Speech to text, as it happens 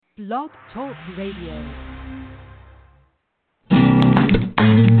Blog Talk Radio.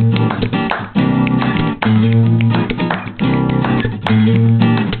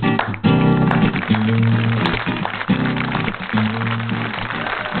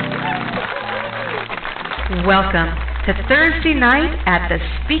 Welcome to Thursday night at the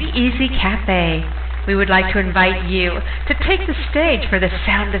SpeakEasy Cafe. We would like to invite you to take the stage for the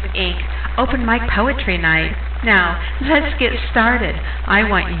Sound of Ink Open Mic Poetry Night. Now, let's get started. I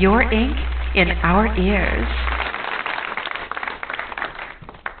want your ink in our ears.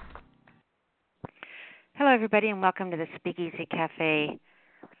 Hello, everybody, and welcome to the SpeakEasy Cafe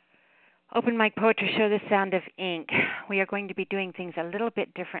Open Mic Poetry Show, The Sound of Ink. We are going to be doing things a little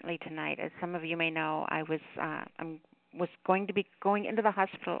bit differently tonight. As some of you may know, I was going to be going into the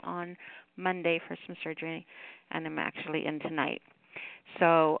hospital on Monday for some surgery, and I'm actually in tonight.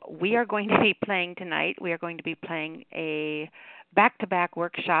 So we are going to be playing tonight. We are going to be playing a back-to-back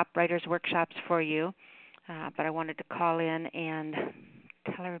workshop, writers' workshops for you. But I wanted to call in and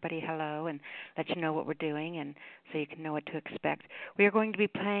tell everybody hello and let you know what we're doing and so you can know what to expect. We are going to be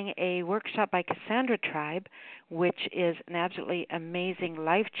playing a workshop by Cassandra Tribe, which is an absolutely amazing,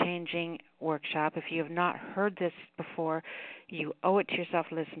 life-changing workshop. If you have not heard this before, you owe it to yourself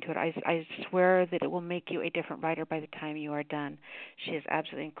to listen to it. I swear that it will make you a different writer by the time you are done. She is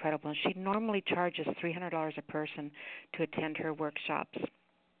absolutely incredible. And she normally charges $300 a person to attend her workshops.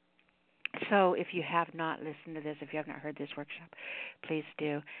 So if you have not listened to this, if you have not heard this workshop, please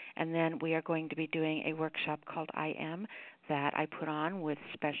do. And then we are going to be doing a workshop called I Am that I put on with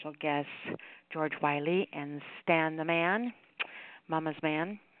special guests George Wiley and Stan the Man, Mama's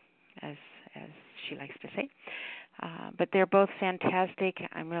Man, as she likes to say. But they're both fantastic.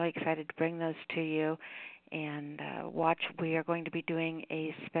 I'm really excited to bring those to you. And watch, we are going to be doing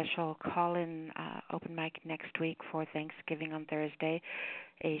a special call-in open mic next week for Thanksgiving on Thursday,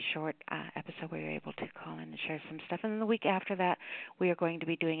 a short episode where you're able to call in and share some stuff. And then the week after that, we are going to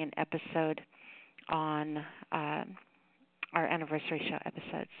be doing an episode on our anniversary show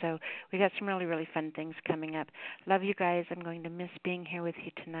episode. So we got some really, really fun things coming up. Love you guys. I'm going to miss being here with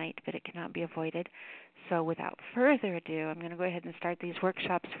you tonight, but it cannot be avoided. So without further ado, I'm going to go ahead and start these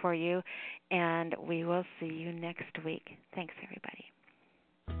workshops for you, and we will see you next week. Thanks, everybody.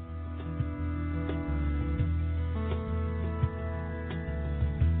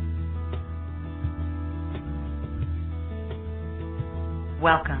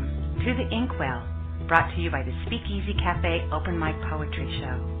 Welcome to the Inkwell, brought to you by the SpeakEasy Cafe Open Mic Poetry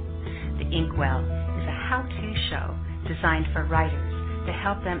Show. The Inkwell is a how-to show designed for writers to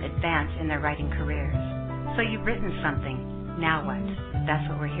help them advance in their writing careers. So you've written something. Now what? That's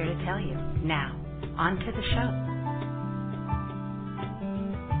what we're here to tell you. Now, on to the show.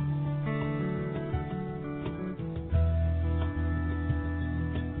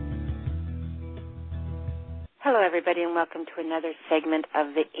 Hello, everybody, and welcome to another segment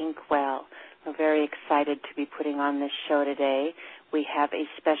of the Inkwell. We're very excited to be putting on this show today. We have a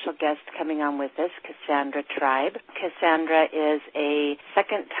special guest coming on with us, Cassandra Tribe. Cassandra is a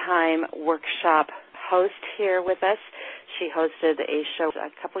second-time workshop host here with us. She hosted a show a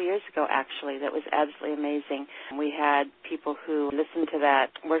couple years ago, actually, that was absolutely amazing. We had people who listened to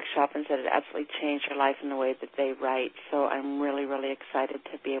that workshop and said it absolutely changed their life in the way that they write. So I'm really, really excited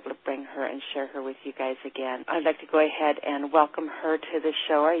to be able to bring her and share her with you guys again. I'd like to go ahead and welcome her to the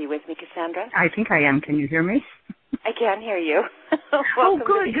show. Are you with me, Cassandra? I think I am. Can you hear me? I can hear you. Oh,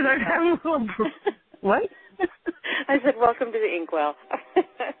 good, because I'm having a little... What? I said, welcome to the Inkwell.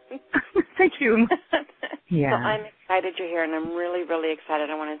 Thank you. Yeah. So I'm excited you're here, and I'm really, really excited.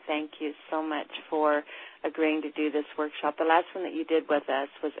 I want to thank you so much for agreeing to do this workshop. The last one that you did with us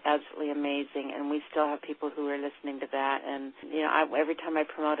was absolutely amazing, and we still have people who are listening to that. And, you know, every time I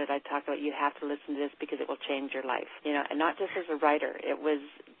promote it, I talk about you have to listen to this because it will change your life. You know, and not just as a writer. It was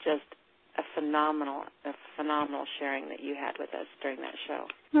just a phenomenal sharing that you had with us during that show.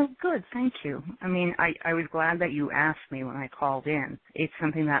 Well, good. Thank you. I mean, I was glad that you asked me when I called in. It's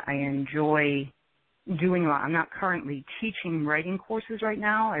something that I enjoy doing a lot. I'm not currently teaching writing courses right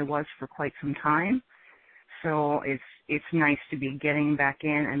now. I was for quite some time. So it's nice to be getting back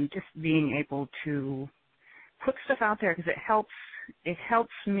in and just being able to put stuff out there because it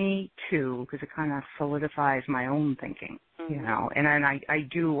helps me too because it kind of solidifies my own thinking, you know. And then I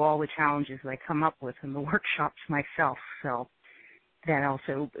do all the challenges that I come up with in the workshops myself. So that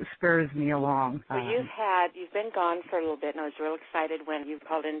also spurs me along. Well, you've been gone for a little bit, and I was real excited when you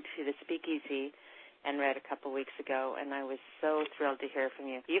called into the Speakeasy and read a couple weeks ago, and I was so thrilled to hear from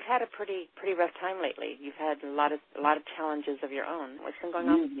you. You've had a pretty rough time lately. You've had a lot of challenges of your own. What's been going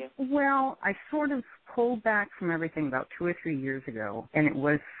on with you? Well, I sort of pulled back from everything about 2 or 3 years ago, and it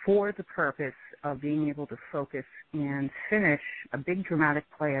was for the purpose of being able to focus and finish a big dramatic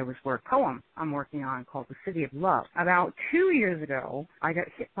play poem I'm working on called The City of Love. About 2 years ago, I got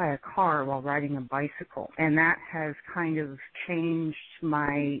hit by a car while riding a bicycle, and that has kind of changed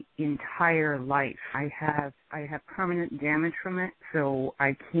my entire life. I have permanent damage from it, so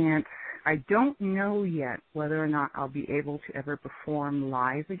I don't know yet whether or not I'll be able to ever perform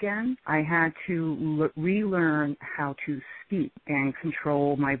live again. I had to relearn how to speak and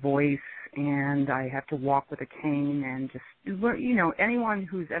control my voice, and I have to walk with a cane and just, anyone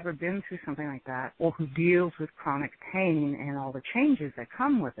who's ever been through something like that or who deals with chronic pain and all the changes that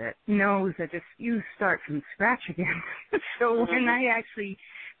come with it knows that you start from scratch again. So when I actually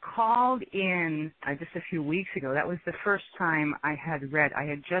called in just a few weeks ago, that was the first time I had read. I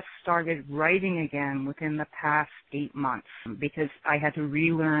had just started writing again within the past 8 months because I had to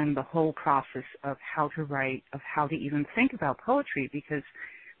relearn the whole process of how to write, of how to even think about poetry, because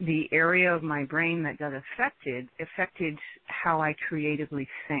the area of my brain that got affected how I creatively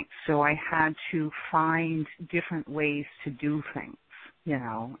think. So I had to find different ways to do things,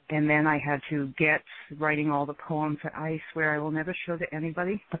 and then I had to get writing all the poems that I swear I will never show to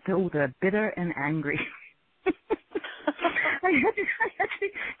anybody, but they're bitter and angry. I had to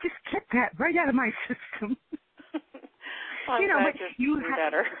just get that right out of my system. Well, but you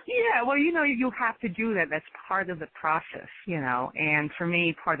better. Yeah, well, you have to do that. That's part of the process, And for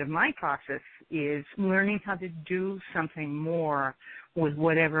me, part of my process is learning how to do something more with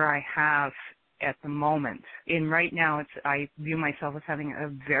whatever I have at the moment. And right now, I view myself as having a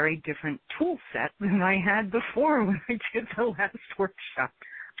very different tool set than I had before when I did the last workshop.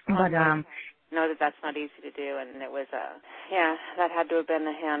 But know that's not easy to do, and it was that had to have been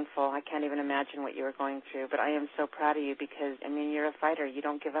a handful. I can't even imagine what you were going through, but I am so proud of you because, you're a fighter. You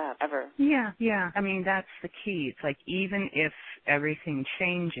don't give up, ever. Yeah. That's the key. It's like even if everything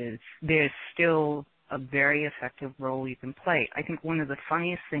changes, there's still a very effective role you can play. I think one of the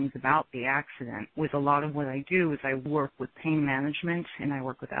funniest things about the accident with a lot of what I do is I work with pain management and I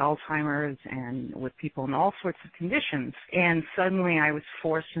work with Alzheimer's and with people in all sorts of conditions. And suddenly I was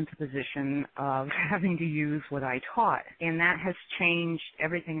forced into the position of having to use what I taught. And that has changed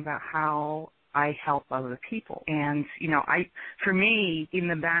everything about how I help other people. And, for me, in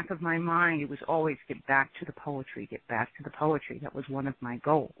the back of my mind, it was always get back to the poetry. That was one of my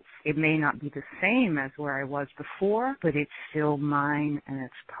goals. It may not be the same as where I was before, but it's still mine, and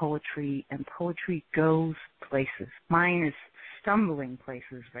it's poetry, and poetry goes places. Mine is stumbling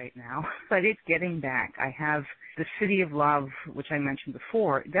places right now, but it's getting back. I have The City of Love, which I mentioned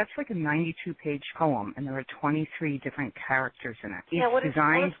before. That's like a 92-page poem, and there are 23 different characters in it. Tell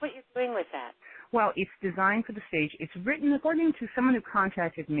us what you're doing with that. Well, it's designed for the stage. It's written according to someone who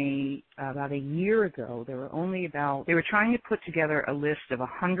contacted me about a year ago. They were trying to put together a list of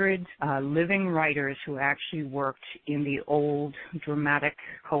 100 living writers who actually worked in the old dramatic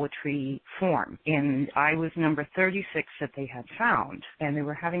poetry form. And I was number 36 that they had found. And they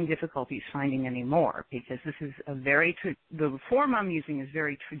were having difficulties finding any more because this is the form I'm using is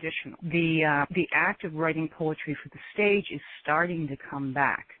very traditional. The act of writing poetry for the stage is starting to come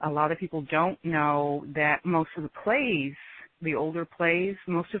back. A lot of people don't know that most of the plays, the older plays,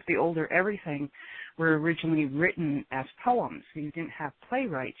 most of the older everything were originally written as poems. So you didn't have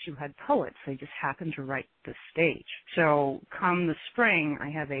playwrights, you had poets. They just happened to write the stage. So come the spring,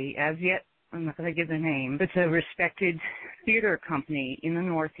 I have I'm not going to give the name, but it's a respected theater company in the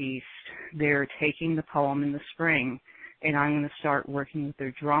Northeast. They're taking the poem in the spring, and I'm going to start working with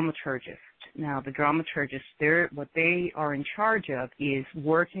their dramaturgist. Now, the dramaturgists, what they are in charge of is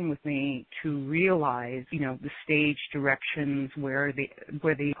working with me to realize, the stage directions, where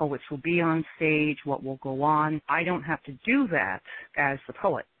the poets will be on stage, what will go on. I don't have to do that as the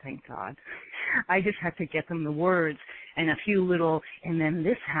poet, thank God. I just have to get them the words and a few little, and then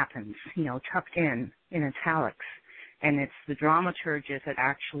this happens, tucked in italics. And it's the dramaturgist that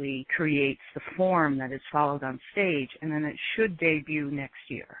actually creates the form that is followed on stage, and then it should debut next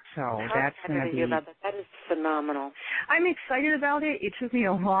year. So that's going to be... That is phenomenal. I'm excited about it. It took me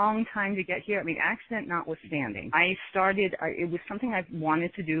a long time to get here. Accident notwithstanding. It was something I've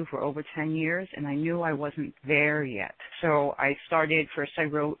wanted to do for over 10 years, and I knew I wasn't there yet. So I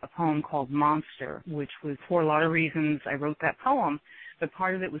wrote a poem called Monster, which was, for a lot of reasons, I wrote that poem. but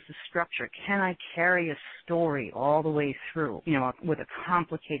part of it was the structure. Can I carry a story all the way through, with a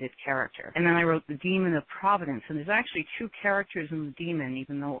complicated character? And then I wrote The Demon of Providence, and there's actually two characters in The Demon,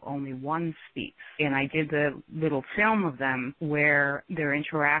 even though only one speaks. And I did the little film of them where they're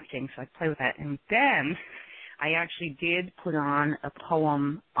interacting, so I play with that. And then I actually did put on a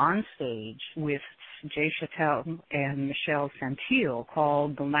poem on stage with Jay Chattel and Michelle Santil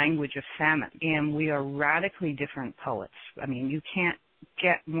called The Language of Famine. And we are radically different poets. I mean, you can't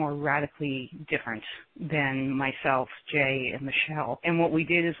get more radically different than myself, Jay, and Michelle. And what we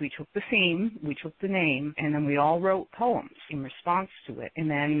did is we took the theme, we took the name, and then we all wrote poems in response to it. And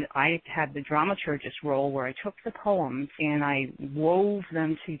then I had the dramaturgist role where I took the poems and I wove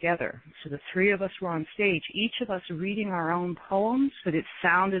them together. So the three of us were on stage, each of us reading our own poems, but it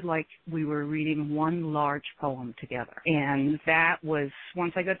sounded like we were reading one large poem together. And that was,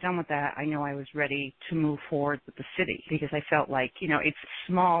 once I got done with that, I know I was ready to move forward with the city, because I felt like, it's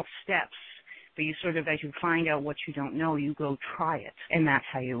small steps, but you sort of, as you find out what you don't know, you go try it, and that's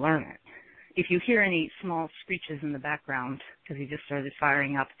how you learn it. If you hear any small screeches in the background, because he just started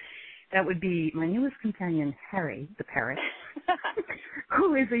firing up, that would be my newest companion, Harry, the parrot,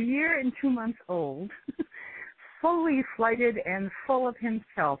 who is 1 year and 2 months old, fully flighted and full of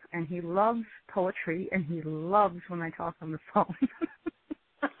himself, and he loves poetry, and he loves when I talk on the phone.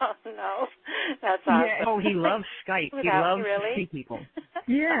 Oh, no. That's awesome. Yeah. Oh, he loves Skype. He loves to see people.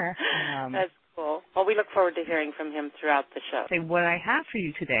 Yeah. That's cool. Well, we look forward to hearing from him throughout the show. So what I have for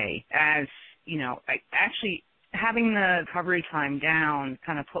you today, as, having the recovery time down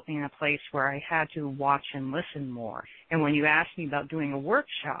kind of put me in a place where I had to watch and listen more. And when you asked me about doing a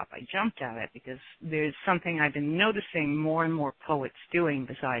workshop, I jumped at it because there's something I've been noticing more and more poets doing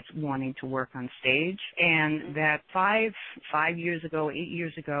besides wanting to work on stage. And that 8 years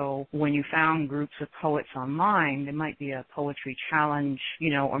ago, when you found groups of poets online, there might be a poetry challenge,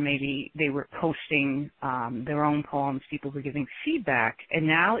 or maybe they were posting their own poems, people were giving feedback. And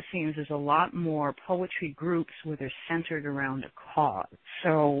now it seems there's a lot more poetry groups where they're centered around a cause.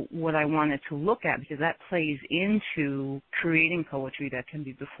 So what I wanted to look at, because that plays into creating poetry that can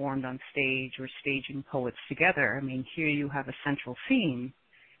be performed on stage or staging poets together. I mean, here you have a central theme.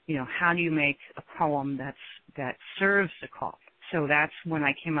 How do you make a poem that serves the cause? So that's when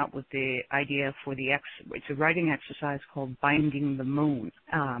I came up with the idea for it's a writing exercise called Binding the Moon,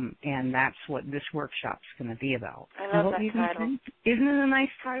 and that's what this workshop's going to be about. I love that title. Isn't it a nice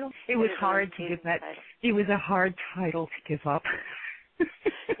title? It was hard to give that. It was a hard title to give up.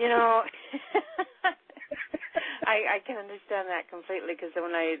 I can understand that completely, because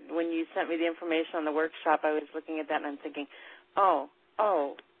when you sent me the information on the workshop, I was looking at that and I'm thinking, well.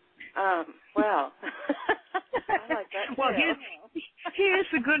 I like that too. Well, here's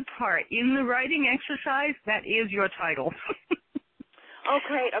the good part. In the writing exercise, that is your title. Oh,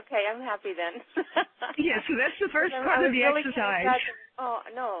 great. Okay, I'm happy then. Yeah, so that's the first part of the exercise. Oh,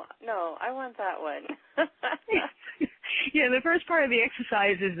 no, I want that one. Yeah, the first part of the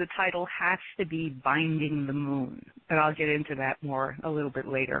exercise is the title has to be Binding the Moon, but I'll get into that more a little bit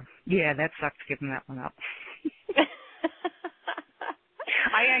later. Yeah, that sucks giving that one up.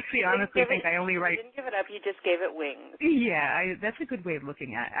 I actually honestly think I only write... You didn't give it up, you just gave it wings. Yeah, that's a good way of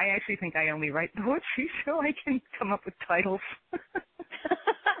looking at it. I actually think I only write poetry so I can come up with titles.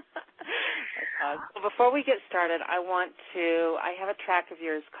 Well, before we get started, I have a track of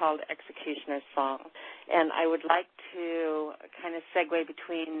yours called Executioner's Song, and I would like to kind of segue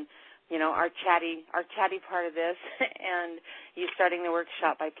between, our chatty part of this and you starting the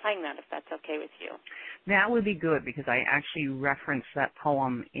workshop by playing that, if that's okay with you. That would be good, because I actually reference that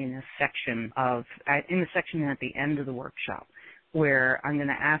poem in the section at the end of the workshop, where I'm going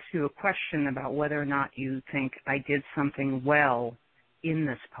to ask you a question about whether or not you think I did something well in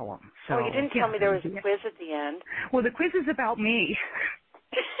this poem. So, you didn't tell me there was a quiz at the end. Well, the quiz is about me.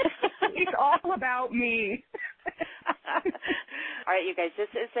 It's all about me. All right, you guys, this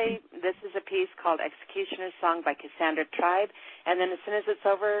is a piece called Executioner's Song by Cassandra Tribe, and then as soon as it's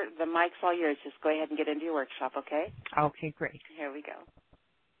over, the mic's all yours. Just go ahead and get into your workshop, okay? Okay, great. Here we go.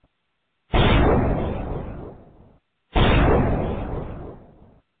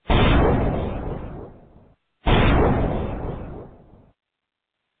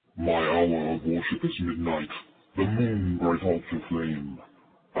 My hour of worship is midnight, the moon bright hearts aflame.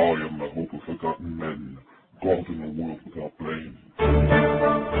 I am the hope of forgotten men, God in a world without blame.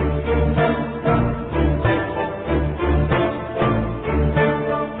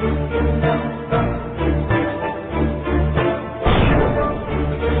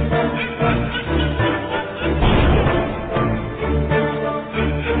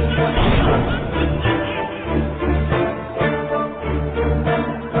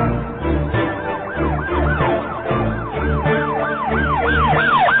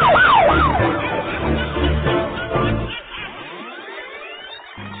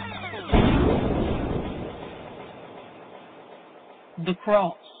 The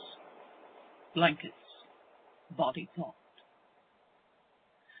cross, blankets, body thought.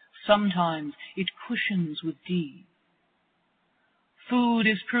 Sometimes it cushions with deed. Food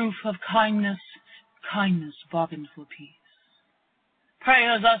is proof of kindness, kindness bargained for peace.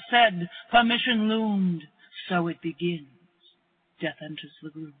 Prayers are said, permission loomed, so it begins. Death enters the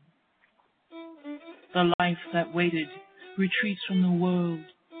room. The life that waited retreats from the world.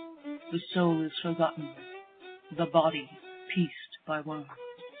 The soul is forgotten, the body pieced by worms.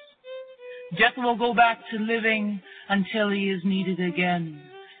 Death will go back to living until he is needed again.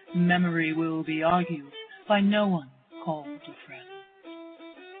 Memory will be argued by no one called a friend.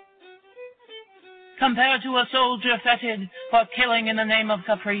 Compared to a soldier feted for killing in the name of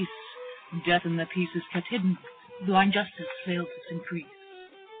caprice, death in the peace is kept hidden, blind justice fails its increase.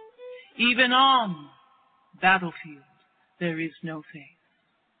 Even on battlefield there is no faith.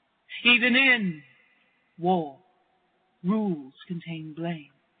 Even in war, rules contain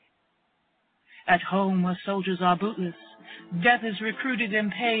blame. At home where soldiers are bootless, death is recruited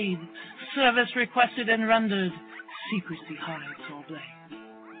and paid, service requested and rendered, secrecy hides all blame.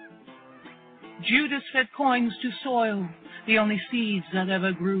 Judas fed coins to soil, the only seeds that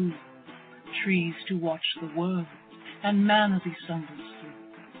ever grew, trees to watch the world, and man as he stumbles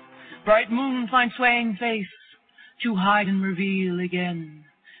through. Bright moon finds swaying face, to hide and reveal again,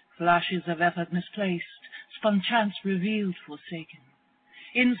 flashes of effort misplaced, spun chance revealed forsaken.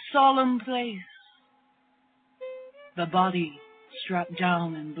 In solemn place, the body strapped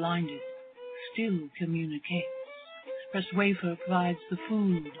down and blinded still communicates. Pressed wafer provides the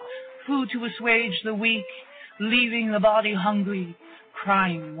food to assuage the weak, leaving the body hungry,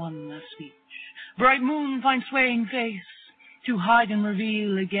 crying one last speech. Bright moon finds swaying face, to hide and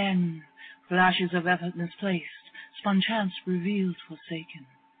reveal again, flashes of effort misplaced, spun chance revealed forsaken.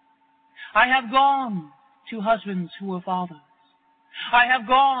 I have gone to husbands who were fathers. I have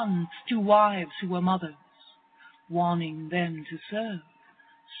gone to wives who were mothers, wanting them to serve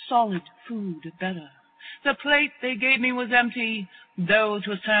solid food better. The plate they gave me was empty, though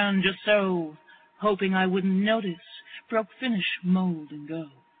 'twas turned just so, hoping I wouldn't notice, broke finish, mold, and go.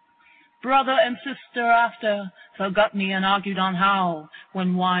 Brother and sister after forgot me and argued on how,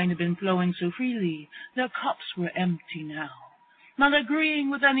 when wine had been flowing so freely, their cups were empty now. Not agreeing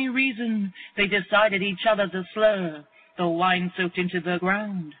with any reason, they decided each other to slur. The wine soaked into the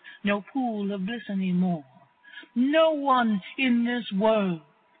ground, no pool of bliss anymore. No one in this world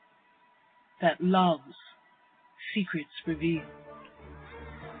that loves secrets revealed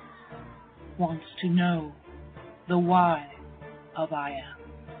wants to know the why of I am.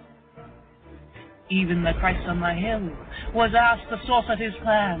 Even the Christ on the hill was asked the source of his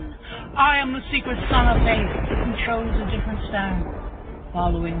plan. I am the secret son of faith who chose a different stand,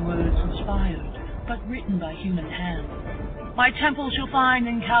 following words inspired but written by human hand. My temples you'll find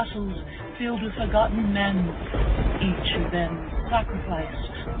in castles filled with forgotten men, each of them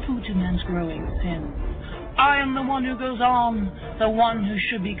sacrificed food to men's growing sin. I am the one who goes on, the one who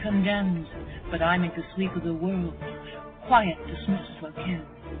should be condemned, but I make the sleep of the world quiet, dismissed for kin.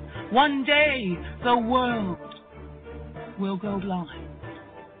 One day the world will go blind,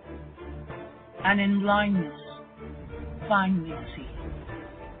 and in blindness finally see.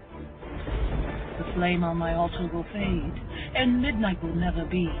 The flame on my altar will fade, and midnight will never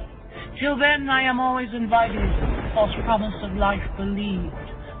be. Till then I am always invited, false promise of life believed,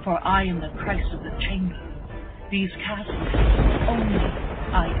 for I am the Christ of the chamber. These castles only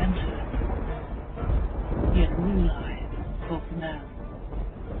I enter, yet rule I both man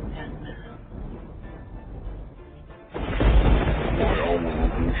and man. My hour of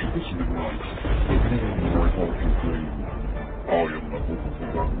worship is midnight, the moon bright altar flame. I am the hope of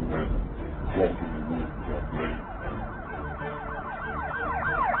forgotten men, brought in the world without blame.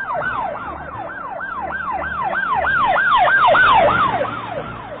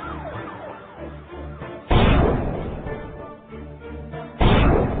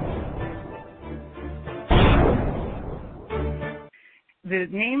 The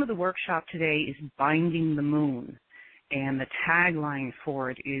name of the workshop today is Binding the Moon, and the tagline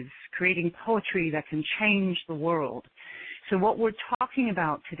for it is creating poetry that can change the world. So what we're talking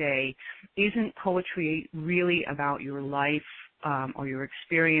about today isn't poetry really about your life or your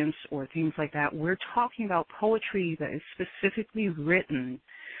experience or things like that. We're talking about poetry that is specifically written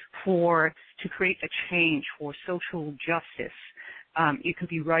to create a change for social justice. It could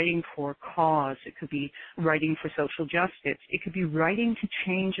be writing for a cause. It could be writing for social justice. It could be writing to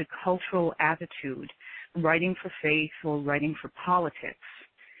change a cultural attitude, writing for faith, or writing for politics.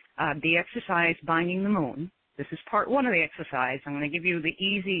 The exercise, Binding the Moon, This is part one of the exercise. I'm going to give you the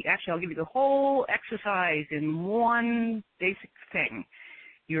easy, actually I'll give you the whole exercise in one basic thing.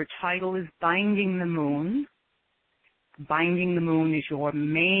 Your title is Binding the Moon. Binding the moon is your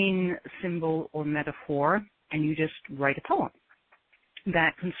main symbol or metaphor, and you just write a poem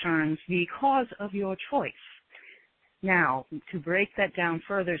that concerns the cause of your choice. Now, to break that down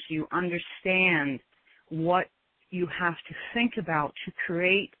further so you understand what you have to think about to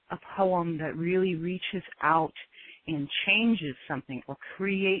create a poem that really reaches out and changes something or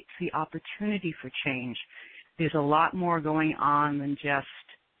creates the opportunity for change, there's a lot more going on than just,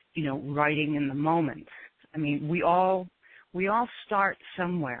 writing in the moment. I mean, we all start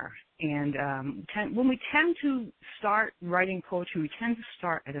somewhere, and when we tend to start writing poetry, we tend to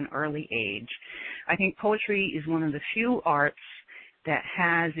start at an early age. I think poetry is one of the few arts that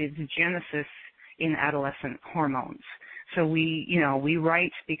has its genesis in adolescent hormones. So we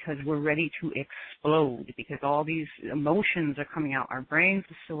write because we're ready to explode, because all these emotions are coming out. Our brains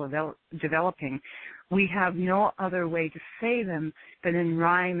are still developing. We have no other way to say them than in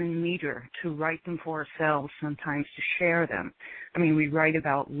rhyme and meter, to write them for ourselves, sometimes to share them. I mean, we write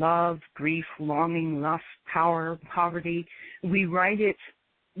about love, grief, longing, lust, power, poverty. We write it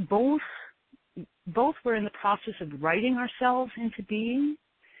both we're in the process of writing ourselves into being,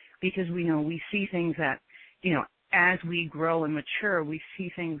 because we see things that, as we grow and mature, we see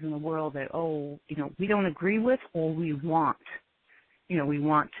things in the world that, we don't agree with, or we want. We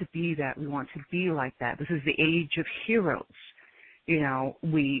want to be that. We want to be like that. This is the age of heroes.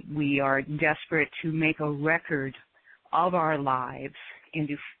 We are desperate to make a record of our lives and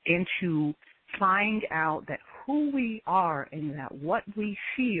to find out that who we are and that what we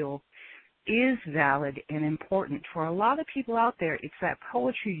feel is valid and important. For a lot of people out there, it's that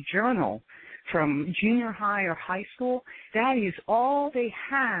poetry journal from junior high or high school. That is all they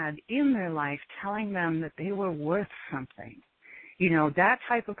had in their life, telling them that they were worth something. That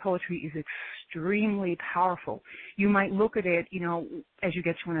type of poetry is extremely powerful. You might look at it, as you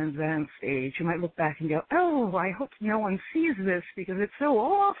get to an advanced age, you might look back and go, oh, I hope no one sees this because it's so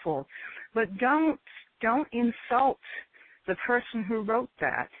awful. But don't insult the person who wrote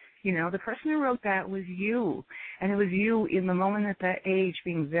that. The person who wrote that was you, and it was you in the moment at that age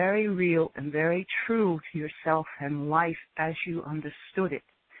being very real and very true to yourself and life as you understood it.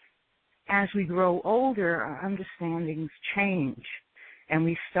 As we grow older, our understandings change, and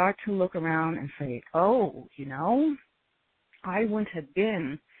we start to look around and say, I wouldn't have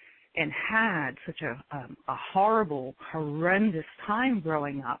been and had such a horrible, horrendous time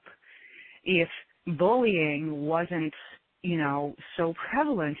growing up if bullying wasn't so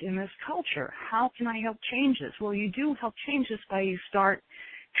prevalent in this culture. How can I help change this? Well, you do help change this by you start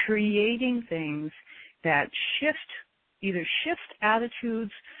creating things that either shift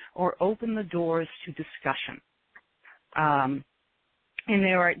attitudes or open the doors to discussion. And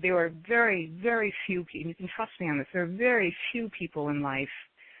there are very, very few people, you can trust me on this, there are very few people in life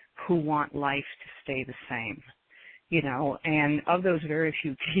who want life to stay the same. And of those very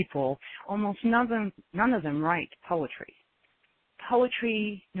few people, almost none of them write poetry.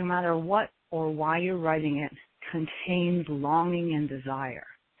 Poetry, no matter what or why you're writing it, contains longing and desire.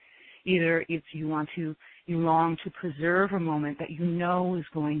 Either it's you long to preserve a moment that is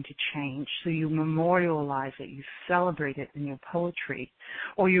going to change, so you memorialize it, you celebrate it in your poetry,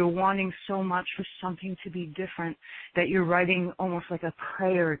 or you're wanting so much for something to be different that you're writing almost like a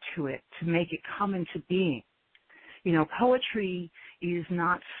prayer to it to make it come into being. Poetry is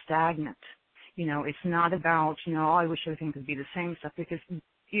not stagnant. It's not about, I wish everything could be the same stuff, because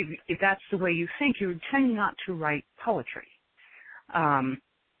if that's the way you think, you tend not to write poetry.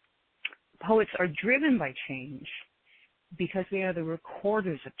 Poets are driven by change because they are the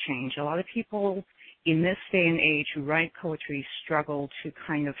recorders of change. A lot of people in this day and age who write poetry struggle to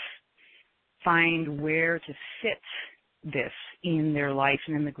kind of find where to fit this in their life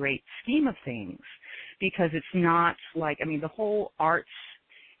and in the great scheme of things, because it's not like, the whole arts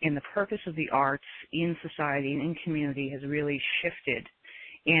and the purpose of the arts in society and in community has really shifted.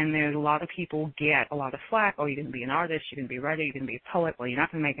 And there's a lot of people get a lot of flack. Oh, you're going to be an artist, you're going to be a writer, you're going to be a poet. Well, you're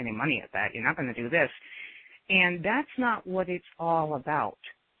not going to make any money at that. You're not going to do this. And that's not what it's all about.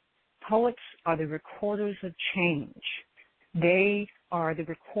 Poets are the recorders of change. They are the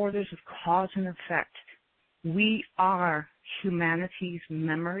recorders of cause and effect. We are humanity's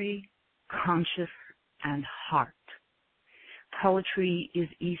memory, conscious, and heart. Poetry is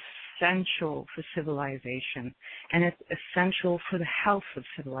essential for civilization, and it's essential for the health of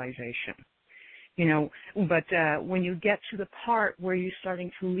civilization. But when you get to the part where you're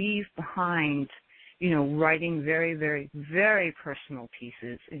starting to leave behind, writing very, very, very personal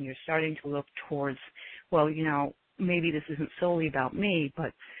pieces, and you're starting to look towards, well, maybe this isn't solely about me,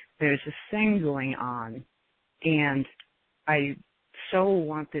 but there's this thing going on, and I so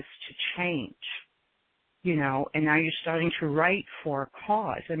want this to change, and now you're starting to write for a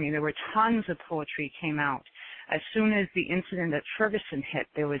cause. I mean, there were tons of poetry came out. As soon as the incident at Ferguson hit,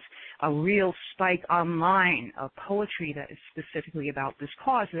 there was a real spike online of poetry that is specifically about this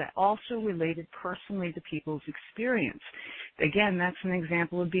cause that also related personally to people's experience. Again, that's an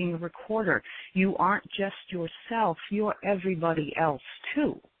example of being a recorder. You aren't just yourself, you're everybody else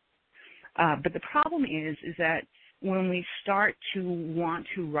too. But the problem is that when we start to want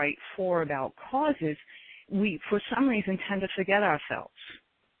to write about causes, we, for some reason, tend to forget ourselves.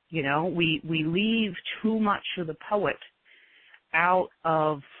 We leave too much of the poet out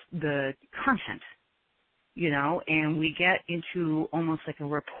of the content, and we get into almost like a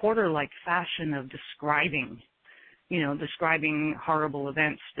reporter-like fashion of describing horrible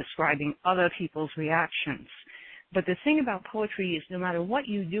events, describing other people's reactions. But the thing about poetry is no matter what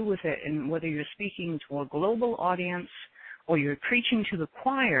you do with it, and whether you're speaking to a global audience or you're preaching to the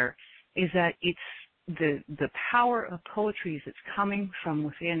choir, is that it's the power of poetry is it's coming from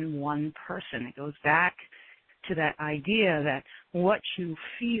within one person. It goes back to that idea that what you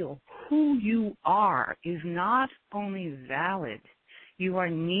feel, who you are, is not only valid, you are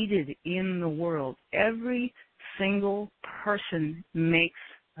needed in the world. Every single person makes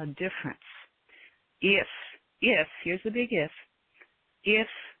a difference. If, here's the big if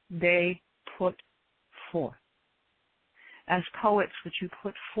they put forth. As poets, what you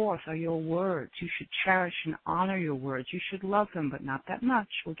put forth are your words. You should cherish and honor your words. You should love them, but not that much.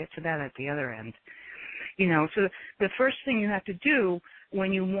 We'll get to that at the other end. So the first thing you have to do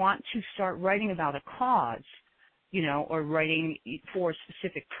when you want to start writing about a cause, or writing for a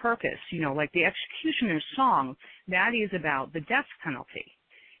specific purpose, like the Executioner's Song, that is about the death penalty.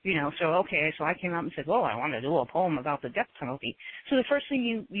 So I came out and said, well, I want to do a poem about the death penalty. So the first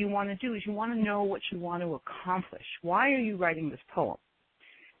thing you want to do is you want to know what you want to accomplish. Why are you writing this poem?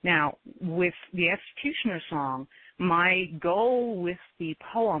 Now, with the Executioner's Song, my goal with the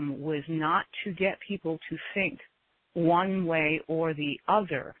poem was not to get people to think one way or the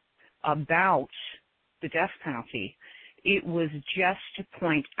other about the death penalty. It was just to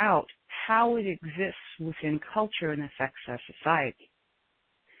point out how it exists within culture and affects our society.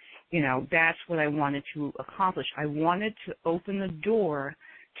 That's what I wanted to accomplish. I wanted to open the door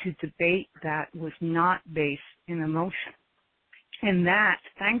to debate that was not based in emotion. And that,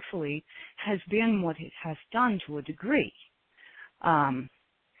 thankfully, has been what it has done to a degree. And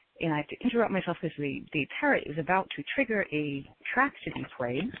I have to interrupt myself because the parrot is about to trigger a track to be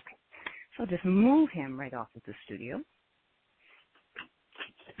played. So I'll just move him right off of the studio.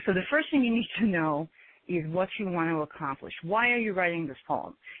 So the first thing you need to know is what you want to accomplish. Why are you writing this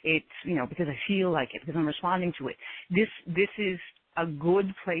poem? It's, because I feel like it, because I'm responding to it. This is a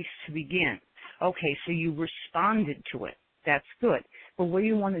good place to begin. Okay, so you responded to it. That's good. But what do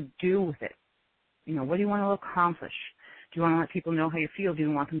you want to do with it? What do you want to accomplish? Do you want to let people know how you feel? Do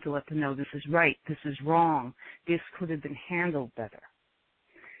you want them to let them know this is right, this is wrong, this could have been handled better?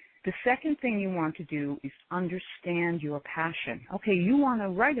 The second thing you want to do is understand your passion. Okay, you want to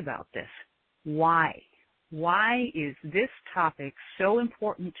write about this. Why? Why is this topic so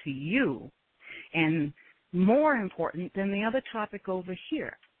important to you and more important than the other topic over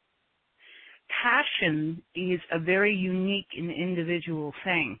here? Passion is a very unique and individual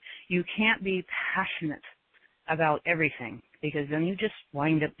thing. You can't be passionate about everything because then you just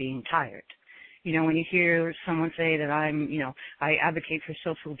wind up being tired. When you hear someone say that I advocate for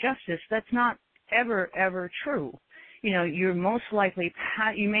social justice, that's not ever true. You're most likely,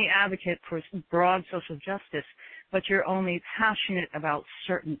 you may advocate for broad social justice, but you're only passionate about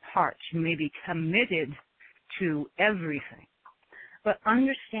certain parts. You may be committed to everything. But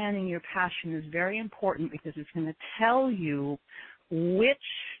understanding your passion is very important because it's going to tell you which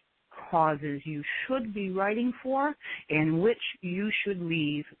causes you should be writing for and which you should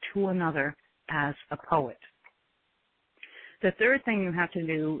leave to another as a poet. The third thing you have to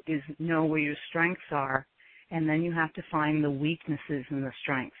do is know where your strengths are, and then you have to find the weaknesses and the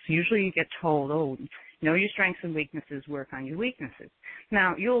strengths. Usually you get told, know your strengths and weaknesses, work on your weaknesses.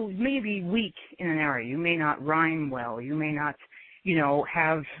 Now, you may be weak in an area. You may not rhyme well. You may not,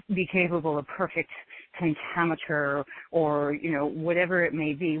 be capable of perfect pentameter or, whatever it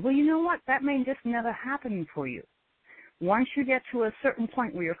may be. Well, you know what? That may just never happen for you. Once you get to a certain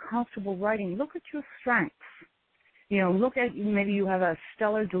point where you're comfortable writing, look at your strengths. Look at, maybe you have a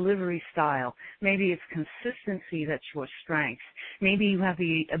stellar delivery style. Maybe it's consistency that's your strength. Maybe you have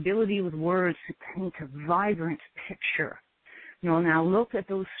the ability with words to paint a vibrant picture. Now look at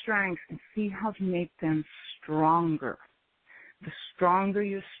those strengths and see how to make them stronger. The stronger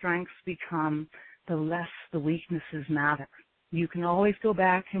your strengths become, the less the weaknesses matter. You can always go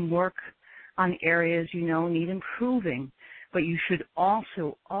back and work on areas need improving, but you should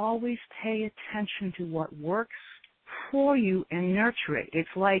also always pay attention to what works for you and nurture it. It's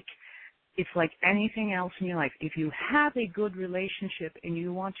like anything else in your life. If you have a good relationship and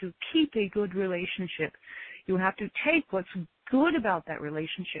you want to keep a good relationship, you have to take what's good about that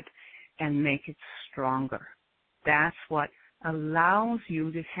relationship and make it stronger. That's what allows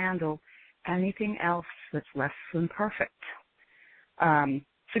you to handle anything else that's less than perfect.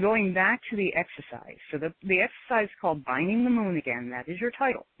 So going back to the exercise. So the exercise is called Binding the Moon again. That is your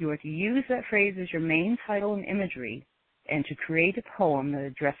title. You are to use that phrase as your main title and imagery and to create a poem that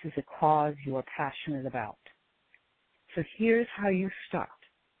addresses a cause you are passionate about. So here's how you start.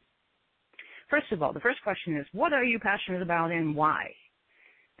 First of all, the first question is, what are you passionate about and why?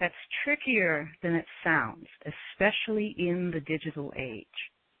 That's trickier than it sounds, especially in the digital age.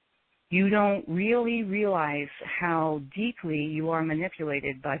 You don't really realize how deeply you are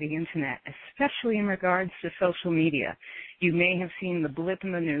manipulated by the Internet, especially in regards to social media. You may have seen the blip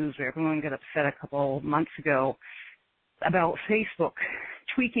in the news where everyone got upset a couple months ago about Facebook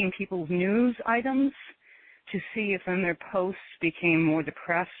tweaking people's news items to see if then their posts became more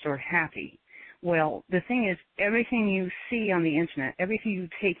depressed or happy. Well, the thing is, everything you see on the Internet, everything you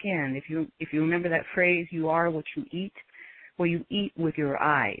take in, if you remember that phrase, you are what you eat, well, you eat with your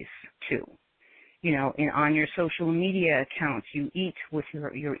eyes, too. And on your social media accounts, you eat with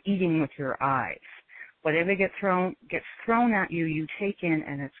you're eating with your eyes. Whatever gets thrown at you, you take in,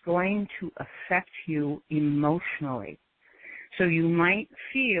 and it's going to affect you emotionally. So you might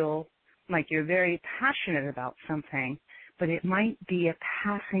feel like you're very passionate about something, but it might be a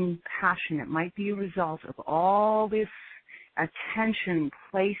passing passion. It might be a result of all this attention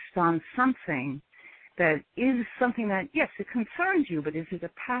placed on something that is something that, yes, it concerns you, but is it a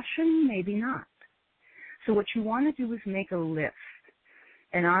passion? Maybe not. So what you want to do is make a list.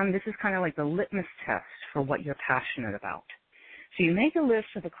 And this is kind of like the litmus test for what you're passionate about. So you make a list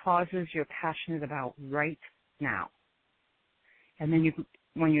of the causes you're passionate about right now. And then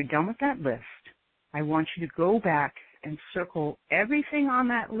when you're done with that list, I want you to go back and circle everything on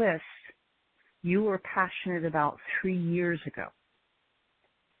that list you were passionate about 3 years ago.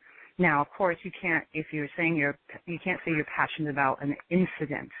 Now, of course, you can't, if you're saying you can't say you're passionate about an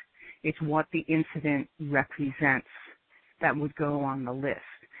incident. It's what the incident represents that would go on the list.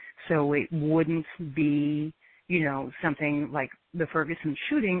 So it wouldn't be, something like the Ferguson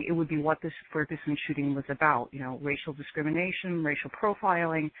shooting. It would be what this Ferguson shooting was about, racial discrimination, racial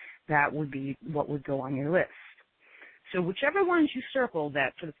profiling. That would be what would go on your list. So whichever ones you circle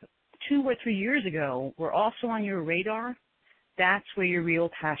that for 2 or 3 years ago were also on your radar, that's where your real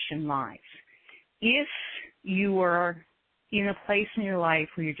passion lies. If you are in a place in your life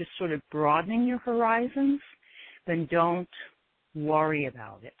where you're just sort of broadening your horizons, then don't worry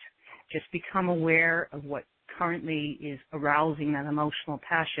about it. Just become aware of what currently is arousing that emotional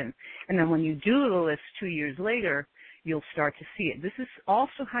passion. And then when you do the list 2 years later, you'll start to see it. This is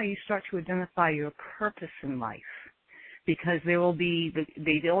also how you start to identify your purpose in life, because they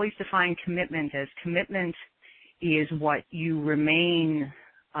always define commitment as commitment is what you remain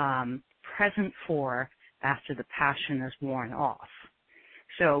present for after the passion is worn off.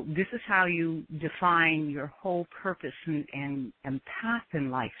 So this is how you define your whole purpose and path in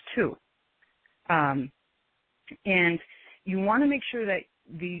life too. And you want to make sure that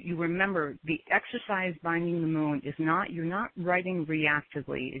you remember the exercise Binding the Moon is you're not writing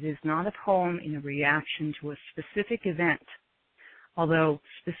reactively. It is not a poem in a reaction to a specific event, although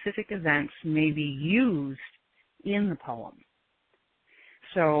specific events may be used in the poem.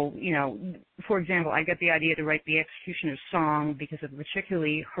 So, for example, I got the idea to write the executioner's song because of a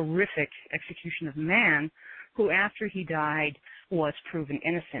particularly horrific execution of a man who, after he died, was proven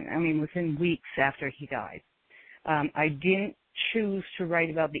innocent. I mean, within weeks after he died. I didn't choose to write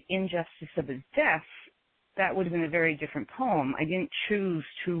about the injustice of his death. That would have been a very different poem. I didn't choose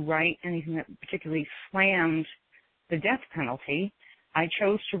to write anything that particularly slammed the death penalty. I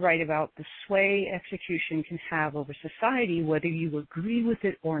chose to write about the sway execution can have over society, whether you agree with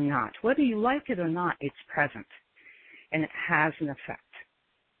it or not. Whether you like it or not, it's present, and it has an effect.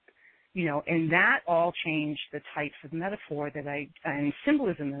 And that all changed the types of metaphor and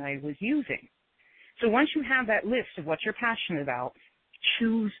symbolism that I was using. So once you have that list of what you're passionate about,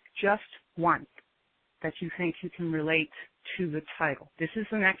 choose just one. that you think you can relate to the title. This is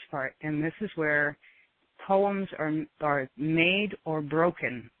the next part, and this is where poems are made or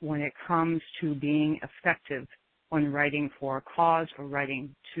broken when it comes to being effective when writing for a cause or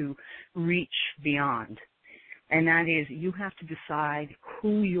writing to reach beyond. And that is, you have to decide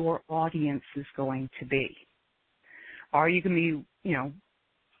who your audience is going to be. Are you going to be,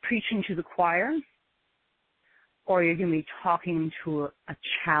 preaching to the choir, or are you going to be talking to a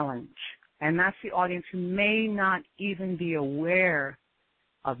challenge? And that's the audience who may not even be aware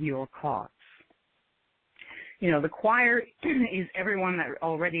of your cause. The choir is everyone that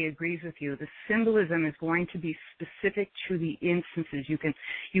already agrees with you. The symbolism is going to be specific to the instances. You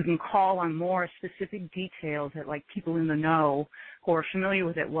can call on more specific details that, like, people in the know who are familiar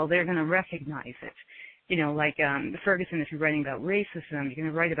with it, well, they're going to recognize it. Like Ferguson, if you're writing about racism, you're going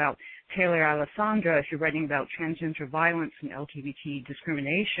to write about Taylor Alessandra. If you're writing about transgender violence and LGBT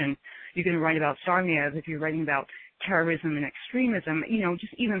discrimination, you're going to write about Sarniev. If you're writing about terrorism and extremism,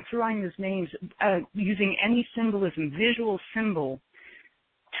 just even throwing those names, using any symbolism, visual symbol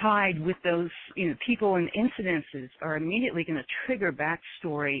tied with those, people and incidences are immediately going to trigger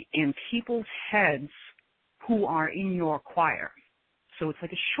backstory in people's heads who are in your choir. So it's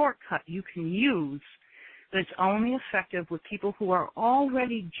like a shortcut you can use, but it's only effective with people who are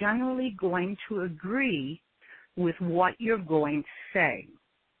already generally going to agree with what you're going to say.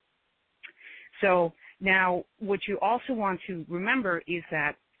 So now, what you also want to remember is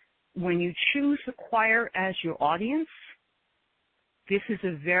that when you choose the choir as your audience, this is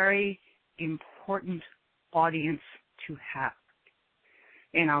a very important audience to have.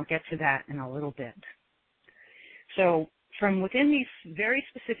 And I'll get to that in a little bit. So from within these very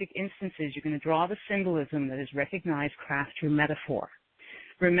specific instances, you're going to draw the symbolism that is recognized craft through metaphor.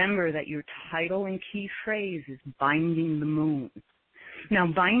 Remember that your title and key phrase is binding the moon. Now,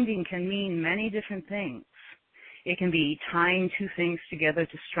 binding can mean many different things. It can be tying two things together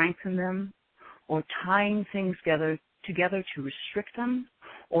to strengthen them, or tying things together to restrict them,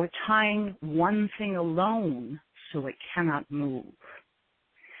 or tying one thing alone so it cannot move.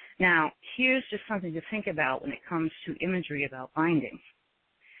 Now, here's just something to think about when it comes to imagery about binding.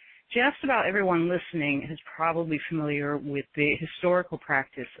 Just about everyone listening is probably familiar with the historical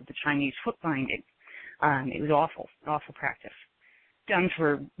practice of the Chinese foot binding. It was awful practice, done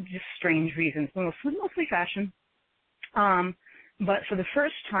for just strange reasons, mostly fashion. But for the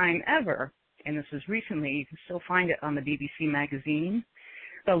first time ever, and this was recently, you can still find it on the BBC magazine,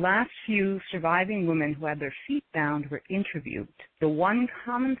 the last few surviving women who had their feet bound were interviewed. The one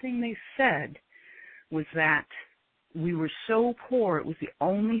common thing they said was that we were so poor, it was the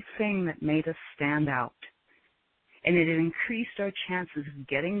only thing that made us stand out. And it had increased our chances of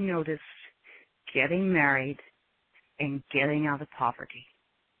getting noticed, getting married, and getting out of poverty.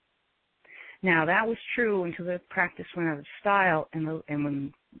 Now, that was true until the practice went out of style and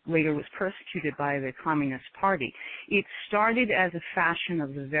when later was persecuted by the Communist Party. It started as a fashion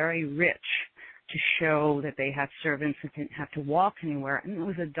of the very rich to show that they had servants and didn't have to walk anywhere, and it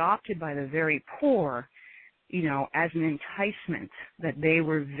was adopted by the very poor, as an enticement that they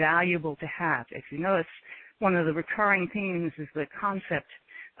were valuable to have. If you notice, one of the recurring themes is the concept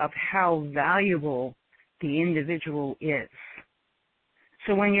of how valuable the individual is.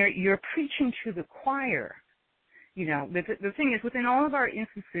 So when you're preaching to the choir, the thing is, within all of our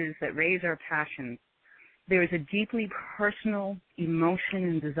instances that raise our passions, there is a deeply personal emotion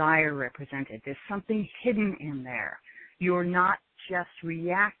and desire represented. There's something hidden in there. You're not just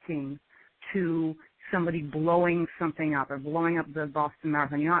reacting to somebody blowing something up or blowing up the Boston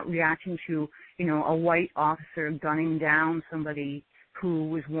Marathon. You're not reacting to, a white officer gunning down somebody who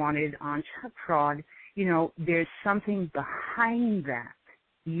was wanted on check fraud. There's something behind that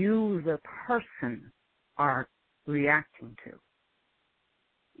you, the person, are reacting to.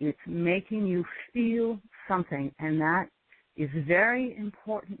 It's making you feel something, and that is very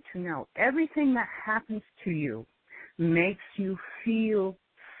important to know. Everything that happens to you makes you feel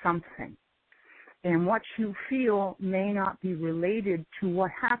something. And what you feel may not be related to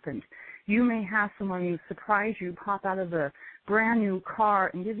what happened. You may have someone who surprise you, pop out of a brand new car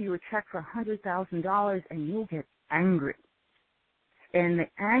and give you a check for $100,000, and you'll get angry. And the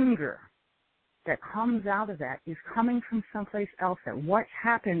anger that comes out of that is coming from someplace else, that what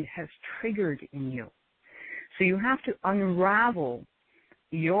happened has triggered in you. So you have to unravel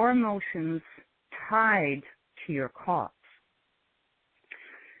your emotions tied to your cause.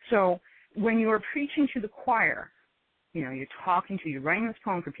 So when you're preaching to the choir, you're writing this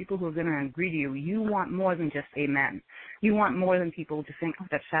poem for people who are going to agree to you, you want more than just amen. You want more than people to think, oh,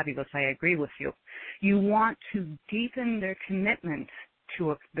 that's fabulous, I agree with you. You want to deepen their commitment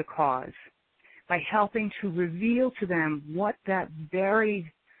to the cause by helping to reveal to them what that buried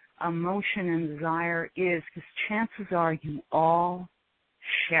emotion and desire is, because chances are you all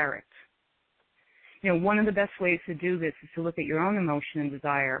share it. You know, one of the best ways to do this is to look at your own emotion and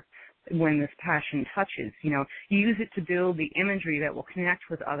desire when this passion touches. You know, use it to build the imagery that will connect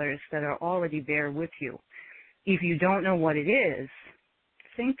with others that are already there with you. If you don't know what it is,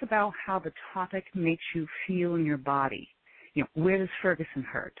 think about how the topic makes you feel in your body. You know, where does Ferguson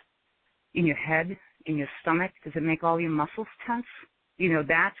hurt? In your head? In your stomach? Does it make all your muscles tense? You know,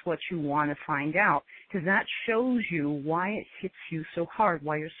 that's what you want to find out, because that shows you why it hits you so hard,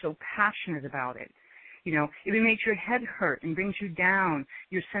 why you're so passionate about it. You know, if it makes your head hurt and brings you down,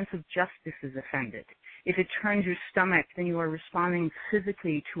 your sense of justice is offended. If it turns your stomach, then you are responding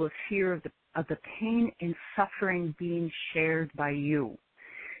physically to a fear of the pain and suffering being shared by you.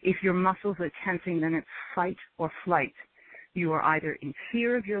 If your muscles are tensing, then it's fight or flight. You are either in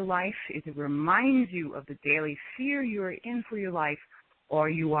fear of your life, if it reminds you of the daily fear you are in for your life, or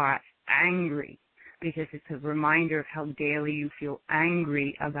you are angry, because it's a reminder of how daily you feel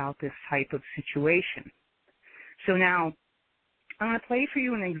angry about this type of situation. So now, I'm going to play for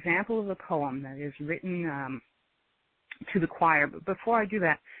you an example of a poem that is written to the choir. But before I do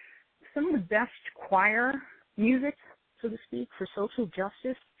that, some of the best choir music, so to speak, for social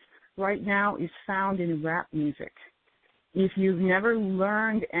justice right now is found in rap music. If you've never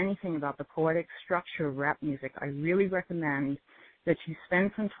learned anything about the poetic structure of rap music, I really recommend that you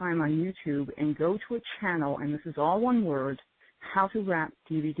spend some time on YouTube and go to a channel, and this is all one word, How to Rap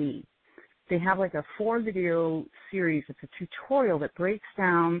DVD. They have like a 4-video series. It's a tutorial that breaks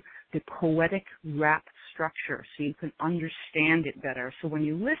down the poetic rap structure so you can understand it better. So when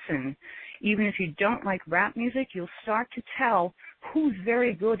you listen, even if you don't like rap music, you'll start to tell who's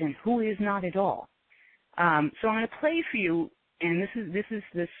very good and who is not at all. So I'm going to play for you, and this is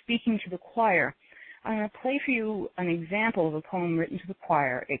the speaking to the choir. I'm going to play for you an example of a poem written to the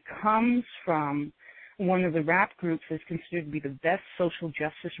choir. It comes from one of the rap groups that's considered to be the best social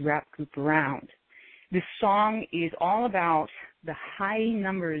justice rap group around. This song is all about the high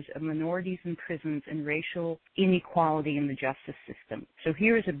numbers of minorities in prisons and racial inequality in the justice system. So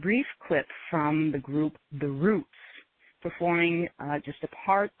here is a brief clip from the group The Roots performing just a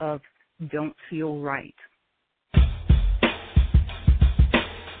part of Don't Feel Right.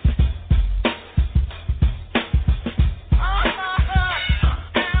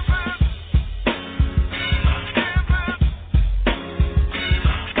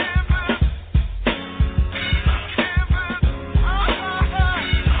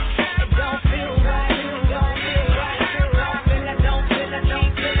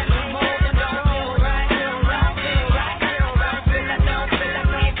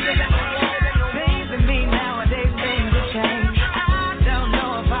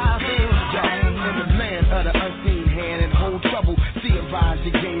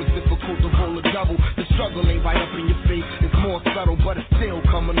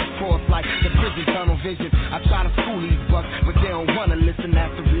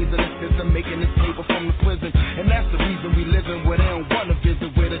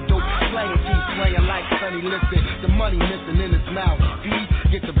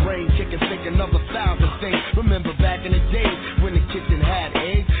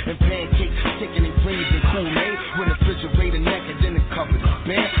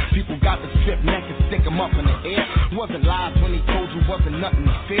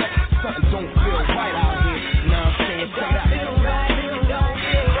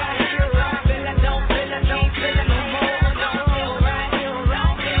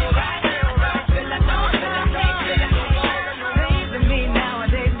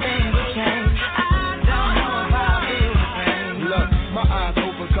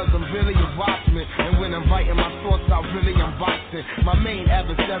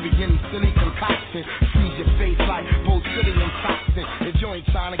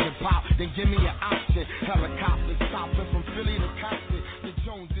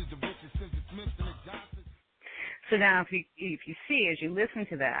 So now if you see, as you listen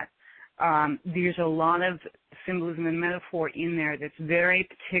to that, there's a lot of symbolism and metaphor in there that's very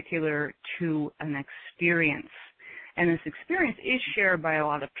particular to an experience. And this experience is shared by a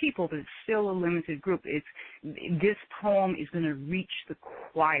lot of people, but it's still a limited group. This poem is going to reach the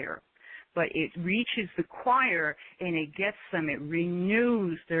choir, but it reaches the choir and it gets them, it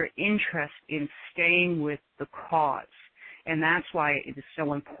renews their interest in staying with the cause. And that's why it is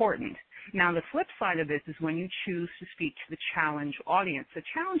so important. Now, the flip side of this is when you choose to speak to the challenge audience. The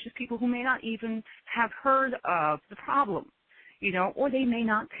challenge is people who may not even have heard of the problem. or they may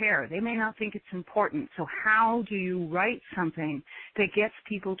not care. They may not think it's important. So how do you write something that gets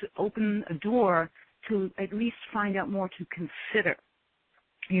people to open a door to at least find out more to consider?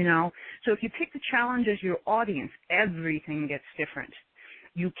 So if you pick the challenge as your audience, everything gets different.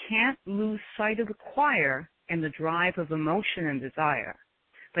 You can't lose sight of the choir and the drive of emotion and desire.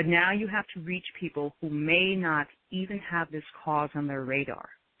 But now you have to reach people who may not even have this cause on their radar.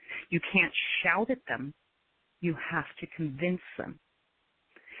 You can't shout at them. You have to convince them.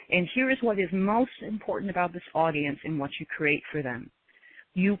 And here is what is most important about this audience and what you create for them.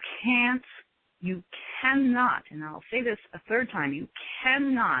 You cannot, and I'll say this a third time, you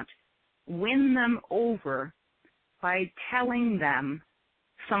cannot win them over by telling them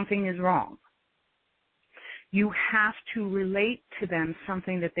something is wrong. You have to relate to them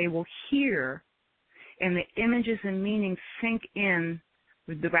something that they will hear, and the images and meanings sink in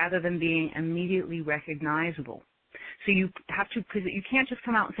rather than being immediately recognizable. So you have to, because you can't just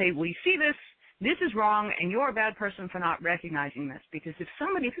come out and say, well, you see this is wrong, and you're a bad person for not recognizing this. Because if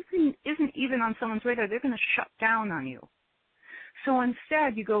this isn't even on someone's radar, they're going to shut down on you. So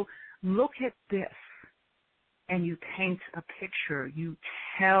instead, you go, look at this, and you paint a picture. You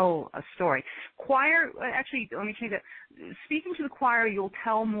tell a story. Choir, actually, let me change that. Speaking to the choir, you'll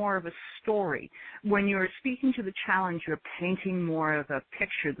tell more of a story. When you're speaking to the challenge, you're painting more of a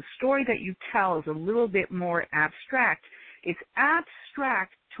picture. The story that you tell is a little bit more abstract. It's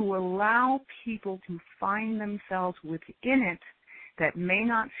abstract to allow people to find themselves within it that may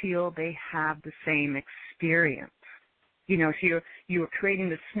not feel they have the same experience. So you're creating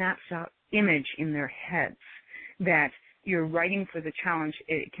the snapshot image in their heads that you're writing for the challenge.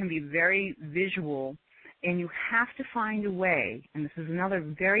 It can be very visual, and you have to find a way, and this is another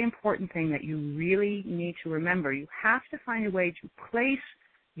very important thing that you really need to remember, you have to find a way to place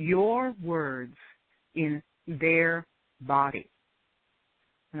your words in their body.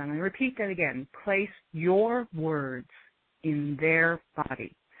 And I'm going to repeat that again. Place your words in their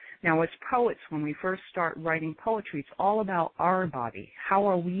body. Now, as poets, when we first start writing poetry, it's all about our body. How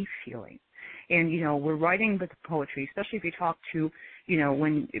are we feeling? And, we're writing the poetry, especially if you talk to,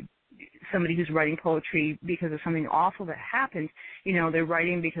 when somebody who's writing poetry because of something awful that happened, they're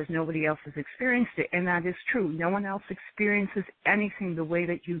writing because nobody else has experienced it. And that is true. No one else experiences anything the way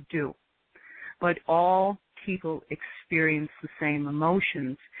that you do. But all people experience the same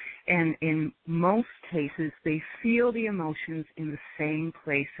emotions. And in most cases, they feel the emotions in the same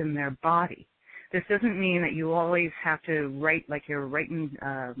place in their body. This doesn't mean that you always have to write like you're writing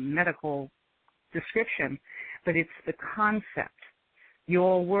medical description, but it's the concept.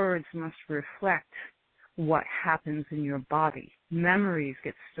 Your words must reflect what happens in your body. Memories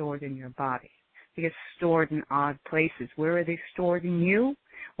get stored in your body. They get stored in odd places. Where are they stored in you?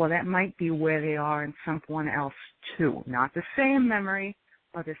 Well, that might be where they are in someone else too. Not the same memory,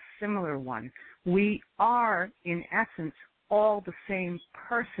 but a similar one. We are, in essence, all the same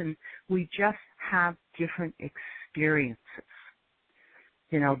person. We just have different experiences.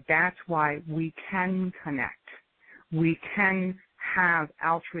 That's why we can connect. We can have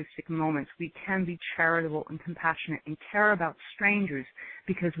altruistic moments. We can be charitable and compassionate and care about strangers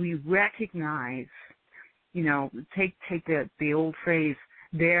because we recognize, take the old phrase,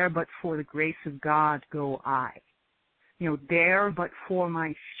 there but for the grace of God go I. There but for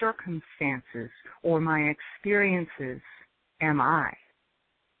my circumstances or my experiences am I.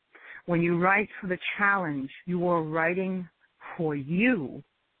 When you write for the challenge, you are writing for you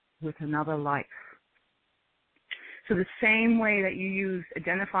with another life. So the same way that you use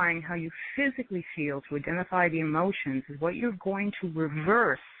identifying how you physically feel to identify the emotions is what you're going to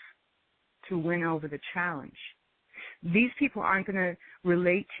reverse to win over the challenge. These people aren't going to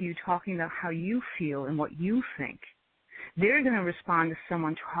relate to you talking about how you feel and what you think. They're going to respond to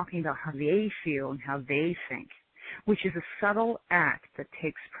someone talking about how they feel and how they think, which is a subtle act that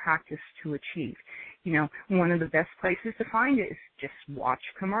takes practice to achieve. One of the best places to find it is just watch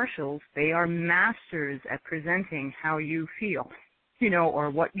commercials. They are masters at presenting how you feel, or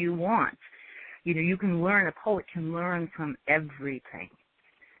what you want. You can learn, a poet can learn from everything.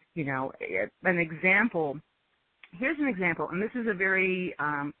 An example, here's an example, and this is a very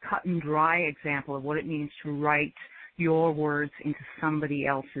cut and dry example of what it means to write your words into somebody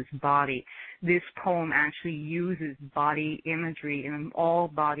else's body. This poem actually uses body imagery and all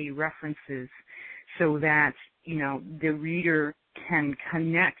body references so that, the reader can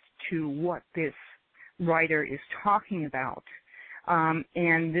connect to what this writer is talking about.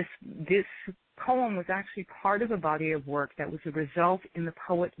 And this poem was actually part of a body of work that was a result in the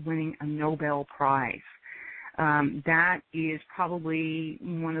poet winning a Nobel Prize. That is probably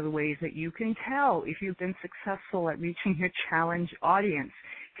one of the ways that you can tell if you've been successful at reaching your challenge audience,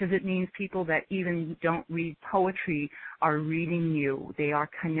 because it means people that even don't read poetry are reading you. They are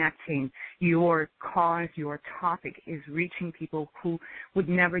connecting. Your cause, your topic is reaching people who would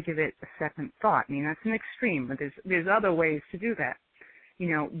never give it a second thought. I mean, that's an extreme, but there's other ways to do that.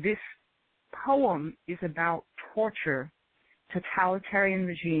 This poem is about torture, totalitarian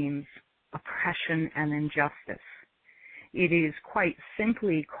regimes, oppression, and injustice. It is quite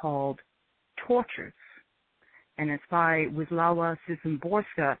simply called Tortures, and it's by Nyla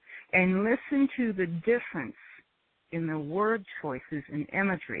Alisia. And listen to the difference in the word choices and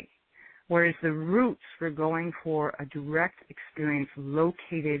imagery. Whereas the roots were going for a direct experience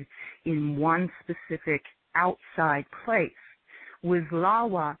located in one specific outside place,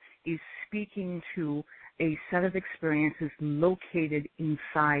 Nyla is speaking to a set of experiences located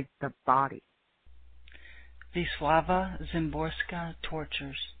inside the body. Wisława Szymborska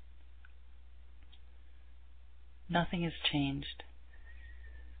Tortures. Nothing has changed.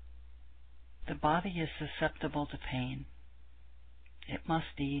 The body is susceptible to pain. It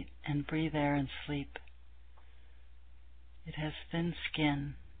must eat and breathe air and sleep. It has thin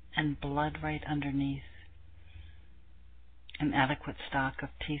skin and blood right underneath, an adequate stock of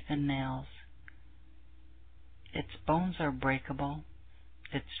teeth and nails. Its bones are breakable,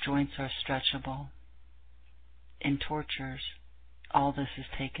 its joints are stretchable. In tortures, all this is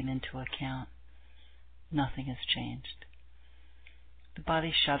taken into account. Nothing has changed. The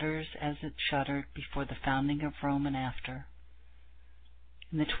body shudders as it shuddered before the founding of Rome and after.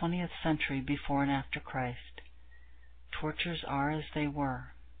 In the 20th century, before and after Christ, tortures are as they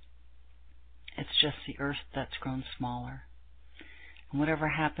were. It's just the earth that's grown smaller. And whatever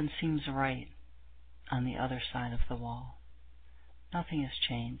happens seems right on the other side of the wall. Nothing has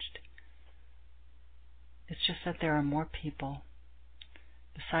changed. It's just that there are more people.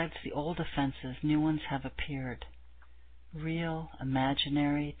 Besides the old offenses, new ones have appeared. Real,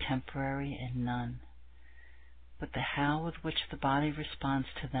 imaginary, temporary, and none. But the how with which the body responds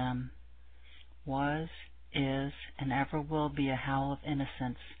to them was, is, and ever will be a howl of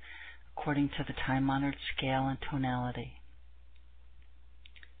innocence according to the time-honored scale and tonality.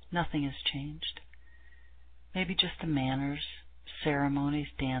 Nothing has changed. Maybe just the manners, ceremonies,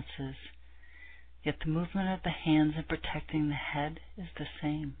 dances, yet the movement of the hands in protecting the head is the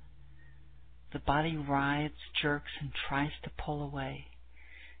same. The body writhes, jerks, and tries to pull away.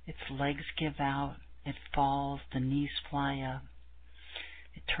 Its legs give out, it falls, the knees fly up.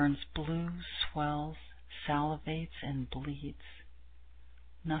 It turns blue, swells, salivates, and bleeds.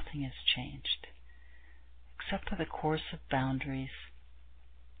 Nothing has changed, except for the course of boundaries,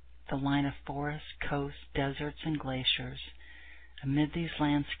 the line of forests, coasts, deserts, and glaciers. Amid these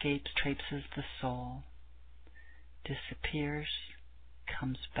landscapes traipses the soul, disappears,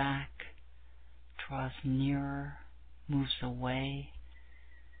 comes back, draws nearer, moves away,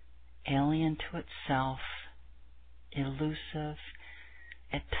 alien to itself, elusive,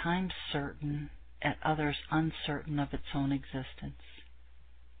 at times certain, at others uncertain of its own existence,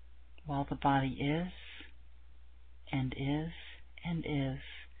 while the body is, and is, and is,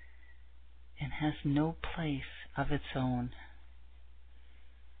 and has no place of its own.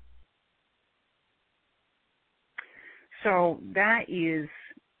 So that is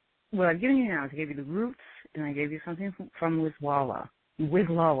what I've given you now. I gave you the roots, and I gave you something from Nyla,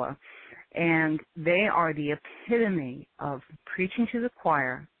 and they are the epitome of preaching to the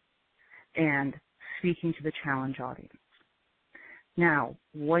choir and speaking to the challenge audience. Now,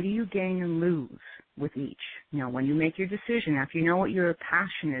 what do you gain and lose with each? When you make your decision, after you know what your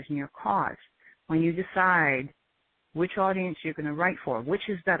passion is and your cause, when you decide which audience you're going to write for, which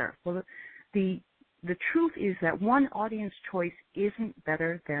is better. Well, the truth is that one audience choice isn't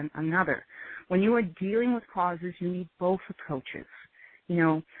better than another. When you are dealing with causes, you need both approaches,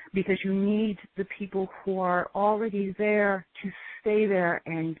 because you need the people who are already there to stay there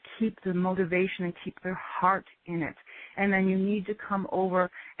and keep the motivation and keep their heart in it. And then you need to come over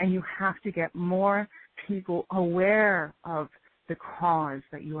and you have to get more people aware of the cause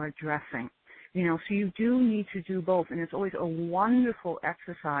that you are addressing. So you do need to do both, and it's always a wonderful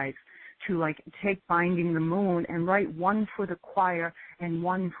exercise to take Binding the Moon and write one for the choir and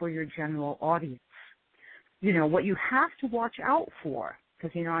one for your general audience. What you have to watch out for,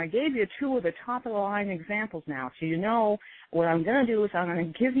 because, I gave you two of the top-of-the-line examples now, so what I'm going to do is I'm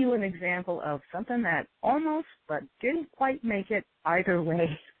going to give you an example of something that almost but didn't quite make it either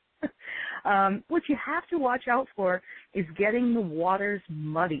way. What you have to watch out for is getting the waters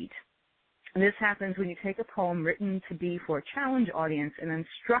muddied. This happens when you take a poem written to be for a challenge audience and then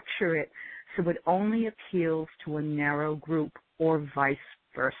structure it so it only appeals to a narrow group or vice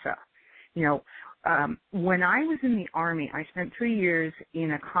versa. You know, when I was in the Army, I spent 3 years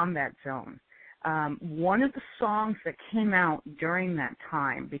in a combat zone. One of the songs that came out during that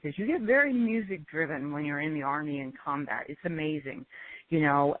time, because you get very music driven when you're in the Army in combat. It's amazing. You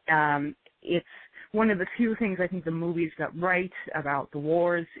know, it's one of the few things I think the movies got right about the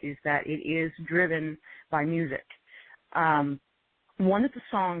wars is that it is driven by music. One of the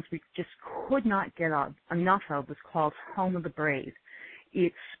songs we just could not get enough of was called Home of the Brave.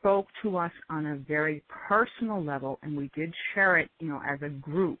 It spoke to us on a very personal level, and we did share it, you know, as a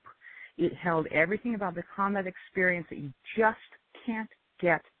group. It held everything about the combat experience that you just can't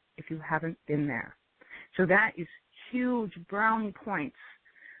get if you haven't been there. So that is huge brownie points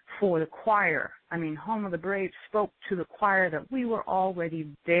for the choir. I mean, Home of the Brave spoke to the choir that we were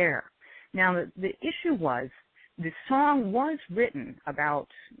already there. Now, the issue was the song was written about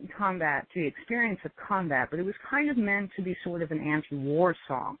combat, the experience of combat, but it was kind of meant to be sort of an anti-war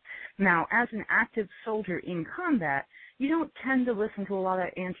song. Now, as an active soldier in combat, you don't tend to listen to a lot of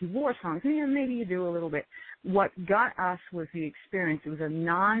anti-war songs. You know, maybe you do a little bit. What got us was the experience. It was a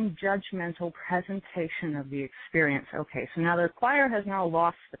non-judgmental presentation of the experience. Okay, so now the choir has now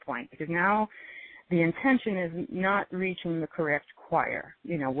lost the point because now the intention is not reaching the correct choir.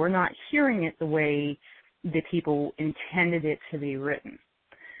 You know, we're not hearing it the way the people intended it to be written.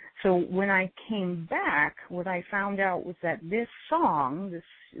 So when I came back, what I found out was that this song,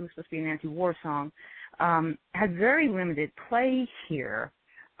 it was supposed to be an anti-war song, had very limited play here,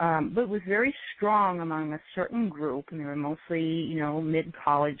 but was very strong among a certain group, and they were mostly, you know,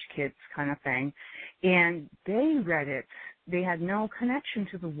 mid-college kids kind of thing, and they read it. They had no connection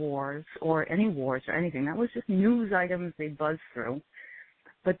to the wars or any wars or anything. That was just news items they buzzed through.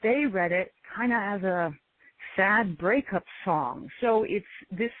 But they read it kind of as a sad breakup song. So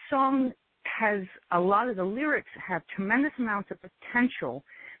this song has a lot of the lyrics have tremendous amounts of potential,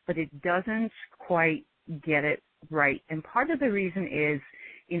 but it doesn't quite get it right. And part of the reason is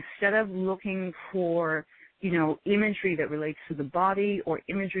instead of looking for, you know, imagery that relates to the body or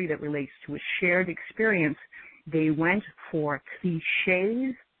imagery that relates to a shared experience, they went for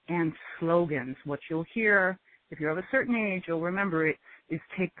cliches and slogans. What you'll hear, if you're of a certain age, you'll remember it, is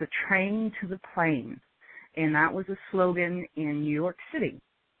take the train to the plane. And that was a slogan in New York City.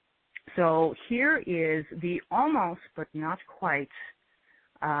 So here is the almost but not quite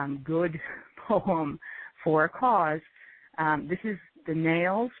good poem for a cause. This is the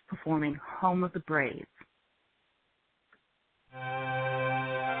Nails performing Home of the Brave.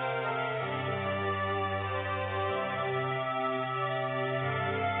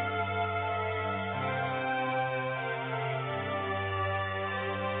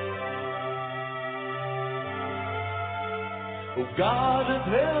 Oh, God of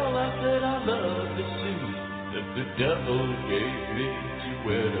hell, I said I love the suit that the devil gave me to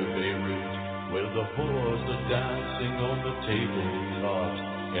wear to Beirut, where the whores are dancing on the tabletop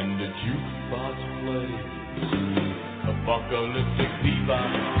and the jukebox plays apocalyptic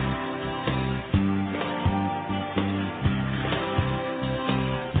bebop.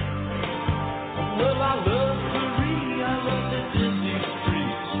 Well, I love Paris, I love the dizzy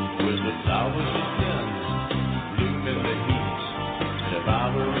streets where the flowers of sin bloom in the heat. If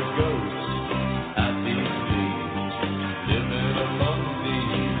I were a ghost, I'd be pleased, living among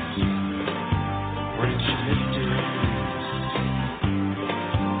these French mysteries.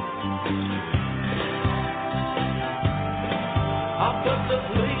 I've got the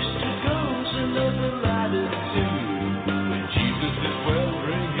place to go's another latitude, when Jesus is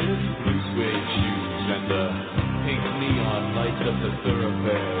wearing his blue suede shoes, and the pink neon lights up the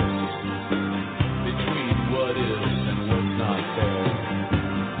thoroughfares between what is and what's not there.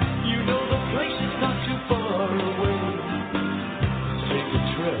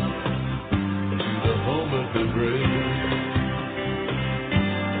 The brave.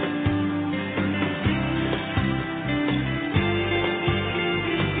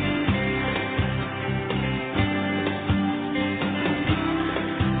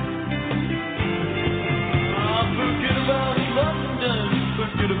 Forget about London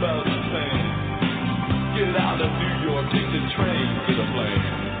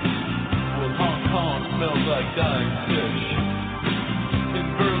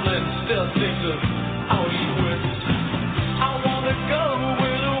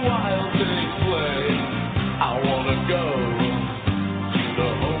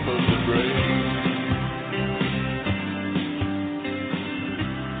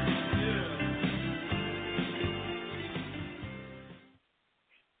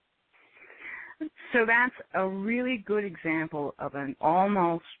So that's a really good example of an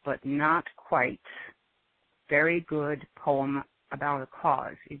almost but not quite very good poem about a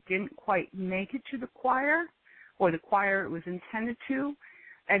cause. It didn't quite make it to the choir, or the choir it was intended to,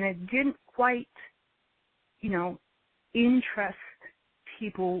 and it didn't quite, interest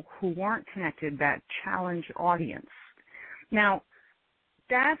people who weren't connected, that challenge audience. Now,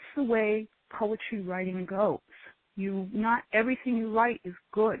 that's the way poetry writing goes. Not everything you write is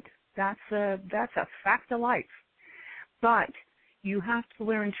good. That's a fact of life. But you have to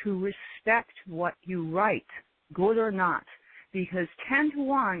learn to respect what you write, good or not. Because 10 to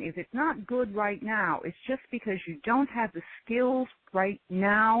 1, if it's not good right now, it's just because you don't have the skills right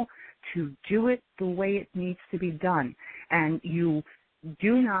now to do it the way it needs to be done. And you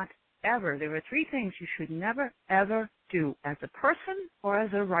do not ever, there are 3 things you should never, ever do as a person or as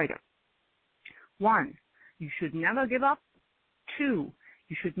a writer. 1, you should never give up. 2,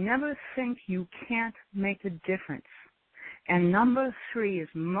 you should never think you can't make a difference. And number 3 is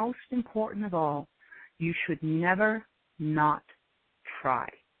most important of all, you should never not try.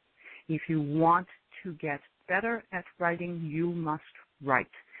 If you want to get better at writing, you must write.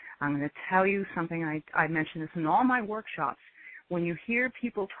 I'm going to tell you something, I mention this in all my workshops. When you hear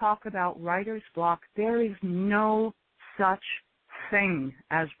people talk about writer's block, there is no such thing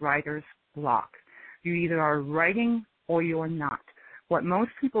as writer's block. You either are writing or you're not. What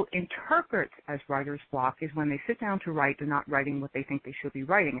most people interpret as writer's block is when they sit down to write, they're not writing what they think they should be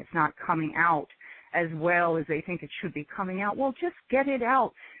writing. It's not coming out as well as they think it should be coming out. Well, just get it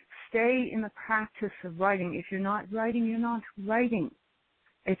out. Stay in the practice of writing. If you're not writing, you're not writing.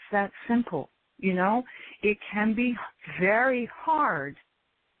 It's that simple, It can be very hard,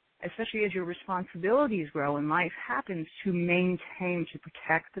 especially as your responsibilities grow and life happens, to maintain, to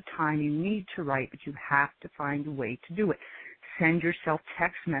protect the time you need to write, but you have to find a way to do it. Send yourself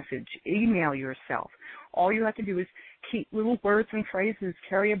text message, email yourself. All you have to do is keep little words and phrases,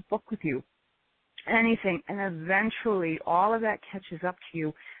 carry a book with you. Anything, and eventually all of that catches up to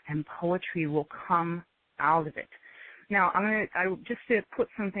you, and poetry will come out of it. Now, just to put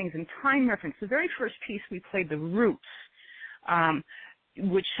some things in time reference, the very first piece we played, The Roots,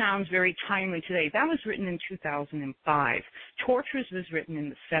 which sounds very timely today, that was written in 2005. Tortures was written in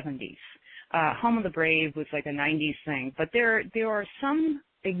the 70s. Home of the Brave was like a 90s thing. But there are some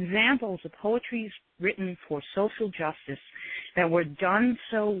examples of poetry written for social justice that were done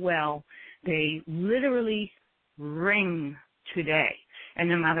so well, they literally ring today. And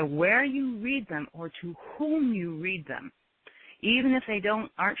no matter where you read them or to whom you read them, even if they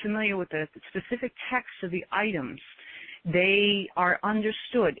aren't familiar with the specific text of the items, they are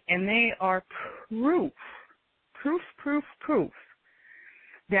understood, and they are proof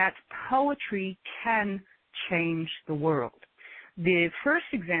that poetry can change the world. The first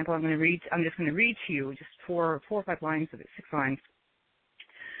example I'm just going to read to you, just 4 or 5 lines of it, 6 lines,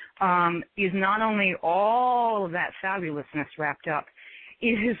 is not only all of that fabulousness wrapped up,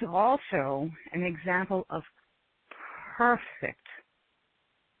 it is also an example of perfect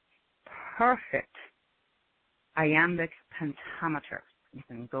iambic pentameter. You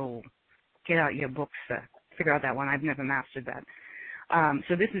can go get out your books, figure out that one. I've never mastered that.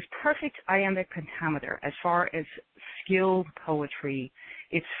 So this is perfect iambic pentameter. As far as skilled poetry,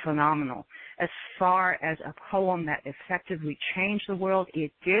 it's phenomenal. As far as a poem that effectively changed the world,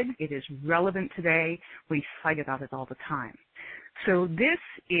 it did. It is relevant today. We fight about it all the time. So this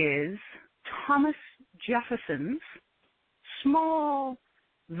is Thomas Jefferson's small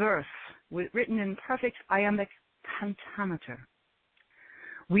verse written in perfect iambic pentameter.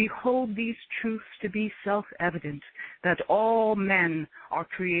 We hold these truths to be self-evident, that all men are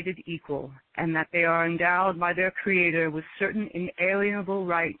created equal, and that they are endowed by their Creator with certain inalienable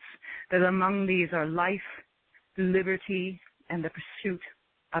rights, that among these are life, liberty, and the pursuit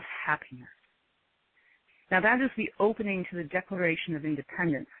of happiness. Now that is the opening to the Declaration of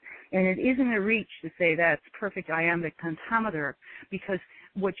Independence, and it isn't a reach to say that's perfect iambic pentameter, because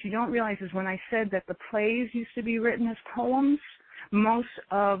what you don't realize is when I said that the plays used to be written as poems, most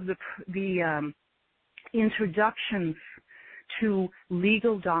of the introductions to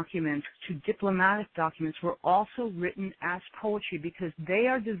legal documents, to diplomatic documents, were also written as poetry because they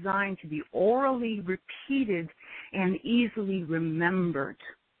are designed to be orally repeated and easily remembered.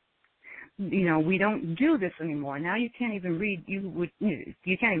 We don't do this anymore. Now you can't even read. You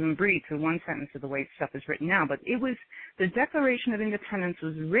can't even breathe through one sentence of the way stuff is written now. But the Declaration of Independence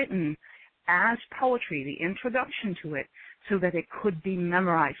was written as poetry, the introduction to it, so that it could be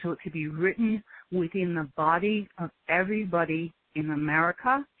memorized, so it could be written within the body of everybody in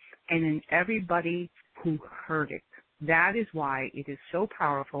America and in everybody who heard it. That is why it is so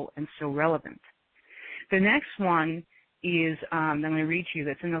powerful and so relevant. The next one is, I'm going to read to you,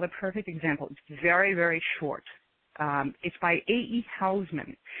 that's another perfect example. It's very, very short. It's by A.E.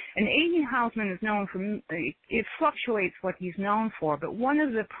 Housman. And A.E. Housman is known for, it fluctuates what he's known for, but one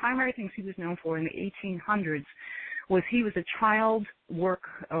of the primary things he was known for in the 1800s was he was a child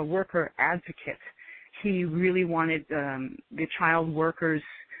worker advocate. He really wanted the child workers,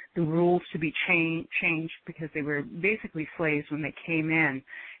 the rules to be changed because they were basically slaves when they came in.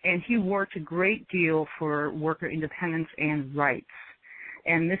 And he worked a great deal for worker independence and rights.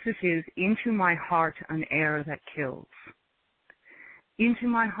 And this is his Into My Heart an Air That Kills. Into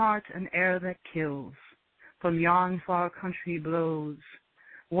my heart an air that kills, from yon far country blows.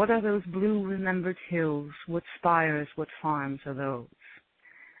 What are those blue remembered hills? What spires, what farms are those?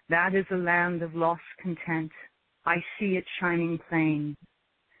 That is a land of lost content. I see it shining plain.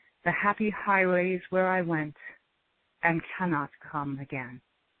 The happy highways where I went and cannot come again.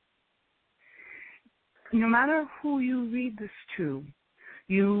 No matter who you read this to,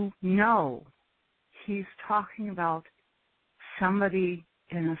 you know he's talking about somebody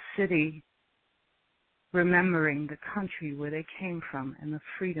in a city remembering the country where they came from and the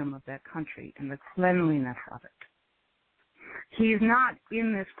freedom of that country and the cleanliness of it. He's not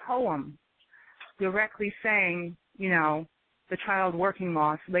in this poem directly saying, the child working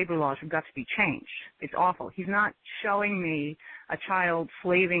laws, labor laws have got to be changed. It's awful. He's not showing me a child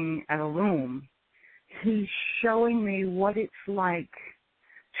slaving at a loom. He's showing me what it's like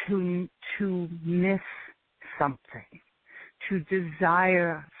to miss something, to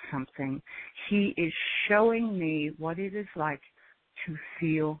desire something. He is showing me what it is like to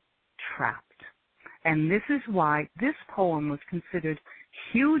feel trapped. And this is why this poem was considered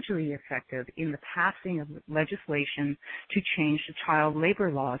hugely effective in the passing of legislation to change the child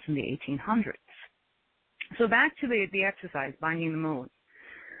labor laws in the 1800s. So back to the exercise, Binding the Moon.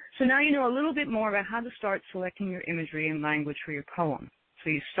 So now you know a little bit more about how to start selecting your imagery and language for your poem. So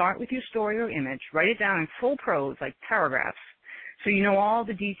you start with your story or image, write it down in full prose, like paragraphs, so you know all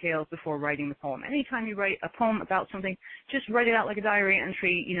the details before writing the poem. Anytime you write a poem about something, just write it out like a diary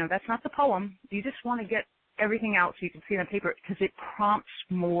entry. That's not the poem. You just want to get everything out so you can see it on paper because it prompts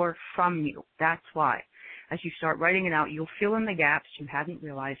more from you. That's why. As you start writing it out, you'll fill in the gaps you hadn't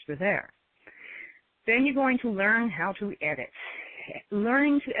realized were there. Then you're going to learn how to edit.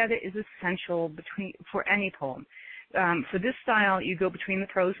 Learning to edit is essential for any poem. For this style, you go between the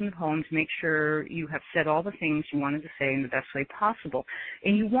prose and the poem to make sure you have said all the things you wanted to say in the best way possible.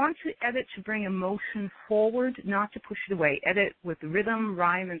 And you want to edit to bring emotion forward, not to push it away. Edit with rhythm,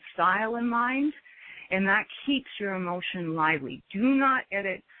 rhyme, and style in mind, and that keeps your emotion lively. Do not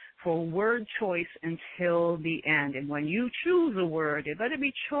edit for word choice until the end. And when you choose a word, it better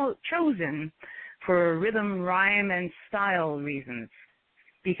be chosen for rhythm, rhyme, and style reasons.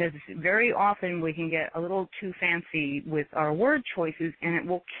 Because very often we can get a little too fancy with our word choices, and it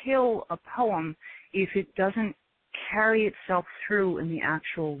will kill a poem if it doesn't carry itself through in the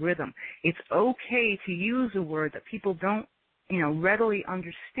actual rhythm. It's okay to use a word that people don't, readily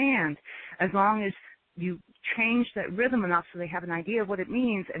understand, as long as you change that rhythm enough so they have an idea of what it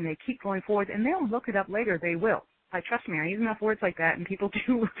means, and they keep going forward, and they'll look it up later. They will. Trust me, I use enough words like that, and people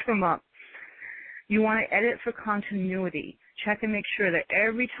do look them up. You want to edit for continuity. Check and make sure that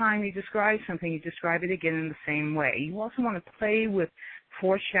every time you describe something, you describe it again in the same way. You also want to play with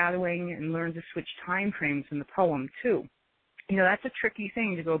foreshadowing and learn to switch time frames in the poem, too. That's a tricky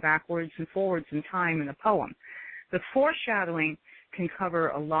thing to go backwards and forwards in time in a poem. The foreshadowing can cover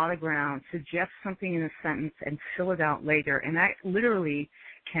a lot of ground, suggest something in a sentence, and fill it out later. And that literally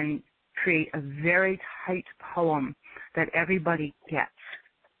can create a very tight poem that everybody gets.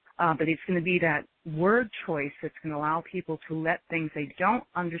 But it's going to be that word choice that's going to allow people to let things they don't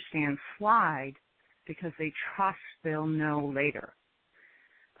understand slide because they trust they'll know later.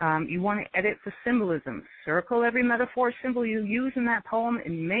 You want to edit for symbolism. Circle every metaphor symbol you use in that poem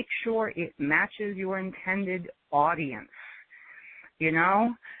and make sure it matches your intended audience.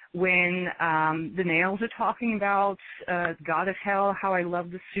 When the Nails are talking about God of Hell, how I love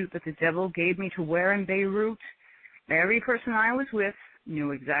the suit that the devil gave me to wear in Beirut, every person I was with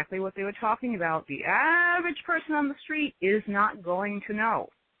knew exactly what they were talking about. The average person on the street is not going to know.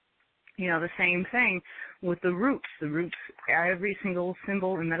 The same thing with the roots. The roots, every single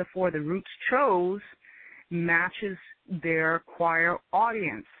symbol and metaphor the roots chose matches their choir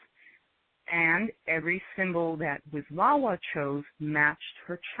audience. And every symbol that Wizlawa chose matched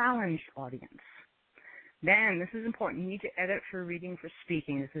her challenged audience. Then, this is important, you need to edit for reading for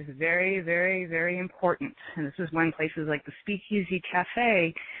speaking. This is very, very, very important. And this is when places like the SpeakEasy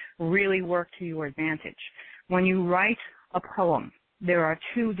Cafe really work to your advantage. When you write a poem, there are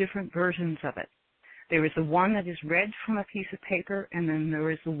two different versions of it. There is the one that is read from a piece of paper, and then there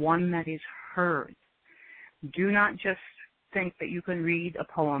is the one that is heard. Do not just think that you can read a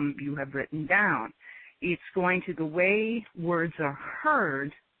poem you have written down. It's going to, the way words are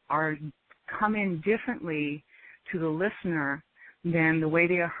heard are come in differently to the listener than the way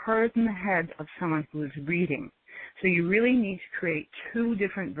they are heard in the head of someone who is reading. So you really need to create two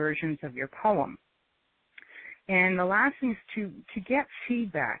different versions of your poem. And the last thing is to get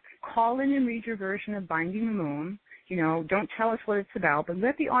feedback. Call in and read your version of Binding the Moon. You know, don't tell us what it's about, but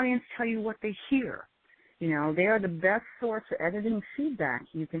let the audience tell you what they hear. You know, they are the best source of editing feedback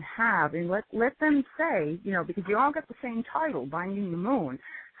you can have. And let them say, you know, because you all got the same title, Binding the Moon,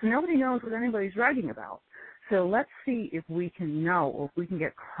 so nobody knows what anybody's writing about. So let's see if we can know, or if we can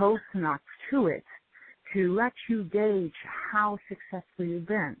get close enough to it to let you gauge how successful you've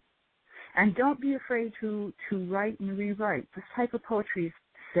been. And don't be afraid to write and rewrite. This type of poetry is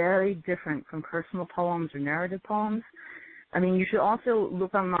very different from personal poems or narrative poems. I mean, you should also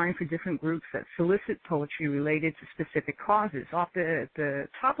look online for different groups that solicit poetry related to specific causes. Off the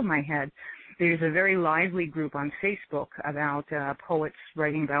top of my head, there's a very lively group on Facebook about poets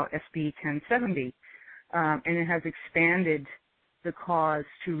writing about SB 1070, and it has expanded the cause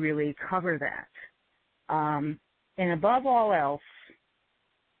to really cover that. And above all else,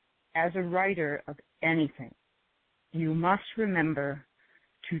 as a writer of anything, you must remember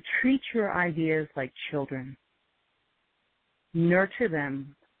to treat your ideas like children. Nurture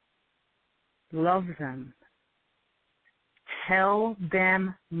them, love them, tell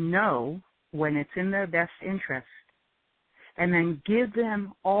them no when it's in their best interest, and then give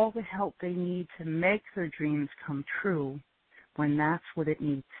them all the help they need to make their dreams come true when that's what it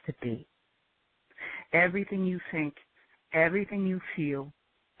needs to be. Everything you think, everything you feel,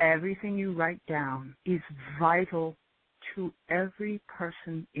 everything you write down is vital to every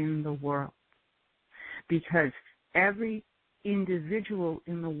person in the world, because every individual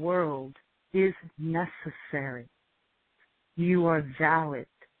in the world is necessary. You are valid.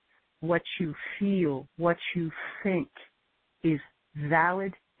 What you feel, what you think is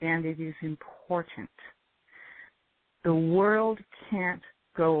valid, and it is important. The world can't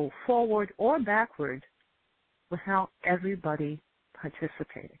go forward or backward without everybody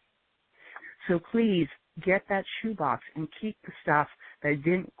participating. So please get that shoebox and keep the stuff that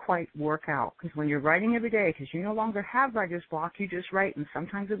didn't quite work out. Because when you're writing every day, because you no longer have writer's block, you just write, and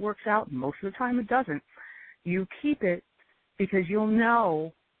sometimes it works out, and most of the time it doesn't. You keep it because you'll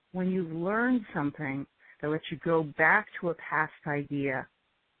know when you've learned something that lets you go back to a past idea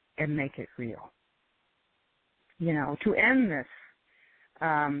and make it real. You know, to end this,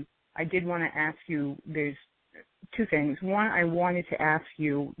 I did want to ask you, there's two things. One, I wanted to ask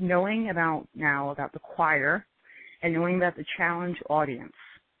you, knowing about the choir and knowing about the challenge audience,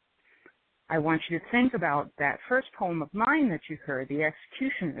 I want you to think about that first poem of mine that you heard, the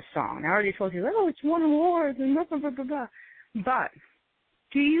Executioner Song. I already told you, it's won awards and blah, blah, blah, blah, blah. But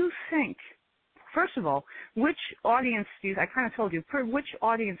do you think, first of all, which audience I kind of told you, which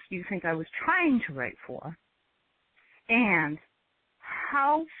audience do you think I was trying to write for? And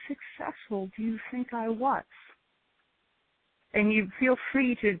how successful do you think I was? And you feel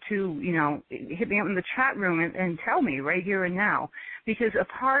free to hit me up in the chat room and tell me right here and now, because a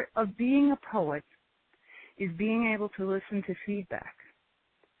part of being a poet is being able to listen to feedback.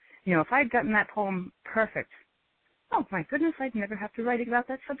 You know, if I'd gotten that poem perfect, oh my goodness, I'd never have to write about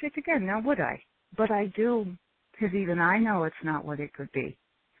that subject again, now would I? But I do, because even I know it's not what it could be.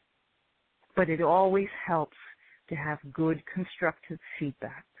 But it always helps to have good constructive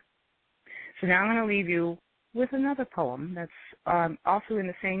feedback. So now I'm going to leave you with another poem that's also in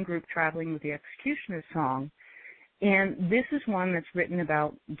the same group, Traveling with the Executioner Song. And this is one that's written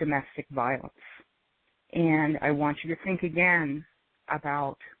about domestic violence. And I want you to think again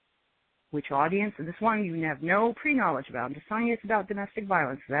about which audience. And this one you have no pre-knowledge about. I'm just telling you it's about domestic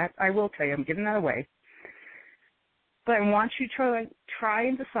violence. That I will tell you. I'm giving that away. But I want you to try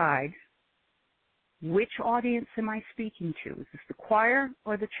and decide, which audience am I speaking to? Is this the choir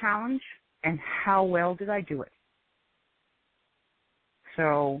or the challenge? And how well did I do it?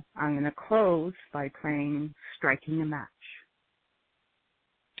 So I'm going to close by playing Striking a Match.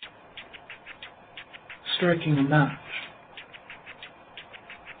 Striking a match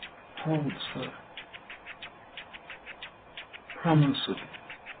holds the promise of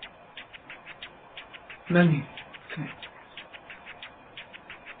many things.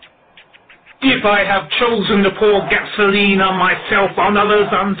 If I have chosen to pour gasoline on myself, on others,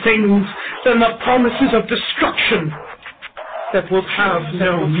 on things, then the promises of destruction that will have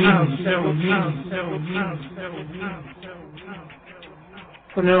no meaning.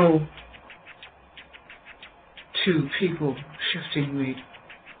 For no two people shifting weed,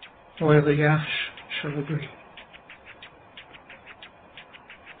 while the ash shall agree.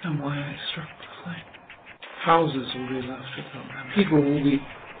 And why I struck the flame. Houses will be left without them. People will be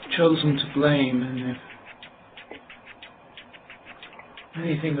chosen to blame, and if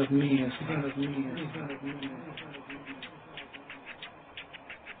anything of me is anything of me,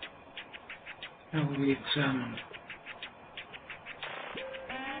 that will be examined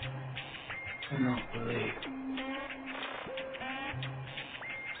and not believed.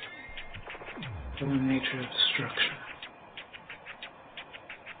 For the nature of destruction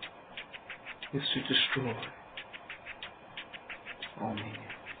is to destroy all meaning.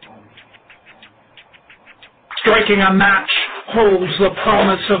 Striking a match holds the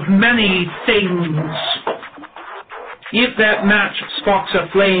promise of many things. If that match sparks a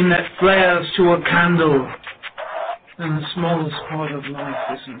flame that flares to a candle, then the smallest part of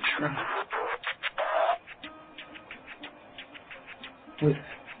life is entrapped with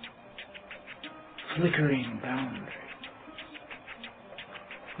flickering boundaries.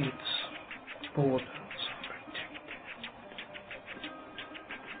 Its borders are protected.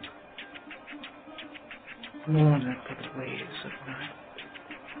 Worn it by the waves of night.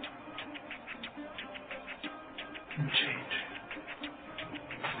 And change.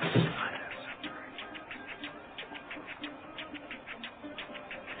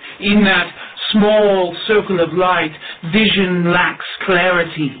 In that small circle of light, vision lacks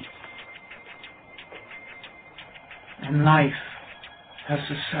clarity. And life has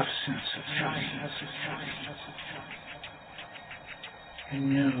the substance of light. And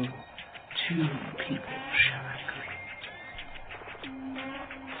no two people shall agree.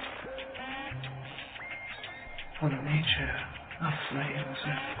 For the nature of flames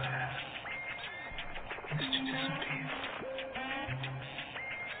and flare is to disappear.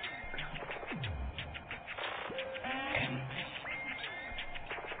 Anything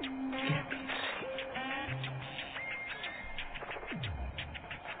can be seen.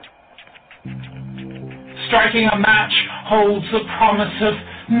 Striking a match holds the promise of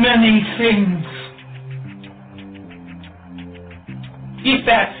many things. If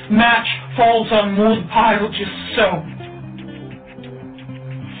that match falls on wood pile just so,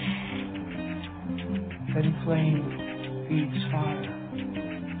 then flame feeds fire.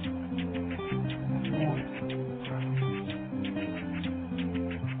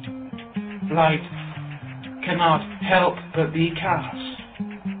 Light cannot help but be cast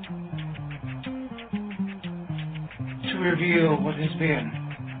to reveal what has been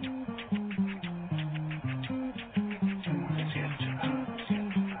and what is yet to come.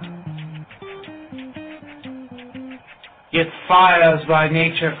 Yet fires by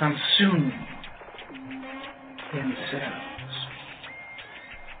nature consume themselves,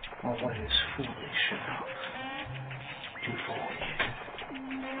 or what is foolish enough to void.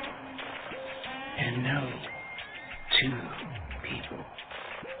 And no two people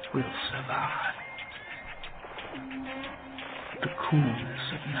will survive the coolness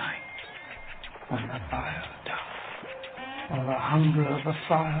of night when the fire dies, or the hunger of the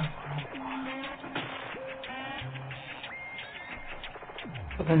fire grow wild.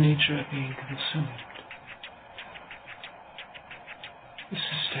 For the nature of being consumed is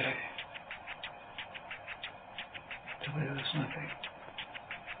to stay till there is nothing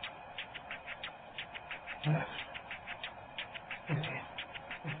left within.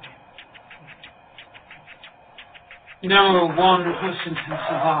 No one person can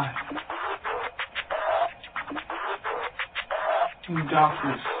survive in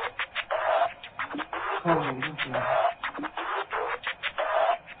darkness, cold and black.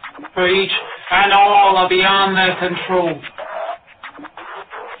 For each and all are beyond their control.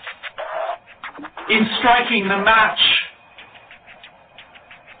 In striking the match,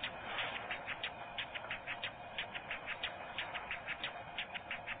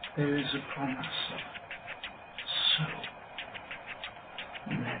 there is a promise of so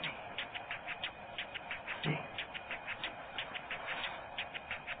many things.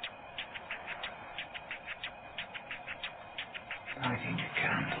 Lighting a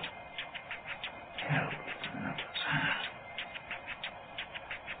candle held in another's hand.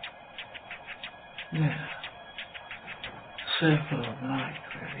 There, circle of light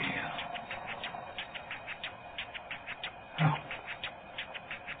reveal how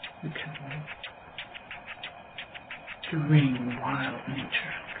we can live to ring wild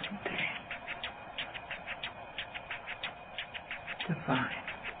nature contain, to find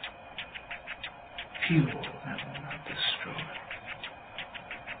fuel that will not destroy,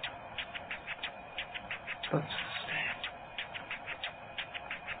 but sustain.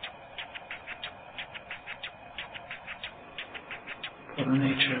 or the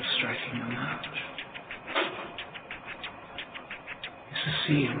nature of striking a match is to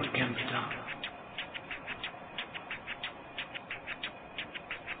see what can be done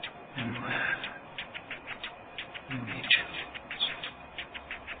and where you may choose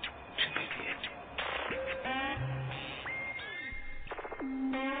to begin.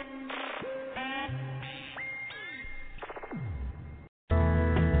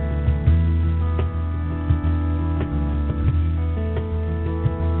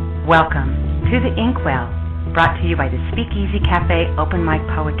 Welcome to the Inkwell, brought to you by the SpeakEasy Cafe Open Mic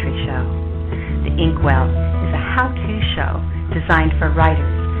Poetry Show. The Inkwell is a how-to show designed for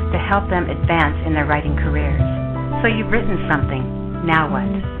writers to help them advance in their writing careers. So you've written something. Now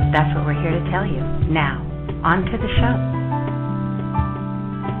what? That's what we're here to tell you. Now, on to the show.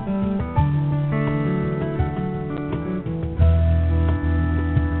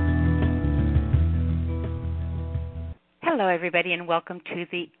 Hello, everybody, and welcome to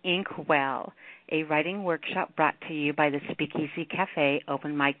the Inkwell, a writing workshop brought to you by the SpeakEasy Cafe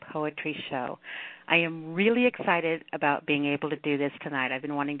Open Mic Poetry Show. I am really excited about being able to do this tonight. I've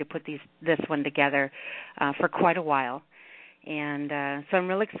been wanting to put this one together for quite a while, and so I'm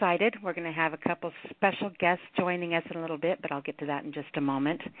real excited. We're going to have a couple special guests joining us in a little bit, but I'll get to that in just a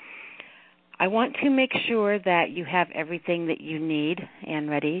moment. I want to make sure that you have everything that you need and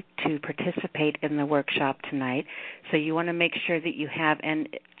ready to participate in the workshop tonight. So you want to make sure that you have, and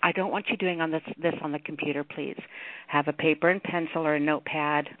I don't want you doing this on the computer, please. Have a paper and pencil or a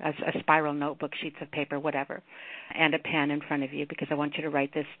notepad, a spiral notebook, sheets of paper, whatever, and a pen in front of you because I want you to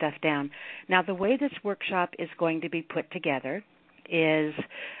write this stuff down. Now, the way this workshop is going to be put together is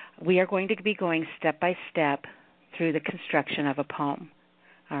we are going to be going step by step through the construction of a poem.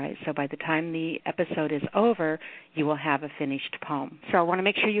 All right, so by the time the episode is over, you will have a finished poem. So I want to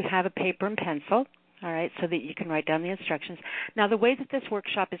make sure you have a paper and pencil, all right, so that you can write down the instructions. Now, the way that this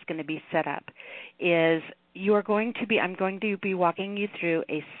workshop is going to be set up is I'm going to be walking you through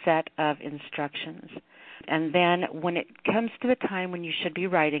a set of instructions. And then when it comes to the time when you should be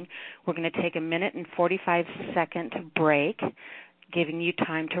writing, we're going to take a minute and 45-second break, giving you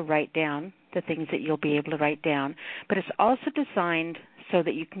time to write down the things that you'll be able to write down. But it's also designed so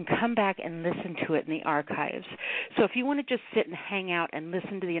that you can come back and listen to it in the archives. So if you want to just sit and hang out and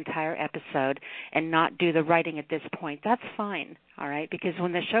listen to the entire episode and not do the writing at this point, that's fine, all right? Because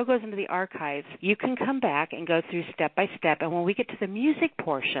when the show goes into the archives, you can come back and go through step by step. And when we get to the music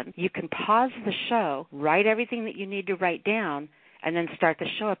portion, you can pause the show, write everything that you need to write down, and then start the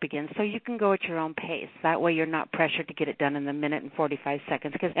show up again so you can go at your own pace. That way you're not pressured to get it done in the minute and 45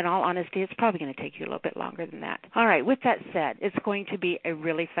 seconds because, in all honesty, it's probably going to take you a little bit longer than that. All right, with that said, it's going to be a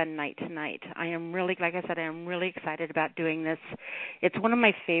really fun night tonight. I am really excited about doing this. It's one of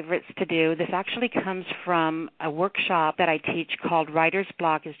my favorites to do. This actually comes from a workshop that I teach called Writer's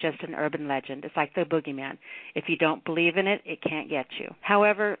Block is Just an Urban Legend. It's like the boogeyman. If you don't believe in it, it can't get you.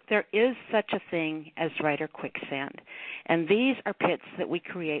 However, there is such a thing as writer quicksand, and these are pits that we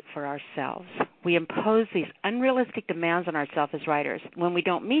create for ourselves. We impose these unrealistic demands on ourselves as writers. When we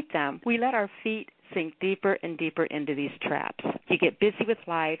don't meet them, we let our feet sink deeper and deeper into these traps. You get busy with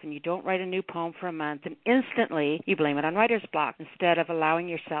life and you don't write a new poem for a month, and instantly you blame it on writer's block instead of allowing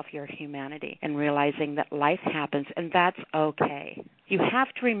yourself your humanity and realizing that life happens and that's okay. You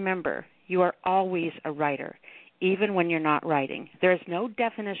have to remember you are always a writer, even when you're not writing. There is no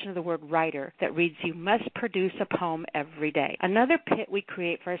definition of the word writer that reads you must produce a poem every day. Another pit we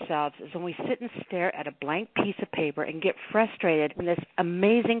create for ourselves is when we sit and stare at a blank piece of paper and get frustrated when this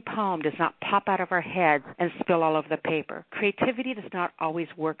amazing poem does not pop out of our heads and spill all over the paper. Creativity does not always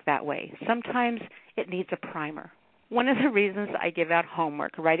work that way. Sometimes it needs a primer. One of the reasons I give out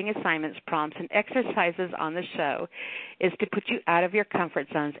homework, writing assignments, prompts, and exercises on the show is to put you out of your comfort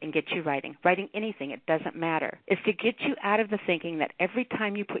zones and get you writing. Writing anything, it doesn't matter. It's to get you out of the thinking that every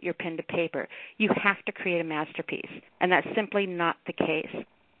time you put your pen to paper, you have to create a masterpiece. And that's simply not the case.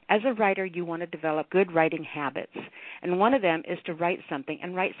 As a writer, you want to develop good writing habits, and one of them is to write something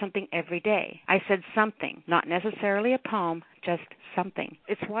and write something every day. I said something, not necessarily a poem, just something.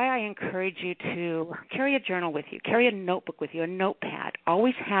 It's why I encourage you to carry a journal with you, carry a notebook with you, a notepad.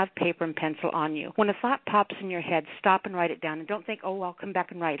 Always have paper and pencil on you. When a thought pops in your head, stop and write it down, and don't think, oh, I'll come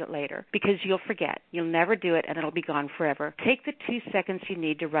back and write it later, because you'll forget. You'll never do it, and it'll be gone forever. Take the 2 seconds you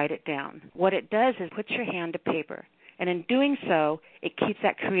need to write it down. What it does is put your hand to paper. And in doing so, it keeps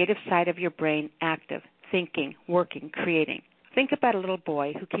that creative side of your brain active, thinking, working, creating. Think about a little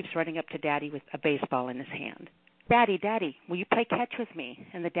boy who keeps running up to Daddy with a baseball in his hand. Daddy, Daddy, will you play catch with me?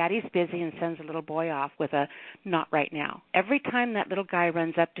 And the daddy's busy and sends the little boy off with a not right now. Every time that little guy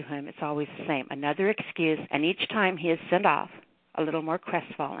runs up to him, it's always the same, another excuse, and each time he is sent off, a little more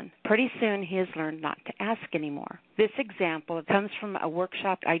crestfallen. Pretty soon he has learned not to ask anymore. This example comes from a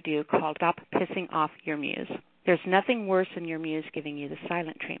workshop I do called Stop Pissing Off Your Muse. There's nothing worse than your muse giving you the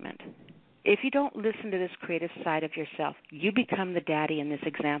silent treatment. If you don't listen to this creative side of yourself, you become the daddy in this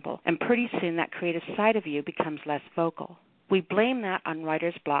example, and pretty soon that creative side of you becomes less vocal. We blame that on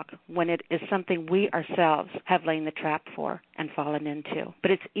writer's block when it is something we ourselves have laid the trap for and fallen into.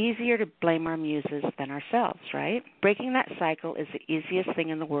 But it's easier to blame our muses than ourselves, right? Breaking that cycle is the easiest thing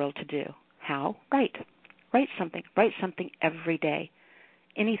in the world to do. How? Write. Write something. Write something every day.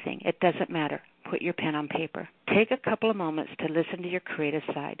 Anything. It doesn't matter. Put your pen on paper. Take a couple of moments to listen to your creative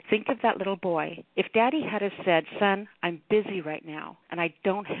side. Think of that little boy. If Daddy had have said, son, I'm busy right now, and I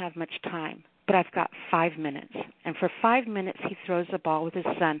don't have much time, but I've got 5 minutes. And for 5 minutes, he throws the ball with his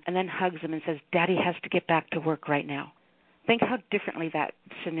son and then hugs him and says, Daddy has to get back to work right now. Think how differently that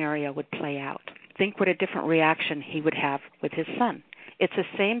scenario would play out. Think what a different reaction he would have with his son. It's the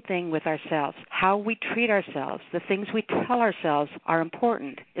same thing with ourselves. How we treat ourselves, the things we tell ourselves are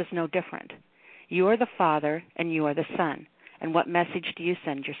important is no different. You are the father and you are the son. And what message do you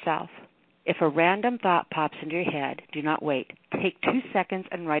send yourself? If a random thought pops into your head, do not wait. Take 2 seconds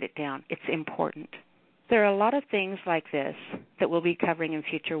and write it down. It's important. There are a lot of things like this that we'll be covering in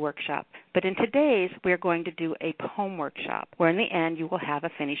future workshops. But in today's, we're going to do a poem workshop, where in the end you will have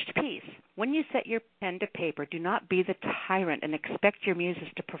a finished piece. When you set your pen to paper, do not be the tyrant and expect your muses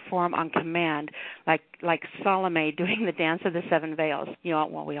to perform on command like Salome doing the dance of the seven veils. We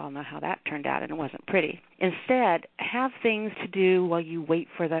all know how that turned out, and it wasn't pretty. Instead, have things to do while you wait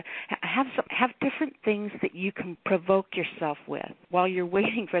for have different things that you can provoke yourself with while you're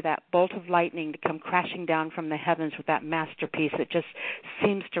waiting for that bolt of lightning to come crashing down from the heavens with that masterpiece that just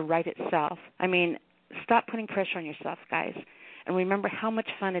seems to write itself. I mean, stop putting pressure on yourself, guys. And remember how much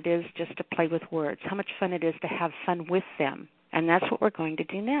fun it is just to play with words, how much fun it is to have fun with them. And that's what we're going to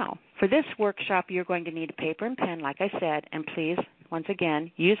do now. For this workshop, you're going to need a paper and pen, like I said, and please, once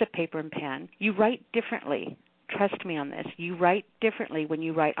again, use a paper and pen. You write differently. Trust me on this. You write differently when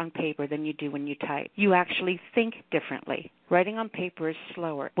you write on paper than you do when you type. You actually think differently. Writing on paper is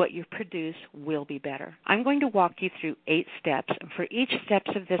slower. What you produce will be better. I'm going to walk you through 8 steps, and for each step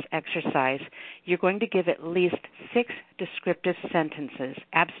of this exercise, you're going to give at least 6 descriptive sentences,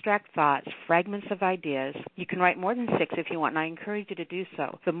 abstract thoughts, fragments of ideas. You can write more than 6 if you want, and I encourage you to do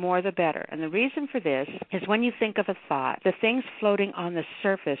so. The more the better. And the reason for this is when you think of a thought, the things floating on the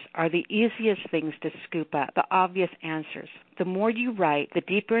surface are the easiest things to scoop up, the obvious answers. The more you write, the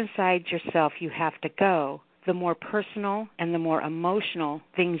deeper inside yourself you have to go, the more personal and the more emotional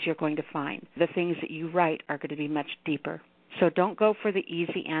things you're going to find. The things that you write are going to be much deeper. So don't go for the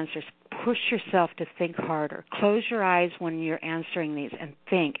easy answers. Push yourself to think harder. Close your eyes when you're answering these and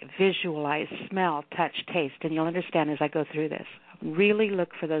think, visualize, smell, touch, taste, and you'll understand as I go through this. Really look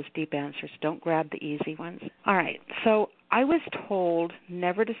for those deep answers. Don't grab the easy ones. All right, so I was told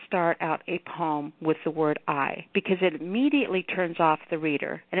never to start out a poem with the word I because it immediately turns off the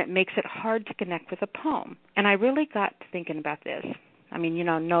reader and it makes it hard to connect with a poem. And I really got to thinking about this. I mean,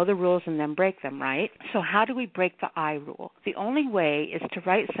 know the rules and then break them, right? So how do we break the I rule? The only way is to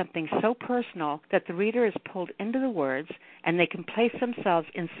write something so personal that the reader is pulled into the words and they can place themselves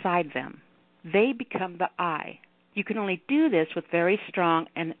inside them. They become the I. You can only do this with very strong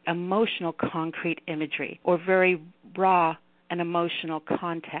and emotional concrete imagery or very raw and emotional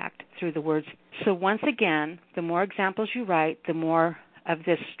contact through the words. So once again, the more examples you write, the more of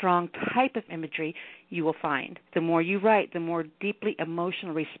this strong type of imagery you will find. The more you write, the more deeply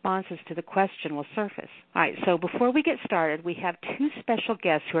emotional responses to the question will surface. All right, so before we get started, we have 2 special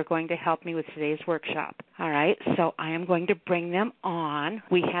guests who are going to help me with today's workshop. All right, so I am going to bring them on.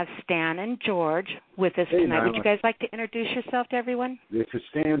 We have Stan and George with us tonight. Would you guys like to introduce yourself to everyone? This is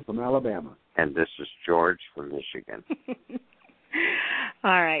Stan from Alabama. And this is George from Michigan.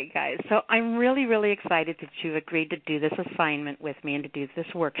 All right, guys. So I'm really, really excited that you agreed to do this assignment with me and to do this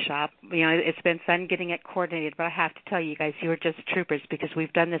workshop. It's been fun getting it coordinated, but I have to tell you guys, you are just troopers because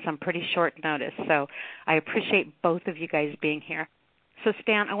we've done this on pretty short notice. So I appreciate both of you guys being here. So,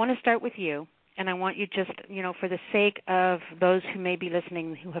 Stan, I want to start with you, and I want you just, for the sake of those who may be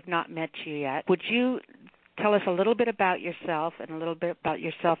listening who have not met you yet, would you tell us a little bit about yourself and a little bit about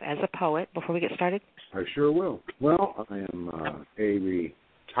yourself as a poet before we get started? I sure will. Well, I am a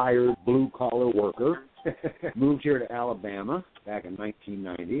retired blue-collar worker. Moved here to Alabama back in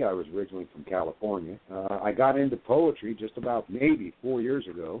 1990. I was originally from California. I got into poetry just about maybe 4 years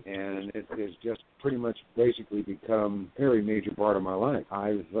ago, and it has just pretty much basically become a very major part of my life.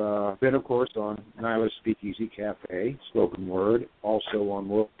 I've been, of course, on Nyla's SpeakEasy Cafe, spoken word, also on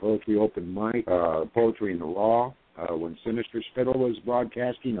World Poetry Open Mic, Poetry in the Raw, When Sinister Spittle was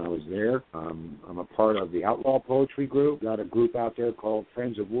broadcasting, I was there. I'm a part of the Outlaw Poetry Group. Got a group out there called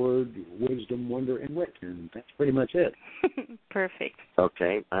Friends of Word, Wisdom, Wonder, and Wit, and that's pretty much it. Perfect.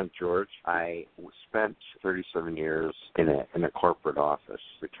 Okay, I'm George. I spent 37 years in a corporate office.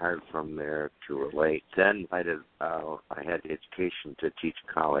 Retired from there too late. Then I had the education to teach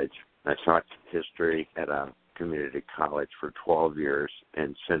college. I taught history at a community college for 12 years,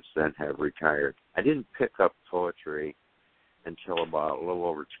 and since then have retired. I didn't pick up poetry until about a little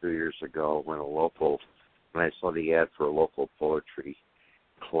over 2 years ago when I saw the ad for a local poetry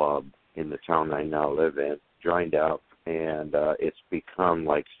club in the town I now live in, joined up, and it's become,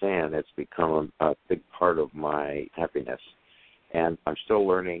 like Stan, it's become a big part of my happiness. And I'm still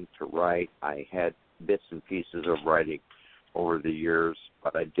learning to write. I had bits and pieces of writing over the years,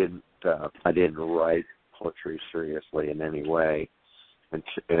 but I didn't write poetry seriously in any way, and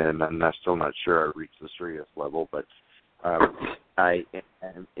I'm still not sure I reached the serious level, but I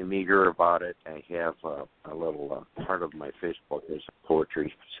am eager about it. I have a little part of my Facebook is a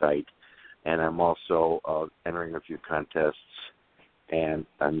poetry site, and I'm also entering a few contests, and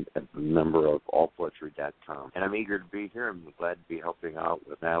I'm a member of allpoetry.com. And I'm eager to be here. I'm glad to be helping out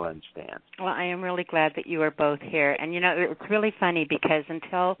with Nyla and Stan. Well, I am really glad that you are both here. And, it's really funny because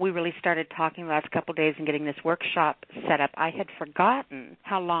until we really started talking the last couple of days and getting this workshop set up, I had forgotten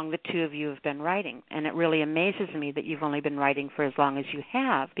how long the two of you have been writing. And it really amazes me that you've only been writing for as long as you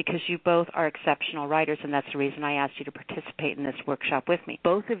have, because you both are exceptional writers, and that's the reason I asked you to participate in this workshop with me.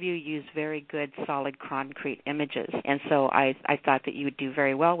 Both of you use very good, solid, concrete images. And so I thought that you would do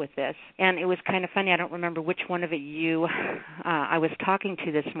very well with this. And it was kind of funny. I don't remember which one of you I was talking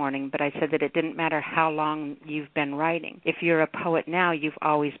to this morning, but I said that it didn't matter how long you've been writing. If you're a poet now, you've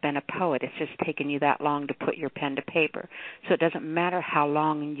always been a poet. It's just taken you that long to put your pen to paper. So it doesn't matter how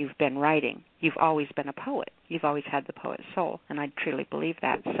long you've been writing. You've always been a poet. You've always had the poet's soul, and I truly believe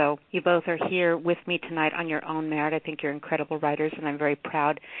that. So you both are here with me tonight on your own merit. I think you're incredible writers, and I'm very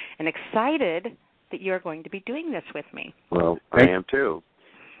proud and excited that you're going to be doing this with me. Well, I am too.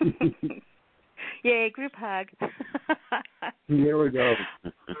 Yay, group hug. Here we go.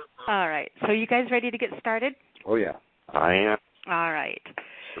 All right. So you guys ready to get started? Oh, yeah. I am. All right.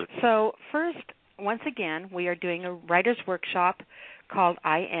 So first, once again, we are doing a writer's workshop called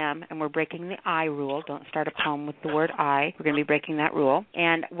I Am, and we're breaking the I rule. Don't start a poem with the word I. We're going to be breaking that rule.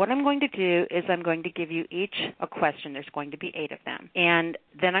 And what I'm going to do is I'm going to give you each a question. There's going to be 8 of them. And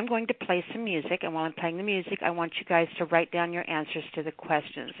then I'm going to play some music, and while I'm playing the music, I want you guys to write down your answers to the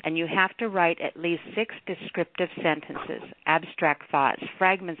questions. And you have to write at least 6 descriptive sentences, abstract thoughts,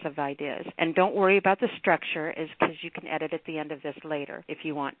 fragments of ideas. And don't worry about the structure, because you can edit at the end of this later if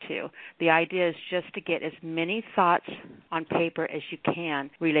you want to. The idea is just to get as many thoughts on paper as you can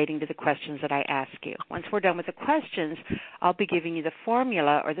relating to the questions that I ask you. Once we're done with the questions, I'll be giving you the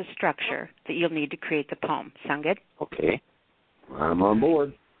formula or the structure that you'll need to create the poem. Sound good? Okay. I'm on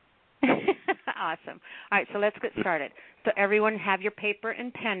board. Awesome. All right, so let's get started. So everyone have your paper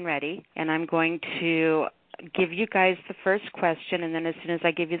and pen ready, and I'm going to give you guys the first question, and then as soon as I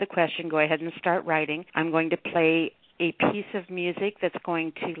give you the question, go ahead and start writing. I'm going to play a piece of music that's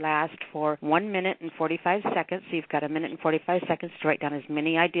going to last for 1 minute and 45 seconds. So you've got 1 minute and 45 seconds to write down as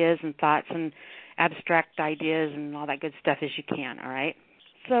many ideas and thoughts and abstract ideas and all that good stuff as you can, all right?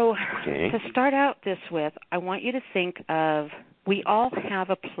 So to start out this with, I want you to think of, we all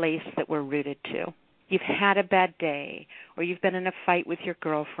have a place that we're rooted to. You've had a bad day, or you've been in a fight with your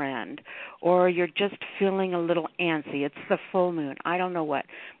girlfriend, or you're just feeling a little antsy. It's the full moon. I don't know what.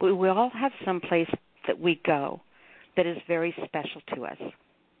 But we all have some place that we go that is very special to us.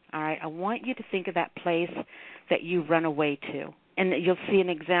 All right, I want you to think of that place that you run away to. And you'll see an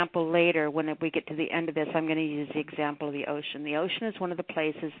example later when we get to the end of this. I'm going to use the example of the ocean. The ocean is one of the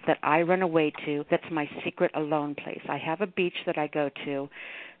places that I run away to that's my secret alone place. I have a beach that I go to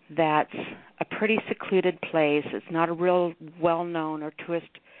that's a pretty secluded place. It's not a real well-known or tourist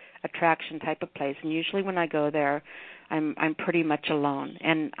attraction type of place. And usually when I go there, I'm pretty much alone,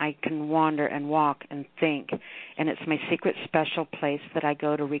 and I can wander and walk and think, and it's my secret special place that I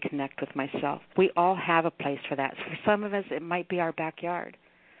go to reconnect with myself. We all have a place for that. For some of us, it might be our backyard.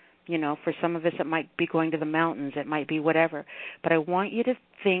 For some of us, it might be going to the mountains. It might be whatever. But I want you to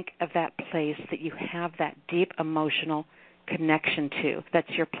think of that place that you have that deep emotional connection to. That's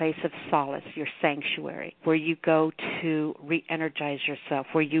your place of solace, your sanctuary, where you go to re-energize yourself,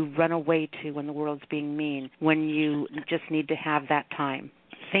 where you run away to when the world's being mean, when you just need to have that time.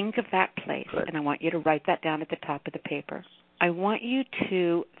 Think of that place, and I want you to write that down at the top of the paper. I want you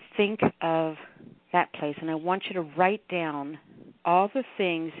to think of that place, and I want you to write down all the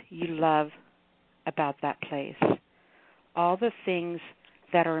things you love about that place. all the things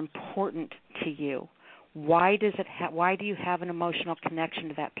that are important to you. Why do you have an emotional connection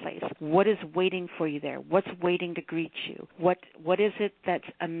to that place? What is waiting for you there? What's waiting to greet you? What is it that's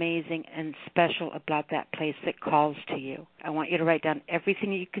amazing and special about that place that calls to you? I want you to write down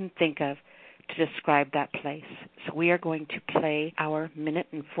everything you can think of to describe that place. So we are going to play our 1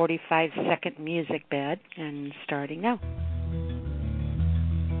 and 45-second music bed, and starting now.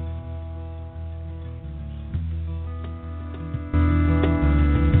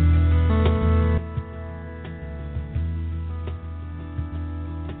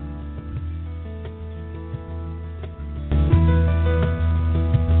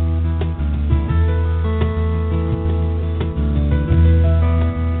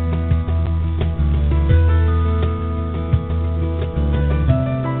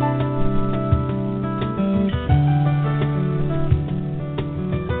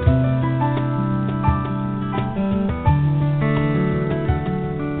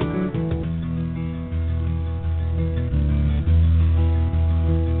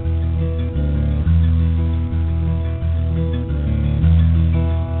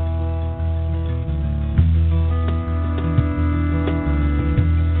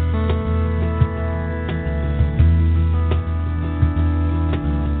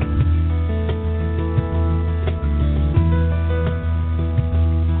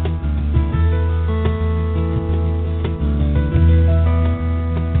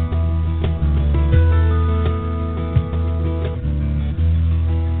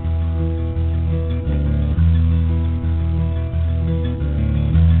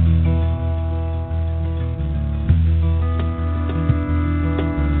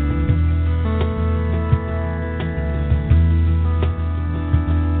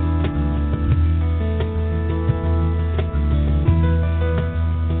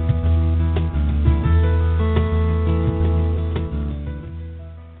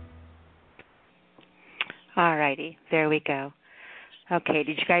 All righty, there we go. Okay,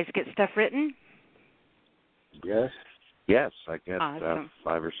 did you guys get stuff written? Yes. Yes, I got Awesome.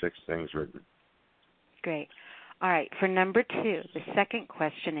 5 or 6 things written. Great. All right, for number 2, the second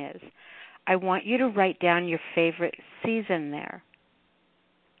question is, I want you to write down your favorite season there.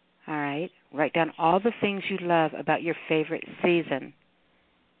 All right, write down all the things you love about your favorite season.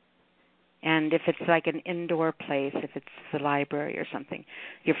 And if it's like an indoor place, if it's the library or something,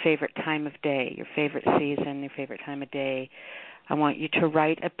 your favorite time of day, your favorite season, your favorite time of day. I want you to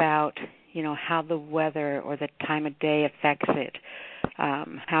write about, how the weather or the time of day affects it.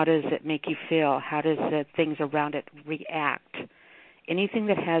 How does it make you feel? How does the things around it react? Anything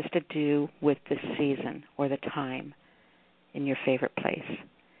that has to do with the season or the time in your favorite place.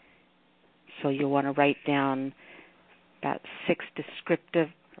 So you'll want to write down about 6 descriptive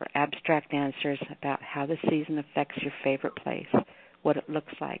or abstract answers about how the season affects your favorite place, what it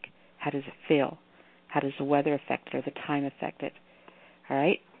looks like, how does it feel, how does the weather affect it or the time affect it. All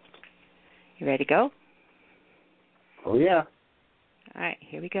right? You ready to go? Oh, yeah. All right,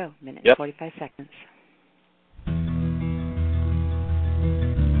 here we go. 1 and Yep. 45 seconds.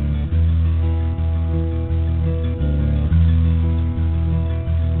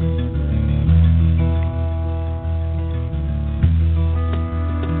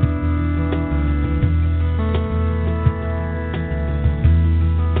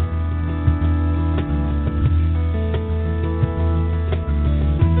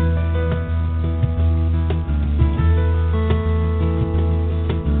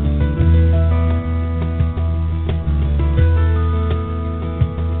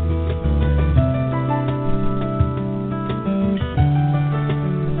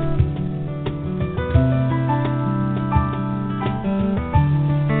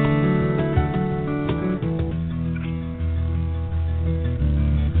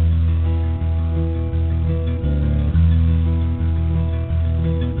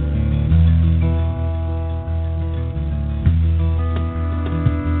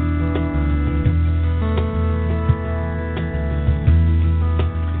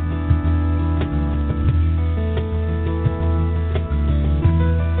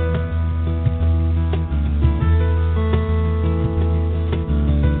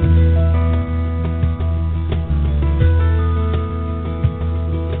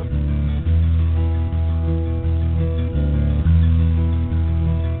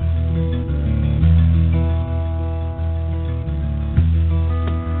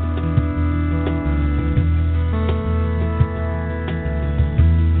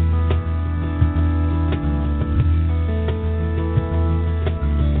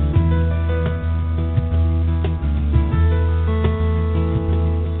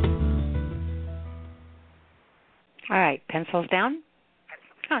 pencils down.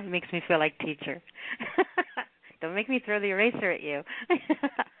 Oh, it makes me feel like teacher. Don't make me throw the eraser at you.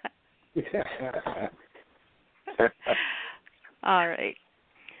 All right.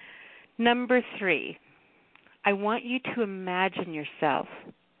 Number 3, I want you to imagine yourself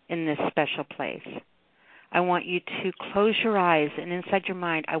in this special place. I want you to close your eyes, and inside your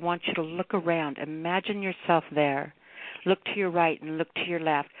mind, I want you to look around. Imagine yourself there. Look to your right and look to your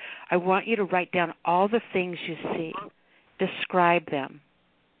left. I want you to write down all the things you see. Describe them.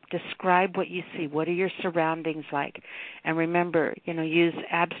 Describe what you see. What are your surroundings like? And remember, use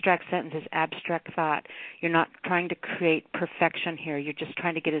abstract sentences, abstract thought. You're not trying to create perfection here. You're just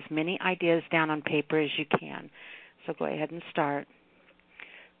trying to get as many ideas down on paper as you can. So go ahead and start.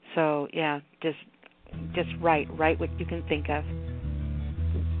 So, yeah, just write what you can think of.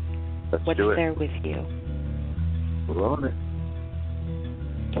 What's there with you? We're on it.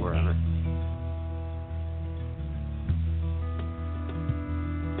 We're on it.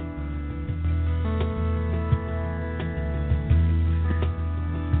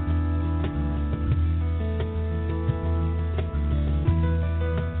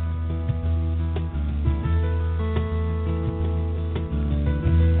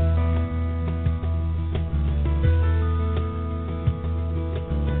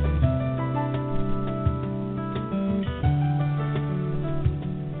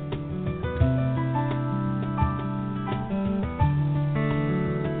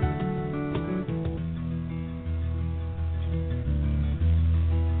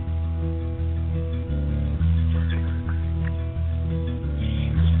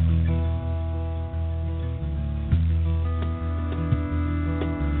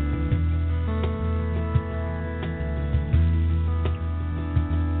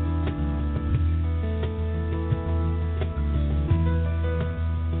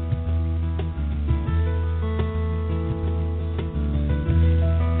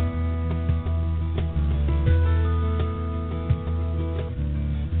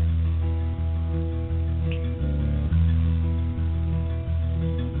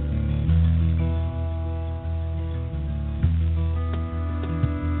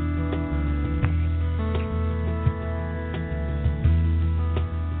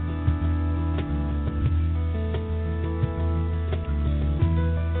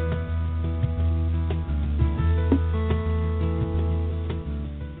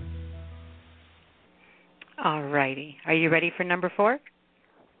 All righty. Are you ready for number 4?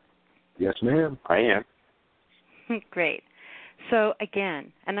 Yes, ma'am. I am. Great. So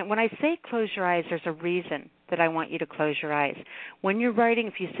again, and when I say close your eyes, there's a reason that I want you to close your eyes. When you're writing,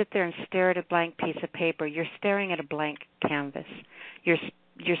 if you sit there and stare at a blank piece of paper, you're staring at a blank canvas. You're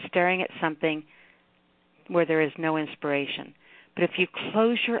staring at something where there is no inspiration. But if you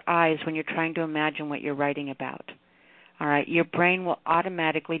close your eyes when you're trying to imagine what you're writing about, all right, your brain will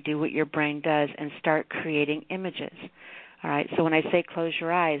automatically do what your brain does and start creating images. All right, so when I say close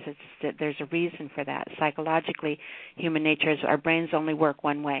your eyes, it's that there's a reason for that. Psychologically, human nature is our brains only work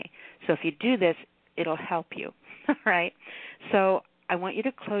one way. So if you do this, it'll help you. All right, so I want you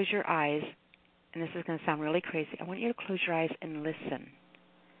to close your eyes, and this is going to sound really crazy. I want you to close your eyes and listen.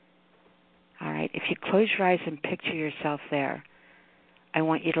 All right, if you close your eyes and picture yourself there, I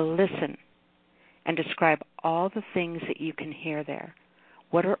want you to listen and describe all the things that you can hear there.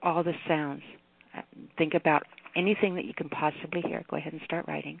 What are all the sounds? Think about anything that you can possibly hear. Go ahead and start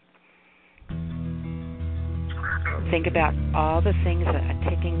writing. Think about all the things, a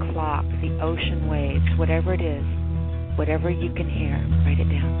ticking clock, the ocean waves, whatever it is, whatever you can hear, write it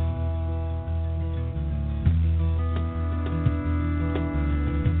down.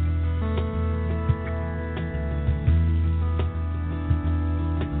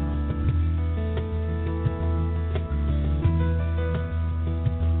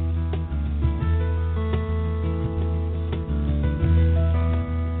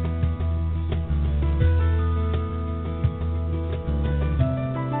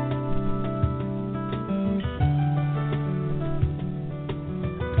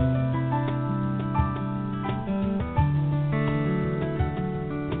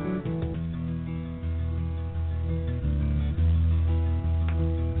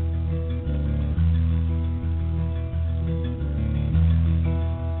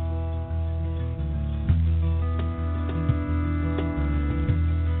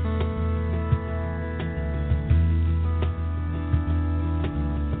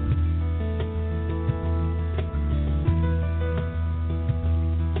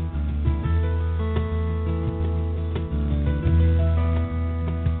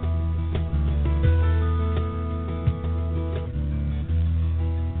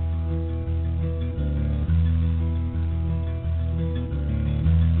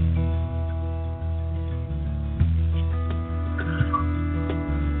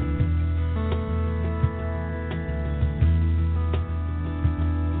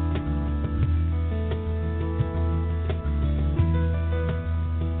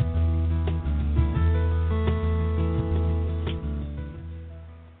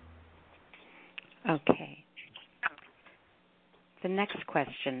 Okay. The next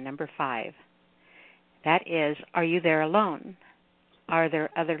question, number 5, that is, are you there alone? Are there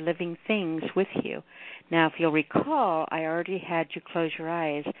other living things with you? Now, if you'll recall, I already had you close your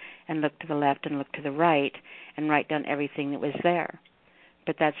eyes and look to the left and look to the right and write down everything that was there.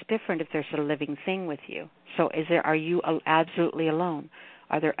 But that's different if there's a living thing with you. So are you absolutely alone?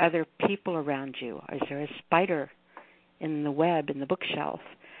 Are there other people around you? Is there a spider in the web, in the bookshelf?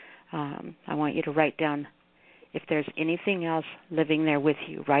 I want you to write down if there's anything else living there with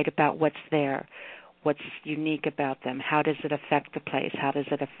you. Write about what's there. What's unique about them? How does it affect the place? How does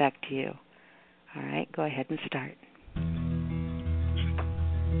it affect you? All right, go ahead and start.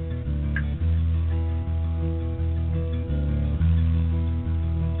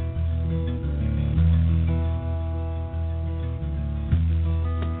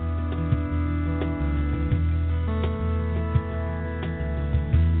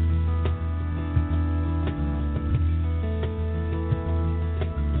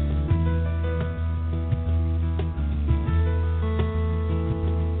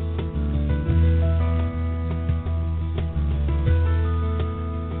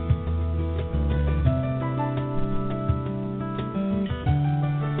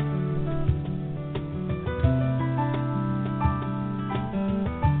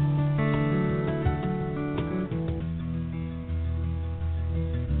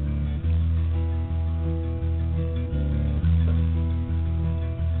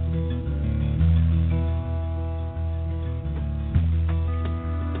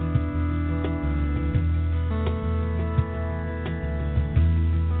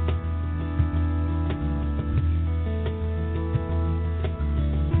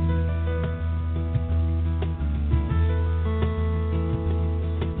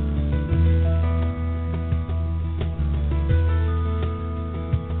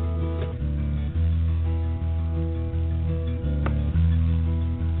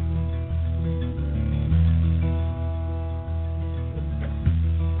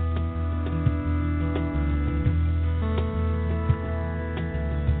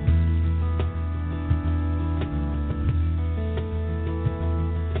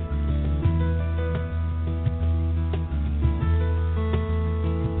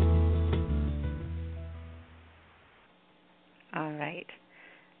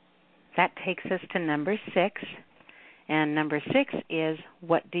 That takes us to number 6. And number 6 is,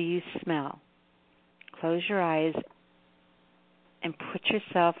 what do you smell? Close your eyes and put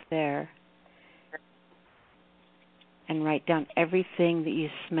yourself there and write down everything that you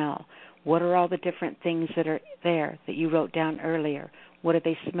smell. What are all the different things that are there that you wrote down earlier? What do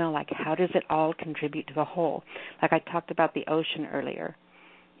they smell like? How does it all contribute to the whole? Like I talked about the ocean earlier.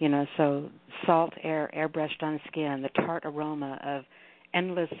 So salt air, airbrushed on skin, the tart aroma of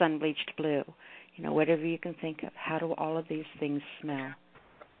endless sun-bleached blue, whatever you can think of. How do all of these things smell?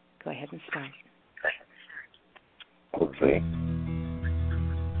 Go ahead and start. Okay.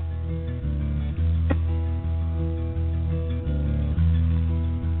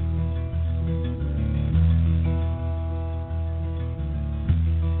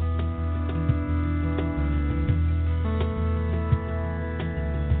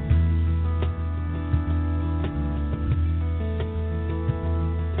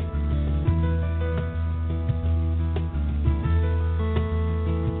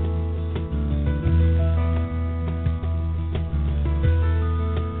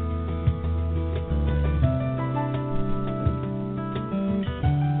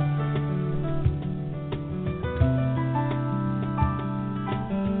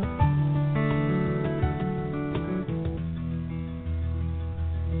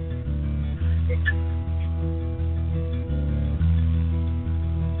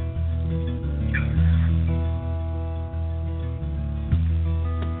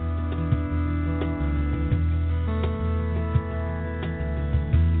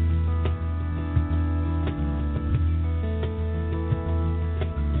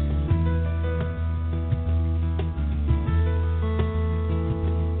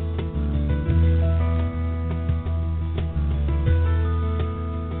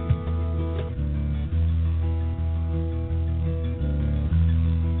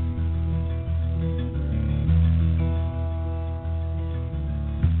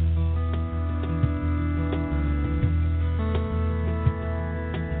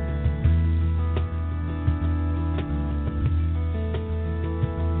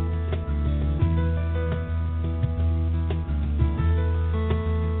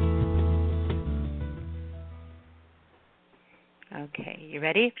 Okay, you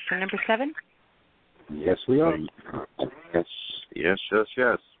ready for number 7? Yes, we are. Yes.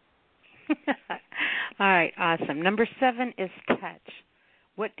 All right, awesome. Number 7 is touch.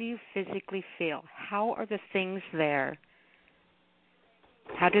 What do you physically feel? How are the things there?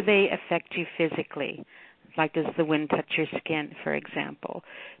 How do they affect you physically? Like, does the wind touch your skin, for example?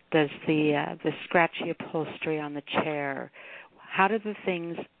 Does the scratchy upholstery on the chair? How do the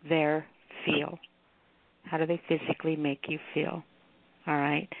things there feel? How do they physically make you feel? All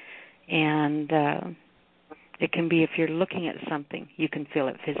right, and it can be if you're looking at something, you can feel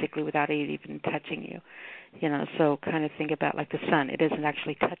it physically without it even touching you. You know, so kind of think about like the sun. It isn't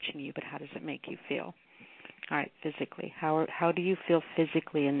actually touching you, but how does it make you feel? All right, physically. How do you feel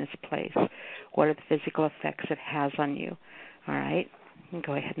physically in this place? What are the physical effects it has on you? All right,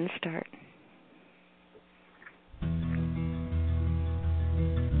 go ahead and start.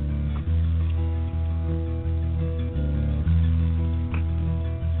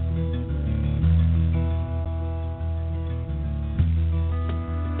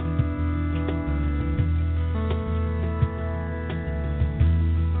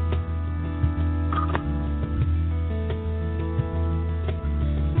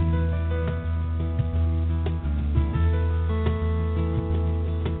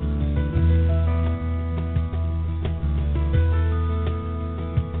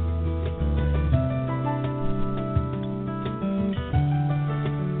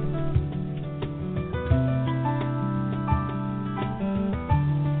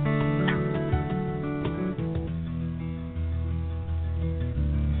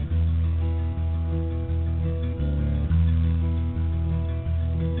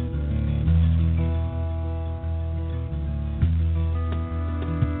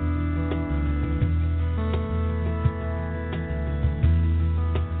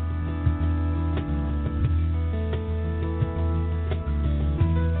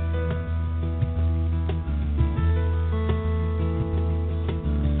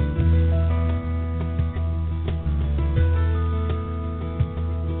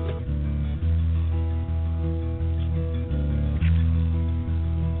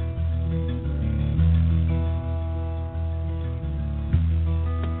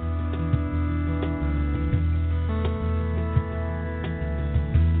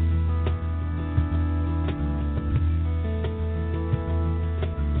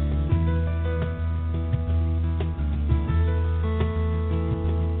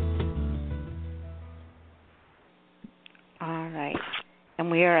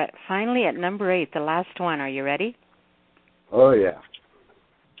 We are finally at number 8, the last one. Are you ready? Oh, yeah.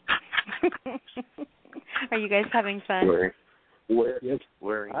 Are you guys having fun?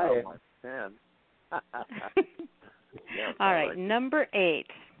 Wearing out my pen. All right, number 8.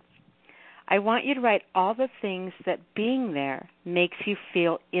 I want you to write all the things that being there makes you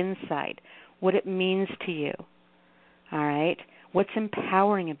feel inside, what it means to you. All right? What's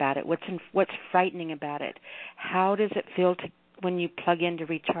empowering about it? What's frightening about it? How does it feel when you plug in to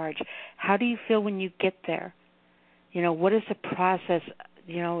recharge? How do you feel when you get there? You know, what is the process,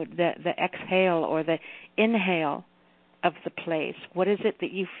 you know, the exhale or the inhale of the place? What is it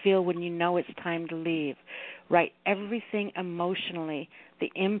that you feel when you know it's time to leave? Write everything emotionally,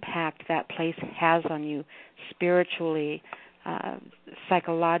 the impact that place has on you, spiritually,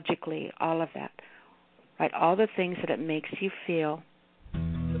 psychologically, all of that. Write all the things that it makes you feel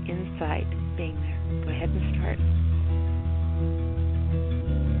inside being there. Go ahead and start.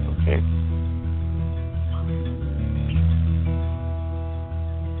 Okay.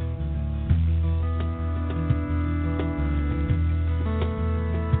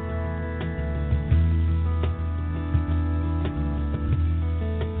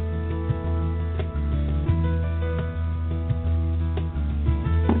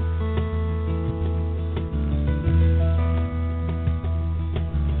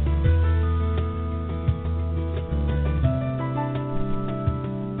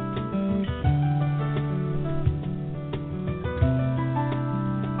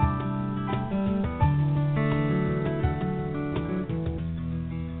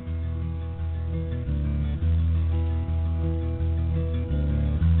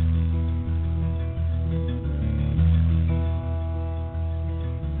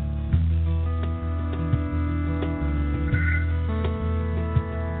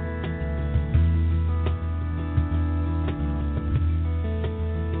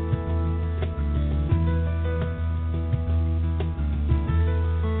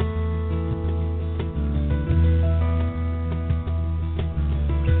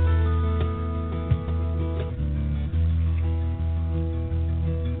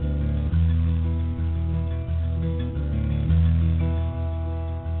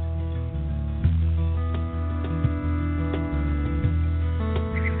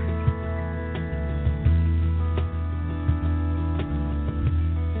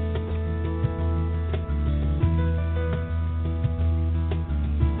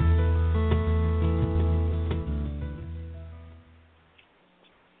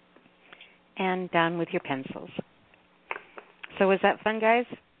 and down with your pencils. So was that fun, guys?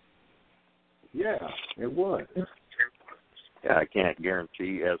 Yeah, it was. Yeah, I can't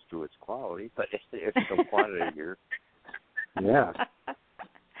guarantee as to its quality, but it's the quantity here. Yeah.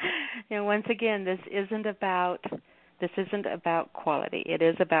 Once again, this isn't about quality. It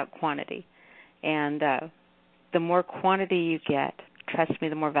is about quantity. And the more quantity you get, trust me,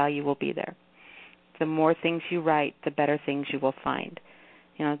 the more value will be there. The more things you write, the better things you will find.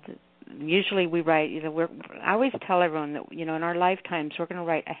 Usually we write, I always tell everyone that, in our lifetimes, we're going to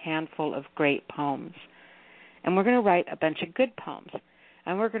write a handful of great poems. And we're going to write a bunch of good poems.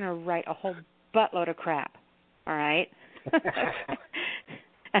 And we're going to write a whole buttload of crap. All right?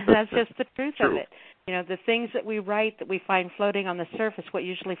 And that's just the truth of it. The things that we write that we find floating on the surface, what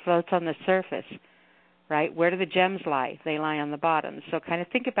usually floats on the surface, right? Where do the gems lie? They lie on the bottom. So kind of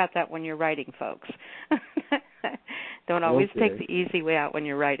think about that when you're writing, folks. Don't always take the easy way out when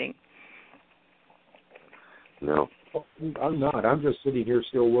you're writing. No. I'm not. I'm just sitting here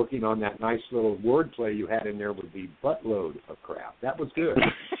still working on that nice little wordplay you had in there with the buttload of crap. That was good.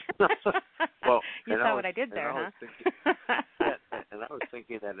 Well, you saw what I did there, huh? And I was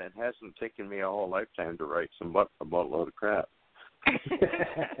thinking that it hasn't taken me a whole lifetime to write a buttload of crap.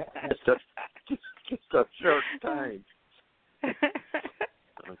 just a short time. Okay.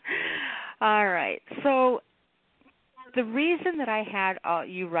 All right. So the reason that I had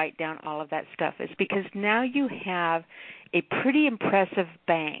you write down all of that stuff is because now you have a pretty impressive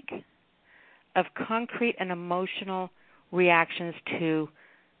bank of concrete and emotional reactions to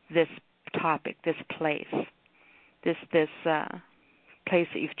this topic, this place, this place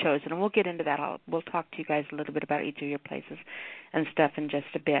that you've chosen. And we'll get into that. We'll talk to you guys a little bit about each of your places and stuff in just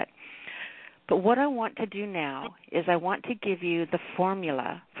a bit. But what I want to do now is I want to give you the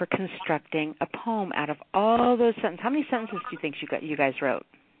formula for constructing a poem out of all those sentences. How many sentences do you think you guys wrote?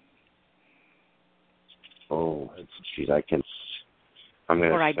 Oh, geez, I'm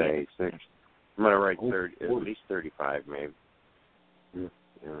going to say 6. I'm going to write 30, at least 35, maybe.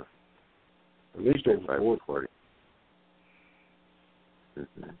 Yeah. At least 35 or 40.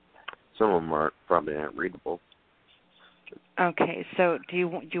 Mm-hmm. Some of them probably aren't readable. Okay, so do you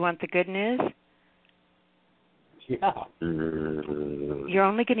want the good news? Yeah. Mm-hmm. You're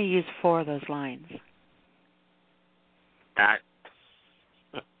only going to use 4 of those lines.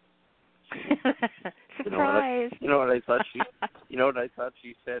 Surprise! You know what I thought she? You know what I thought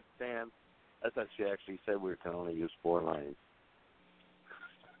she said, Sam? I thought she actually said we can only use 4 lines.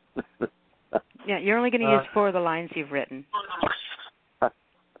 Yeah, you're only going to use 4 of the lines you've written.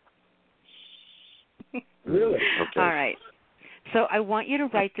 Really? Okay. All right. So I want you to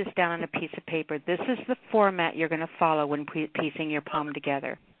write this down on a piece of paper. This is the format you're going to follow when piecing your poem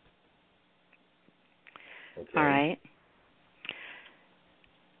together. Okay. All right.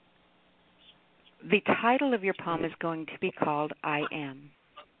 The title of your poem is going to be called I Am.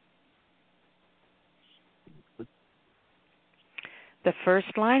 The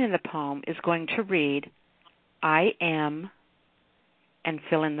first line in the poem is going to read, I am, and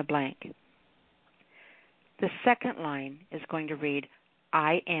fill in the blank. The second line is going to read,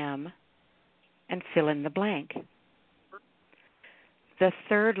 I am, and fill in the blank. The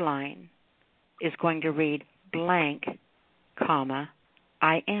third line is going to read, blank, comma,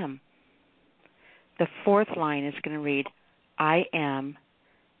 I am. The fourth line is going to read, I am,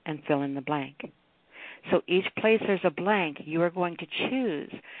 and fill in the blank. So each place there's a blank, you are going to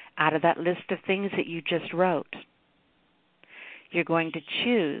choose out of that list of things that you just wrote. You're going to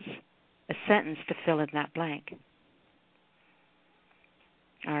choose a sentence to fill in that blank.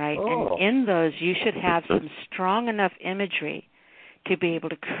 All right, and in those you should have some strong enough imagery to be able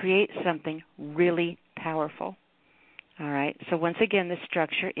to create something really powerful. All right, so once again, the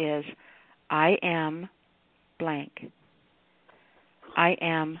structure is I am blank. I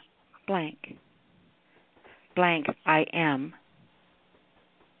am blank. Blank, I am,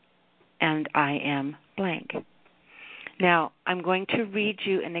 and I am blank. Now, I'm going to read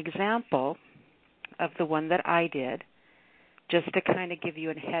you an example of the one that I did, just to kind of give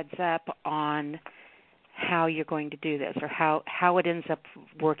you a heads up on how you're going to do this, or how it ends up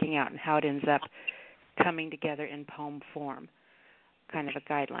working out and how it ends up coming together in poem form, kind of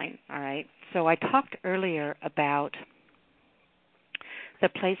a guideline, all right? So I talked earlier about the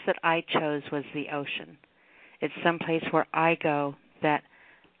place that I chose was the ocean. It's someplace where I go that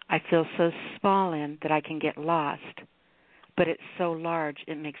I feel so small in that I can get lost, but it's so large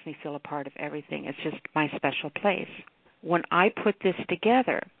it makes me feel a part of everything. It's just my special place. When I put this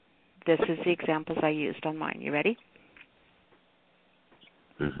together, this is the examples I used on mine. You ready?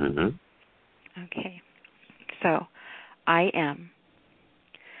 Mm-hmm. Okay. So, I am.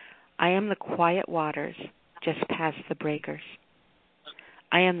 I am the quiet waters just past the breakers.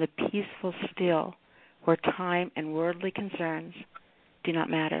 I am the peaceful still where time and worldly concerns do not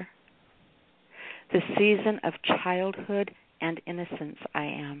matter. The season of childhood and innocence I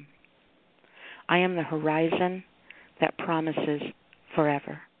am. I am the horizon that promises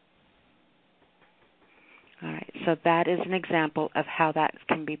forever. All right, so that is an example of how that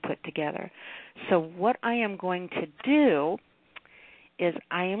can be put together. So what I am going to do is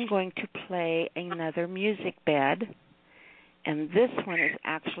I am going to play another music bed, and this one is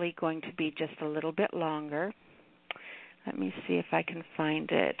actually going to be just a little bit longer. Let me see if I can find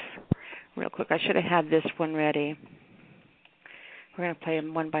it real quick. I should have had this one ready. We're going to play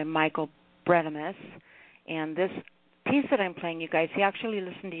one by Michael Bredemus, and this piece that I'm playing, you guys, he actually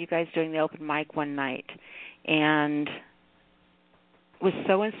listened to you guys doing the open mic one night and was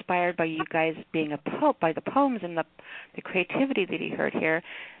so inspired by you guys being a poet, by the poems and the creativity that he heard here.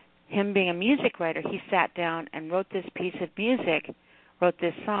 Him being a music writer, he sat down and wrote this piece of music, wrote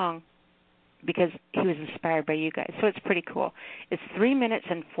this song, because he was inspired by you guys. So it's pretty cool. It's 3 minutes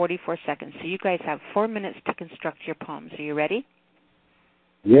and 44 seconds. So you guys have 4 minutes to construct your poems. Are you ready?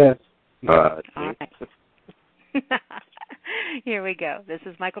 Yes. All right. Here we go. This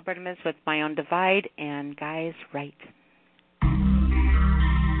is Michael Bredemus with My Own Divide and Guys Write.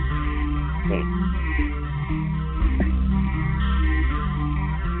 Okay.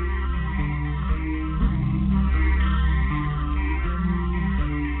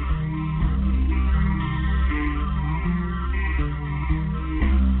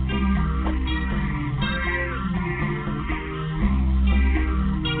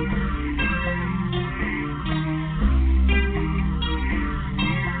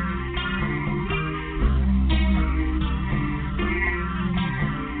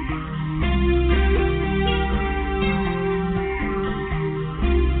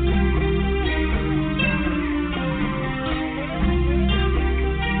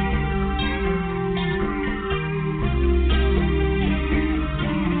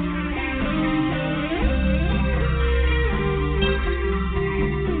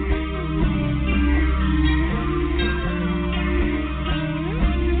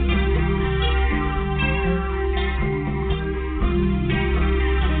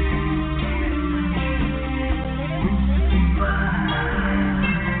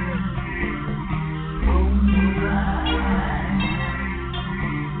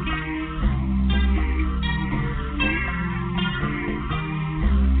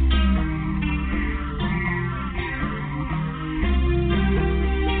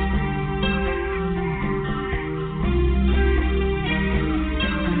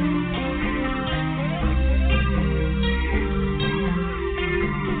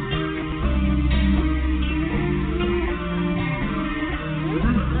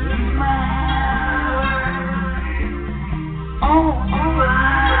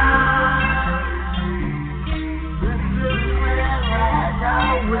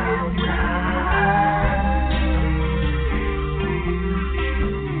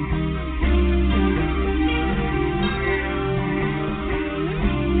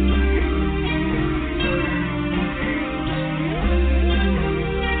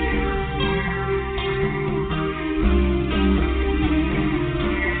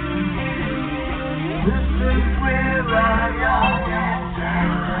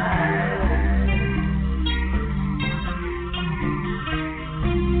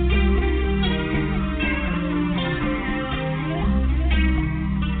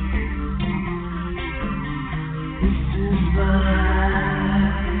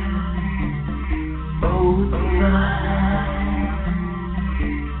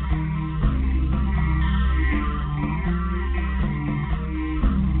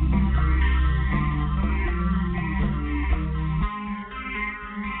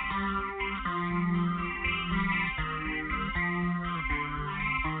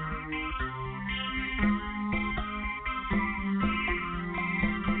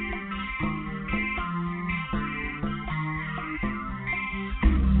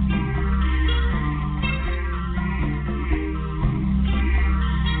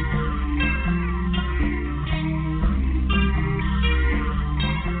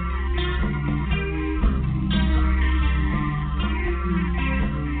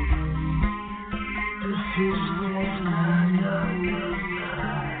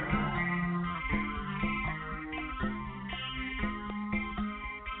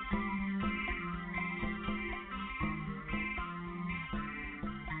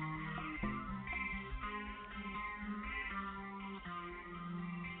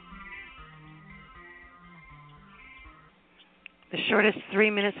 The shortest 3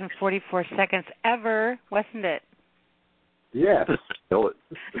 minutes and 44 seconds ever, wasn't it? Yeah. No,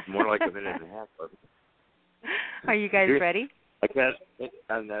 it's more like a minute and a half. Are you guys ready? I got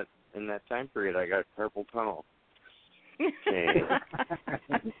in that time period. I got carpal tunnel. Okay.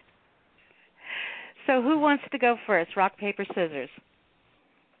 So who wants to go first? Rock, paper, scissors.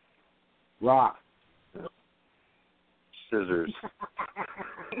 Rock. Scissors.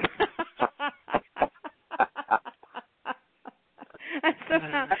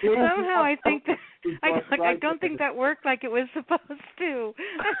 Somehow I think that I don't think that worked like it was supposed to.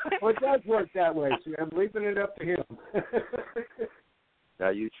 Well, it does work that way. See, I'm leaving it up to him. Now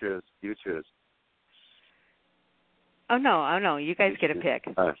you choose. You choose. Oh no! You guys get a pick.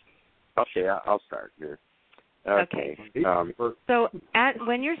 Okay, I'll start here. Okay. So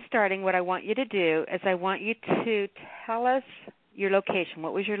when you're starting, what I want you to do is I want you to tell us your location.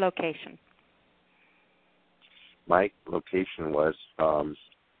 What was your location? My location was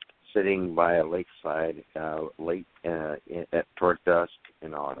sitting by a lakeside late toward dusk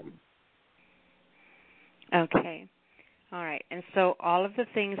in autumn. Okay. All right. And so all of the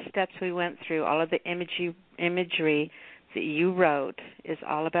steps we went through, all of the imagery that you wrote is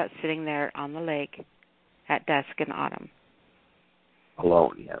all about sitting there on the lake at dusk in autumn.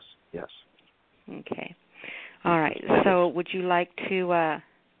 Alone, yes. Okay. All right. So would you like to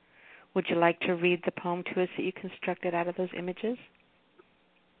read the poem to us that you constructed out of those images?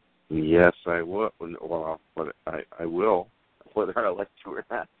 Yes, I will. Well, I will, whether I like to or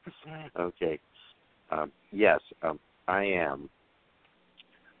not. Okay. Yes, I am.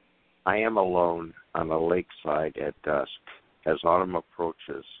 I am alone on a lakeside at dusk as autumn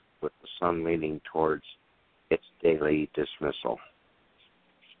approaches with the sun leaning towards its daily dismissal.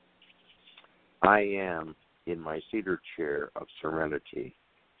 I am in my cedar chair of serenity,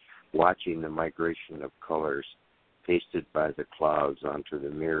 watching the migration of colors pasted by the clouds onto the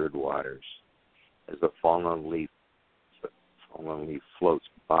mirrored waters as the fallen leaf floats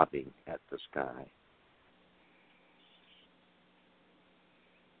bobbing at the sky.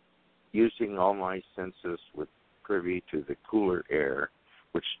 Using all my senses with privy to the cooler air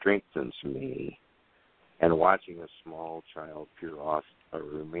which strengthens me, and watching a small child peer off a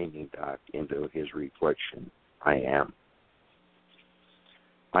remaining dock into his reflection, I am.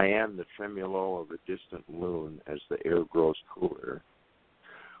 I am the tremulo of a distant loon as the air grows cooler,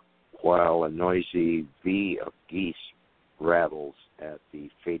 while a noisy V of geese rattles at the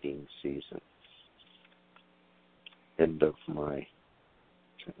fading season. End of my...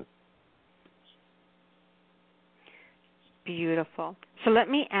 Beautiful. So let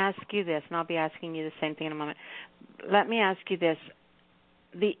me ask you this, and I'll be asking you the same thing in a moment. Let me ask you this.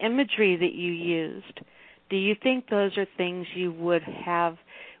 The imagery that you used, do you think those are things you would have,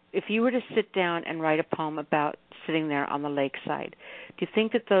 if you were to sit down and write a poem about sitting there on the lakeside, do you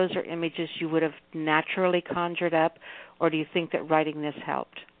think that those are images you would have naturally conjured up, or do you think that writing this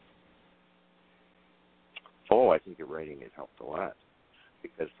helped? Oh, I think that writing it helped a lot.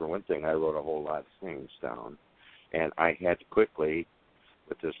 Because for one thing, I wrote a whole lot of things down. And I had to quickly,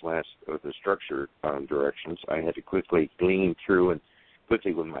 with the structure directions, I had to quickly glean through and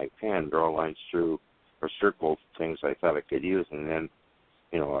quickly with my pen draw lines through or circle things I thought I could use. And then,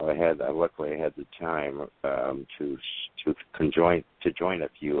 luckily I had the time to join a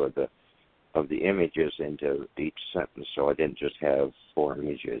few of the images into each sentence. So I didn't just have 4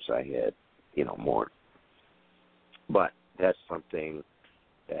 images. I had, more. But that's something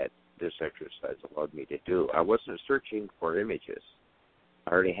that this exercise allowed me to do. I wasn't searching for images.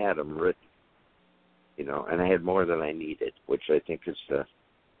 I already had them written, and I had more than I needed, which I think is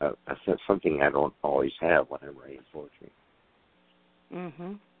something I don't always have when I'm writing poetry.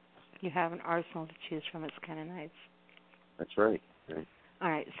 Mhm. You have an arsenal to choose from. It's kind of nice. That's right. All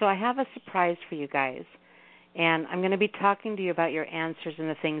right. So I have a surprise for you guys, and I'm going to be talking to you about your answers and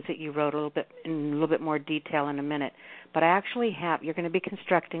the things that you wrote in a little bit more detail in a minute. But I actually you're going to be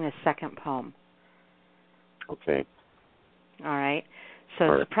constructing a second poem. Okay. All right.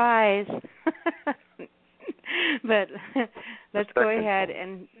 So surprise. But let's go ahead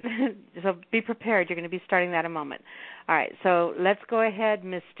and so be prepared. You're going to be starting that in a moment. All right. So let's go ahead,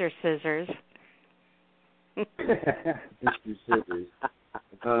 Mr. Scissors. Mr. Scissors.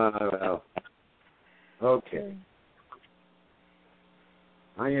 Well. Okay.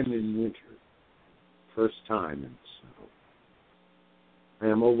 I am in winter, first time in snow. I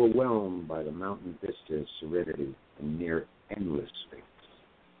am overwhelmed by the mountain vista's serenity and near endless space.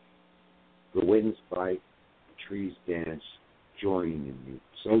 The winds bite, the trees dance, joining in me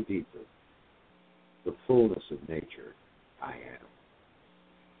so deeply. The fullness of nature I am.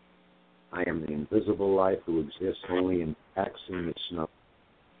 I am the invisible light who exists only in cracks in the snow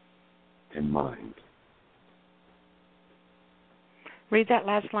and mind. Read that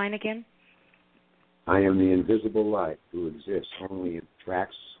last line again. I am the invisible light who exists only in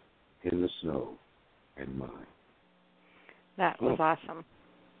tracks in the snow and mind. That was awesome.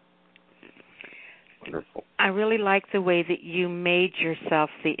 Wonderful. I really like the way that you made yourself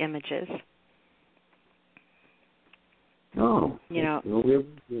the images. No. Yeah,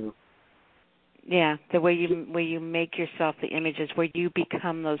 the way you make yourself the images, where you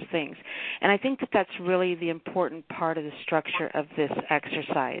become those things. And I think that that's really the important part of the structure of this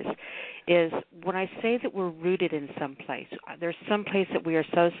exercise, is when I say that we're rooted in some place, there's some place that we are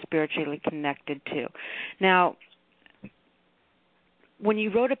so spiritually connected to. Now, when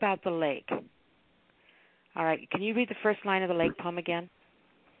you wrote about the lake, all right, can you read the first line of the lake poem again?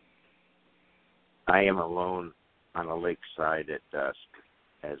 I am alone on a lakeside at dusk,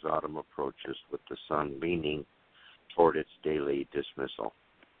 as autumn approaches with the sun leaning toward its daily dismissal.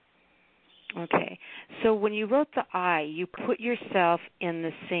 Okay. So when you wrote the I, you put yourself in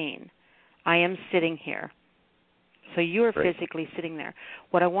the scene. I am sitting here. So you are physically sitting there.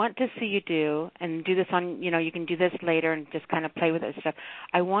 What I want to see you do, and do this on, you can do this later and just kind of play with it and stuff.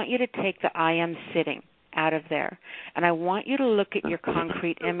 I want you to take the I am sitting out of there, and I want you to look at your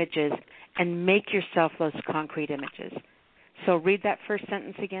concrete images and make yourself those concrete images. So read that first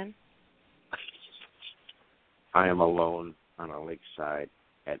sentence again. I am alone on a lakeside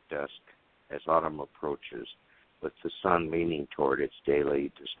at dusk as autumn approaches, with the sun leaning toward its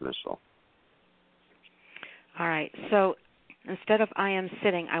daily dismissal. All right. So instead of I am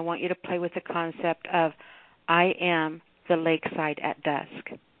sitting, I want you to play with the concept of I am the lakeside at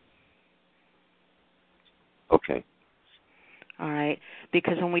dusk. Okay. All right,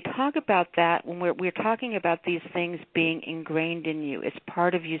 because when we talk about that, when we're talking about these things being ingrained in you, it's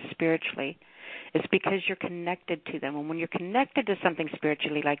part of you spiritually. It's because you're connected to them. And when you're connected to something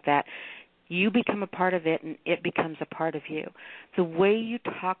spiritually like that, you become a part of it and it becomes a part of you. The way you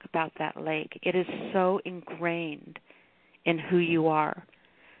talk about that lake, it is so ingrained in who you are.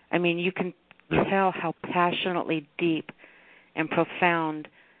 I mean, you can tell how passionately deep and profound,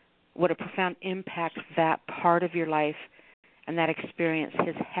 what a profound impact that part of your life and that experience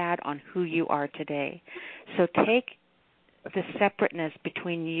has had on who you are today. So take the separateness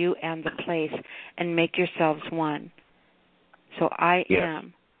between you and the place and make yourselves one. So I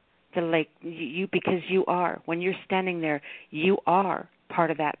am the lake, you, because you are. When you're standing there, you are part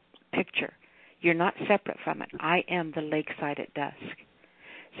of that picture. You're not separate from it. I am the lakeside at dusk.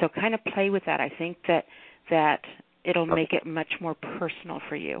 So kind of play with that. I think that it'll make it much more personal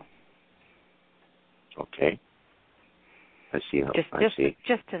for you. Okay. I see.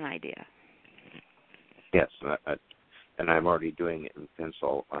 Just an idea. Yes, and I'm already doing it in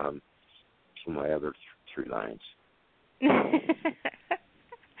pencil to my other three lines.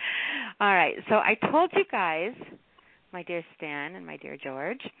 All right. So I told you guys, my dear Stan and my dear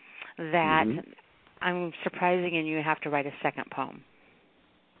George, that I'm surprising and you have to write a second poem.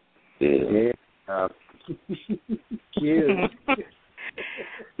 Yeah. Cute.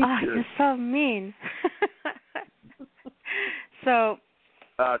 Oh, you're so mean. So,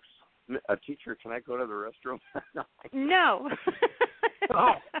 a teacher, can I go to the restroom? No.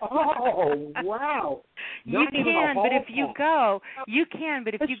 oh, wow. You can, but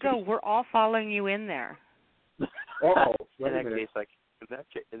if you go, we're all following you in there. Oh, in that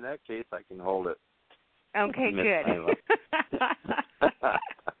case, I can hold it. Okay, good.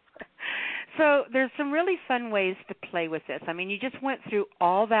 So there's some really fun ways to play with this. I mean, you just went through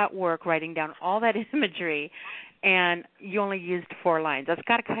all that work, writing down all that imagery, and you only used 4 lines. That's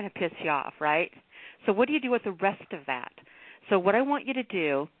got to kind of piss you off, right? So what do you do with the rest of that? So what I want you to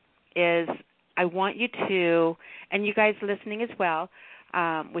do is I want you to, and you guys listening as well,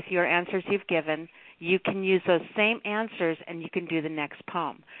 with your answers you've given, you can use those same answers and you can do the next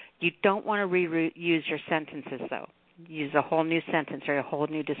poem. You don't want to reuse your sentences, though. Use a whole new sentence or a whole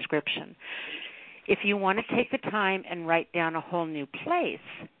new description. If you want to take the time and write down a whole new place,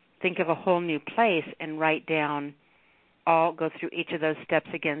 think of a whole new place and write down go through each of those steps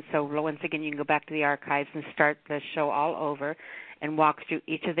again. So once again, you can go back to the archives and start the show all over and walk through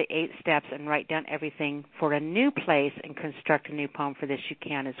each of the 8 steps and write down everything for a new place and construct a new poem for this. You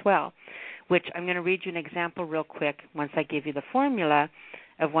can as well, which I'm going to read you an example real quick once I give you the formula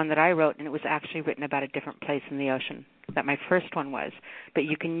of one that I wrote, and it was actually written about a different place in the ocean that my first one was. But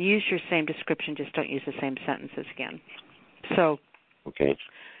you can use your same description, just don't use the same sentences again. So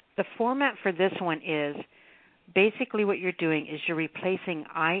the format for this one is basically what you're doing is you're replacing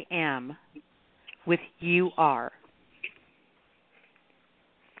I am with you are.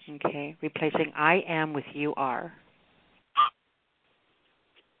 Okay, replacing I am with you are.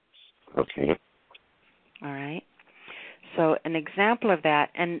 Okay. All right. So an example of that,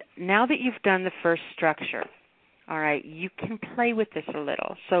 and now that you've done the first structure, all right, you can play with this a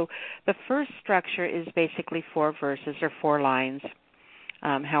little. So the first structure is basically 4 verses or 4 lines,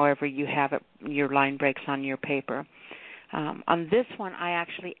 however you have it, your line breaks on your paper. On this one, I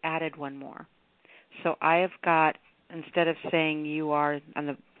actually added one more. So I have got, instead of saying you are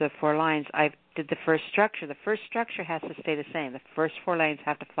on the 4 lines, I did the first structure. The first structure has to stay the same. The first 4 lines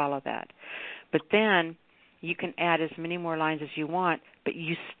have to follow that. But then you can add as many more lines as you want, but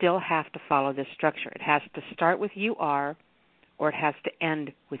you still have to follow this structure. It has to start with you are, or it has to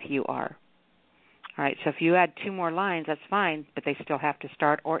end with you are. All right, so if you add 2 more lines, that's fine, but they still have to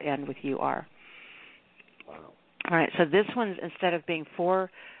start or end with you are. Wow. All right, so this one's, instead of being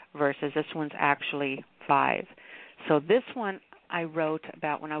 4 verses, this one's actually 5. So this one I wrote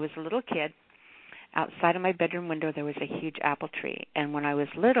about when I was a little kid. Outside of my bedroom window, there was a huge apple tree. And when I was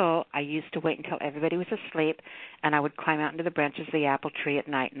little, I used to wait until everybody was asleep, and I would climb out into the branches of the apple tree at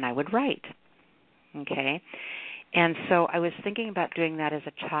night, and I would write. Okay? And so I was thinking about doing that as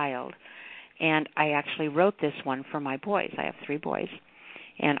a child, and I actually wrote this one for my boys. I have 3 boys.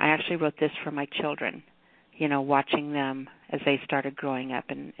 And I actually wrote this for my children, you know, watching them as they started growing up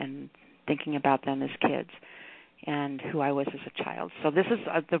and thinking about them as kids and who I was as a child. So this is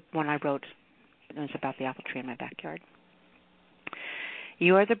the one I wrote. It was about the apple tree in my backyard.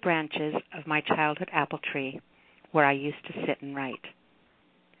 You are the branches of my childhood apple tree where I used to sit and write.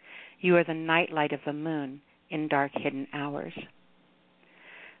 You are the night light of the moon in dark hidden hours.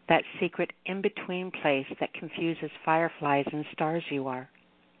 That secret in-between place that confuses fireflies and stars you are.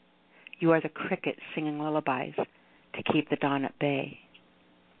 You are the cricket singing lullabies to keep the dawn at bay.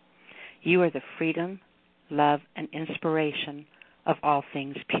 You are the freedom, love, and inspiration of all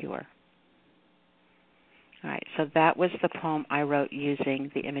things pure. All right, so that was the poem I wrote using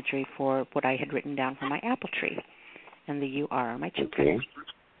the imagery for what I had written down for my apple tree and the you are my children. Okay.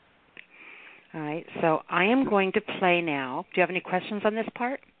 All right, so I am going to play now. Do you have any questions on this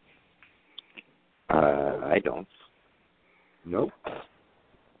part? I don't. Nope.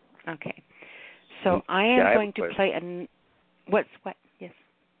 Okay. So I am going to play what? Yes.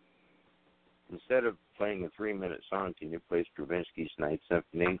 Instead of playing a 3-minute song, can you play Stravinsky's Night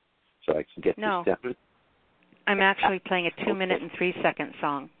Symphony so I can get this done? I'm actually playing a 2-minute and 3-second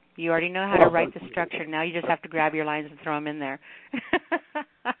song. You already know how to write the structure. Now you just have to grab your lines and throw them in there.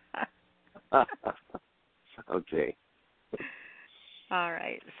 Okay. All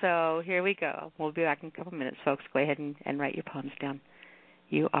right. So here we go. We'll be back in a couple minutes, folks. Go ahead and write your poems down.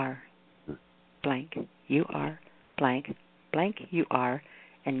 You are blank. You are blank. Blank. You are.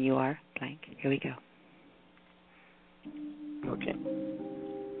 And you are blank. Here we go. Okay.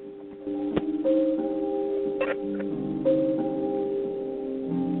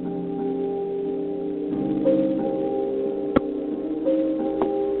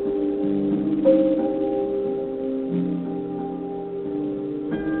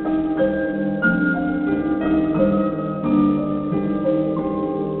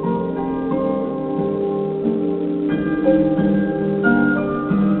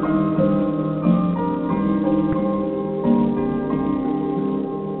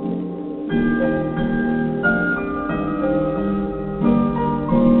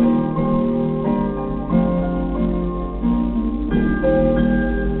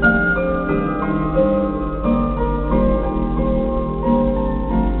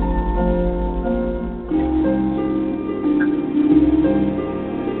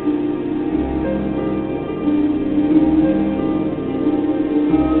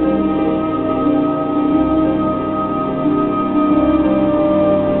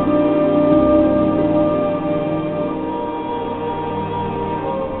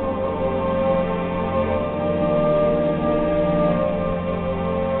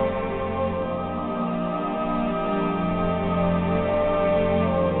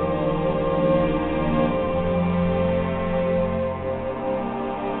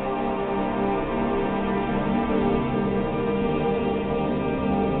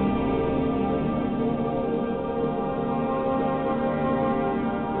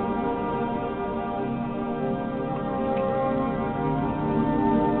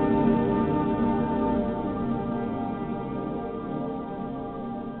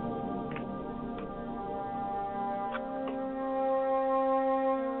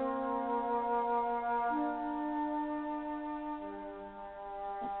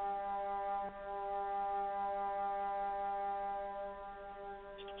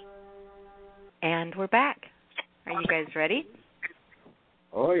 And we're back. Are you guys ready?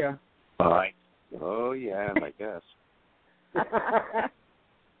 Oh, yeah. Oh, yeah, I guess.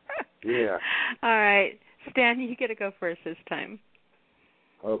 Yeah. All right. Stan, you get to go first this time.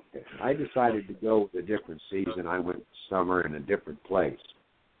 Okay. I decided to go with a different season. I went summer in a different place.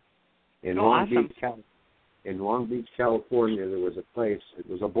 In Long Beach, California, there was a place, it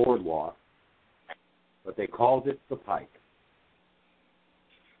was a boardwalk, but they called it the Pike.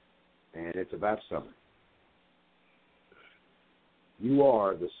 And it's about summer. You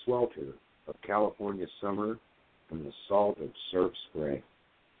are the swelter of California summer and the salt of surf spray.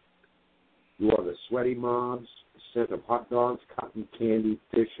 You are the sweaty mobs, the scent of hot dogs, cotton candy,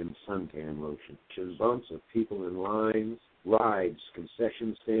 fish, and suntan lotion. Bumps of people in lines, rides,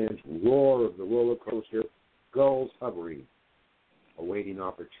 concession stands, roar of the roller coaster, gulls hovering, awaiting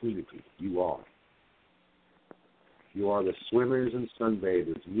opportunity. You are. You are the swimmers and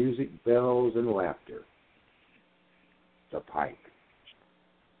sunbathers, music, bells, and laughter. The Pike.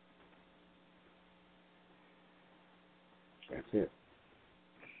 That's it.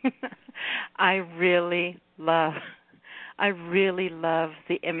 I really love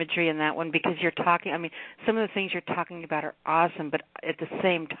the imagery in that one because you're talking, I mean, some of the things you're talking about are awesome, but at the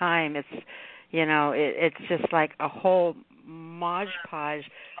same time, it's, you know, it's just like a whole modge podge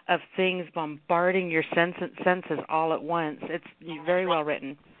of things bombarding your senses all at once. It's very well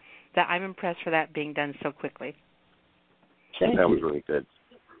written. That I'm impressed for that being done so quickly. That was really good.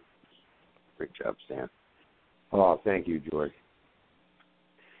 Great job, Stan. Oh, thank you, George.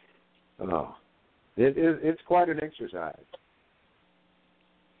 Oh, it's quite an exercise.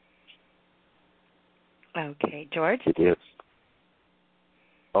 Okay, George? It is.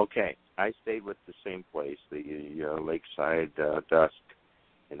 Okay, I stayed with the same place, the lakeside dusk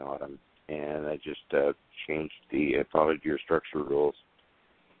in autumn, and I just changed followed your structure rules,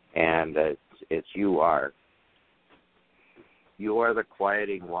 and it's you are. You are the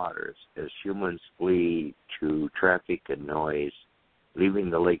quieting waters as humans flee to traffic and noise,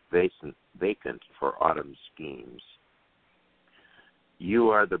 leaving the lake vacant for autumn schemes. You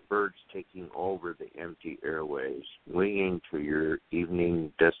are the birds taking over the empty airways, winging to your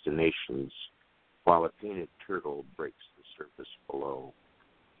evening destinations, while a painted turtle breaks the surface below.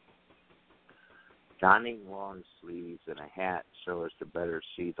 Donning long sleeves and a hat so as to better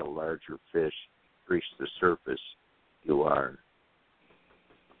see the larger fish grease the surface, you are.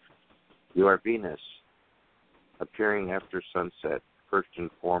 You are Venus, appearing after sunset, first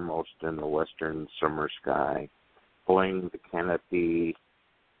and foremost in the western summer sky, pulling the canopy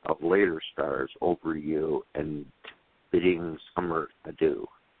of later stars over you and bidding summer adieu.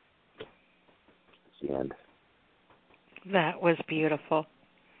 That's the end. That was beautiful.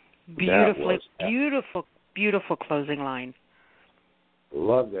 Beautiful closing line.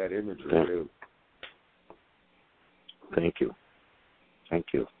 Love that imagery, too. Thank you.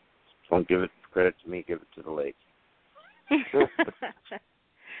 Don't give it credit to me, give it to the lake.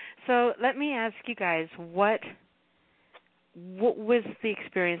 So let me ask you guys, what was the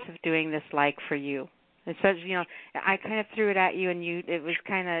experience of doing this like for you? And so, you know, I kind of threw it at you, and it was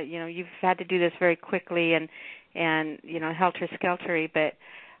kind of, you know, you've had to do this very quickly and you know, helter-skeltery, but,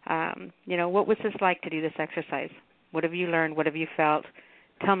 you know, what was this like to do this exercise? What have you learned? What have you felt?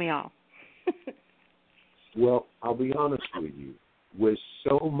 Tell me all. Well, I'll be honest with you. With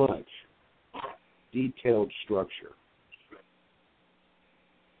so much detailed structure,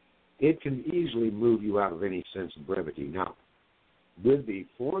 it can easily move you out of any sense of brevity. Now, with the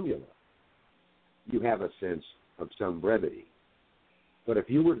formula, you have a sense of some brevity. But if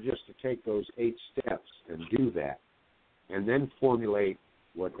you were just to take those 8 steps and do that, and then formulate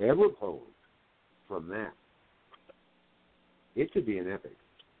whatever poem from that, it could be an epic.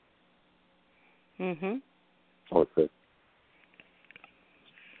 Mm-hmm. Okay.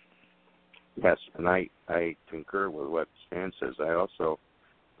 Yes, and I concur with what Stan says. I also was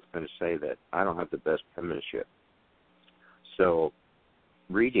going to say that I don't have the best penmanship. So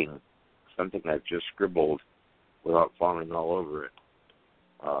reading something I've just scribbled without falling all over it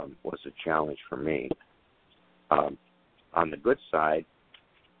was a challenge for me. On the good side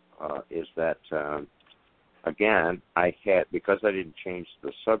is that, again, I had, because I didn't change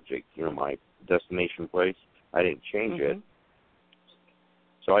the subject, you know, my destination place, I didn't change it.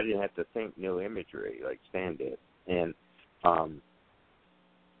 So I didn't have to think new imagery like Stan did. And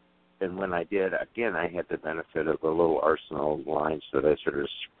when I did, again, I had the benefit of a little arsenal of lines that I sort of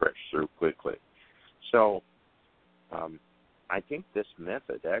stretched through quickly. So I think this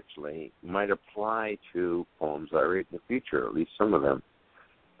method actually might apply to poems I write in the future, at least some of them,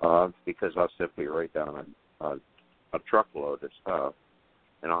 because I'll simply write down a truckload of stuff,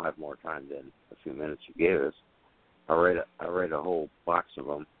 and I'll have more time than a few minutes you gave us. write a whole box of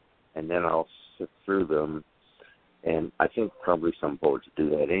them, and then I'll sit through them. And I think probably some poets do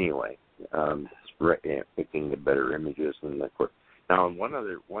that anyway, picking the better images than the quick. Now,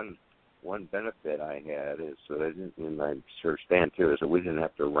 one benefit I had is that I didn't, and I'm sure Stan too, is that we didn't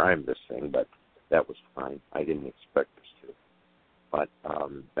have to rhyme this thing, but that was fine. I didn't expect us to. But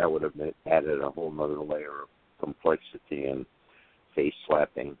that would have added a whole other layer of complexity and face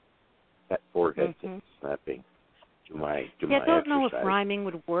slapping, that forehead slapping to my I don't know if exercise. rhyming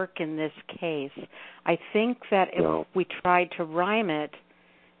would work in this case. I think that if we tried to rhyme it,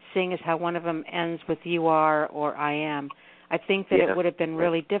 seeing as how one of them ends with you are or I am, I think that it would have been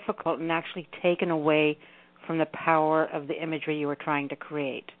really difficult and actually taken away from the power of the imagery you were trying to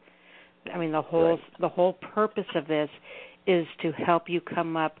create. I mean, the whole purpose of this is to help you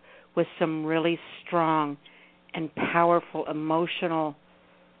come up with some really strong and powerful emotional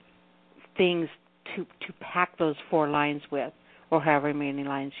things to pack those 4 lines with, or however many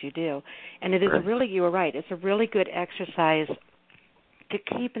lines you do. And it is really, you were right, it's a really good exercise to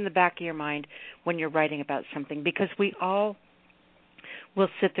keep in the back of your mind when you're writing about something, because we all will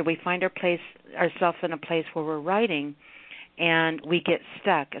sit there, we find ourselves in a place where we're writing and we get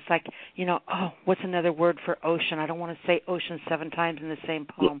stuck. It's like, what's another word for ocean? I don't want to say ocean 7 times in the same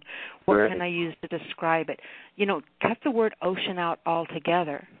poem. What can I use to describe it? Cut the word ocean out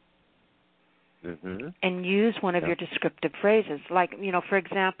altogether. And use one of your descriptive phrases. Like, for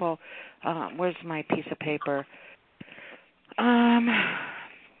example, where's my piece of paper? Let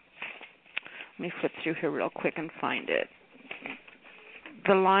me flip through here real quick and find it.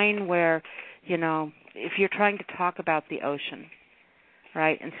 The line where, if you're trying to talk about the ocean,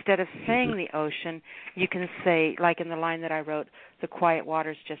 right, instead of saying the ocean, you can say, like in the line that I wrote, the quiet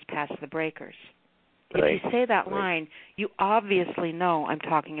waters just past the breakers. If you say that line, you obviously know I'm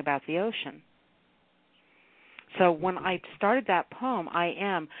talking about the ocean. So when I started that poem,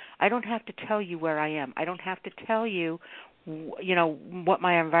 I don't have to tell you where I am. I don't have to tell you, what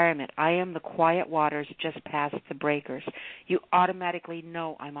my environment. I am the quiet waters just past the breakers. You automatically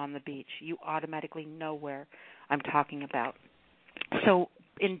know I'm on the beach. You automatically know where I'm talking about. So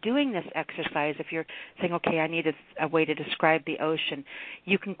in doing this exercise, if you're saying, okay, I need a way to describe the ocean,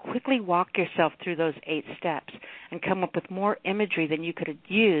 you can quickly walk yourself through those 8 steps and come up with more imagery than you could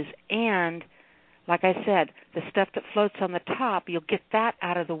use. And like I said, the stuff that floats on the top, you'll get that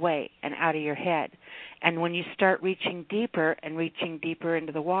out of the way and out of your head. And when you start reaching deeper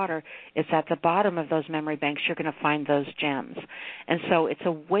into the water, it's at the bottom of those memory banks you're going to find those gems. And so it's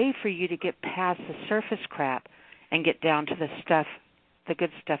a way for you to get past the surface crap and get down to the stuff, the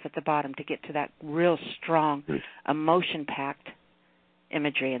good stuff at the bottom, to get to that real strong, emotion-packed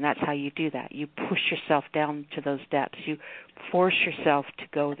imagery. And that's how you do that. You push yourself down to those depths. You force yourself to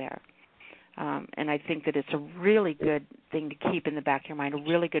go there. And I think that it's a really good thing to keep in the back of your mind, a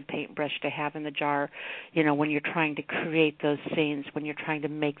really good paintbrush to have in the jar, when you're trying to create those scenes, when you're trying to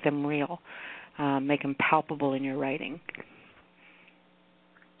make them real, make them palpable in your writing.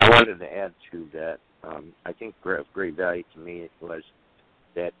 I wanted to add to that. I think of great value to me was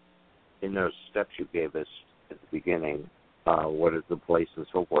that in those steps you gave us at the beginning, what is the place and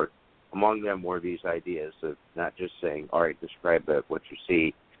so forth, among them were these ideas of not just saying, all right, describe what you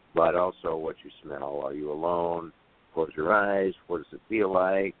see, but also what you smell. Are you alone? Close your eyes. What does it feel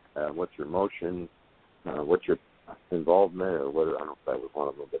like? What's your emotion? What's your involvement? Or whether, I don't know if that was one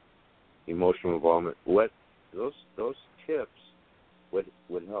of them, but emotional involvement. What those tips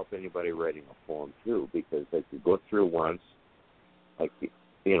would help anybody writing a poem too, because they could go through once. Like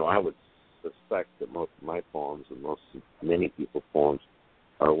I would suspect that most of my poems and many people's poems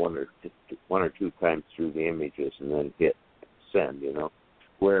are one or two times through the images and then hit send.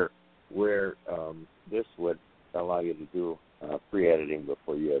 Where this would allow you to do pre-editing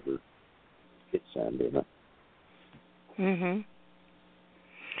before you ever hit send, Mhm.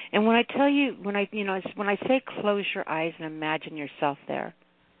 And when I tell you, when I say close your eyes and imagine yourself there,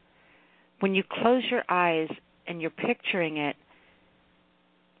 when you close your eyes and you're picturing it,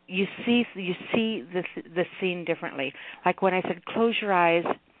 you see the scene differently. Like when I said, close your eyes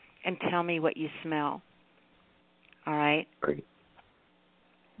and tell me what you smell. All right. Right.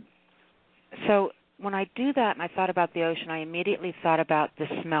 So when I do that and I thought about the ocean, I immediately thought about the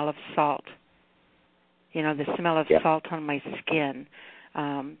smell of salt. The smell of salt on my skin.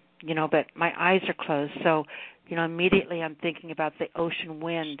 But my eyes are closed. So, immediately I'm thinking about the ocean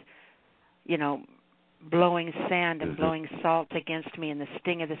wind, blowing sand and blowing salt against me, and the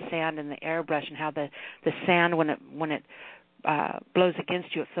sting of the sand and the airbrush, and how the sand, when it blows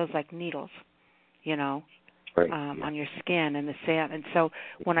against you, it feels like needles, on your skin and the sand. And so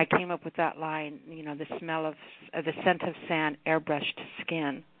when I came up with that line, the smell of the scent of sand, airbrushed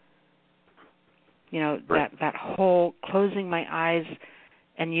skin, that whole closing my eyes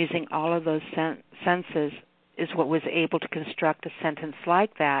and using all of those senses is what was able to construct a sentence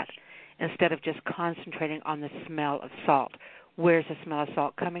like that instead of just concentrating on the smell of salt. Where's the smell of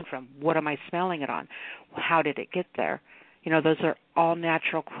salt coming from? What am I smelling it on? How did it get there? Those are all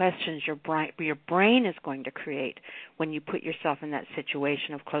natural questions your brain is going to create when you put yourself in that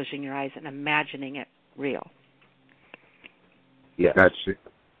situation of closing your eyes and imagining it real. Yeah, that's it.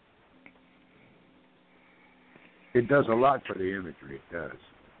 It does a lot for the imagery, it does.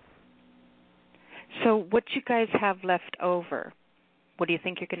 So what you guys have left over, what do you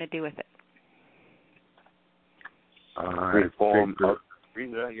think you're going to do with it? Read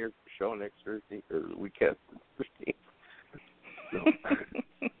it on your show next Thursday or the weekend.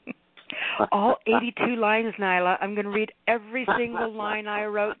 All 82 lines, Nyla. I'm going to read every single line I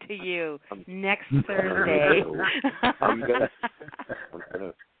wrote to you next Thursday. I'm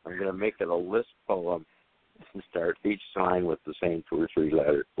gonna make it a list poem and start each line with the same 2 or 3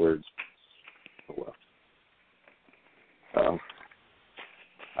 words.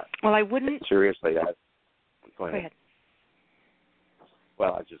 Well, I wouldn't. Seriously, go ahead.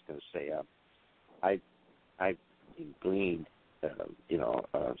 Well, I was just going to say, I've gleaned,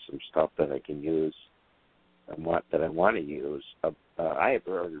 some stuff that I can use, that I want to use. I have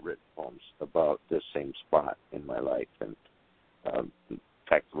already written poems about this same spot in my life, and in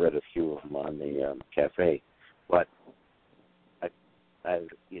fact, read a few of them on the cafe. But I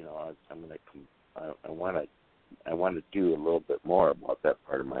want to do a little bit more about that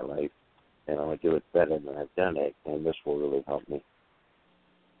part of my life, and I want to do it better than I've done it, and this will really help me.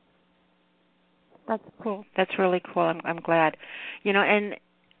 That's cool. That's really cool. I'm glad. And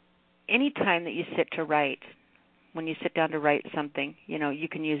any time that you sit to write, when you sit down to write something, you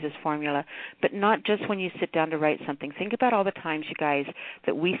can use this formula, but not just when you sit down to write something. Think about all the times, you guys,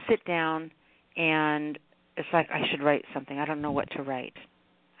 that we sit down and it's like, I should write something. I don't know what to write.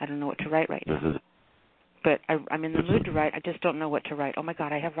 I don't know what to write right now. Mm-hmm. But I'm in the mood to write. I just don't know what to write. Oh, my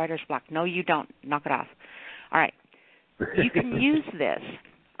God, I have writer's block. No, you don't. Knock it off. All right. You can use this.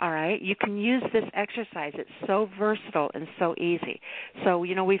 All right, you can use this exercise. It's so versatile and so easy. So,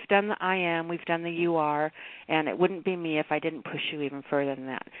 we've done the I am, we've done the you are, and it wouldn't be me if I didn't push you even further than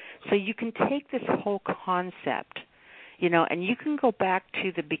that. So you can take this whole concept, and you can go back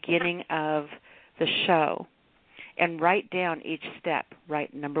to the beginning of the show and write down each step,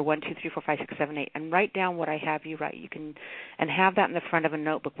 right, number 1, 2, 3, 4, 5, 6, 7, 8, and write down what I have you write. You can, and have that in the front of a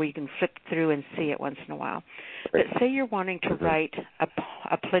notebook where you can flip through and see it once in a while. But say you're wanting to write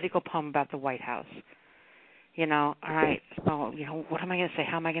a political poem about the White House. All right, so, what am I going to say?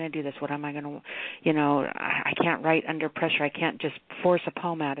 How am I going to do this? What am I going to, I can't write under pressure. I can't just force a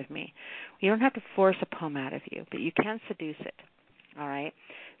poem out of me. You don't have to force a poem out of you, but you can seduce it. All right?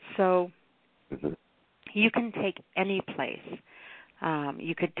 So you can take any place.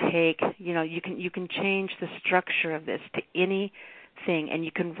 You could take, you can change the structure of this to anything, and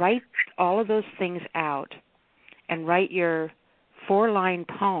you can write all of those things out and write your 4-line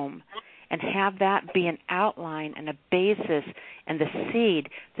poem and have that be an outline and a basis and the seed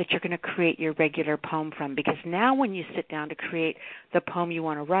that you're going to create your regular poem from. Because now when you sit down to create the poem you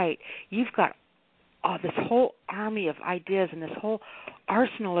want to write, you've got this whole army of ideas and this whole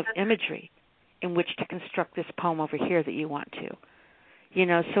arsenal of imagery in which to construct this poem over here that you want to.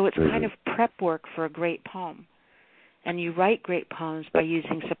 So it's kind of prep work for a great poem. And you write great poems by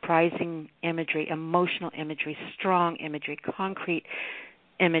using surprising imagery, emotional imagery, strong imagery, concrete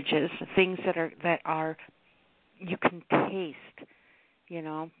images, things that are you can taste,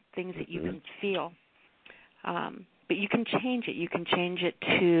 things that you can feel. But you can change it. You can change it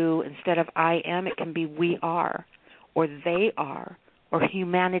to, instead of I am, it can be we are, or they are, or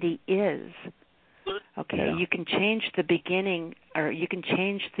humanity is. Okay, yeah. You can change the beginning, or you can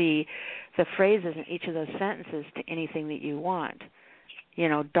change the phrases in each of those sentences to anything that you want.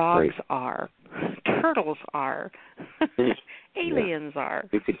 Dogs are, turtles are, aliens are.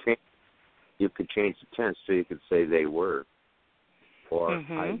 You could change the tense, so you could say they were, or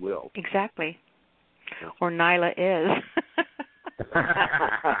I will. Exactly. Or Nyla is.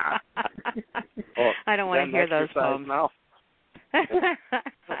 I don't want to hear those poems. Now.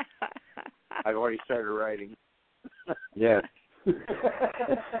 I've already started writing. Yeah.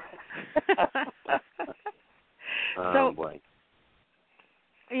 So, boy.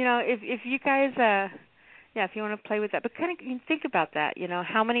 If you guys, if you want to play with that, but kind of think about that.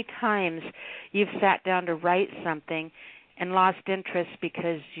 How many times you've sat down to write something and lost interest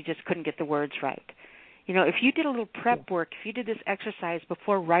because you just couldn't get the words right. You know, if you did a little prep work, if you did this exercise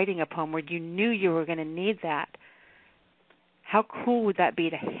before writing a poem where you knew you were going to need that, how cool would that be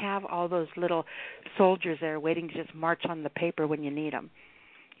to have all those little soldiers there waiting to just march on the paper when you need them?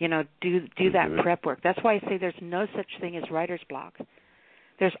 You know, do that prep work. That's why I say there's no such thing as writer's block.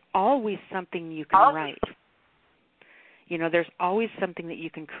 There's always something you can write. You know, there's always something that you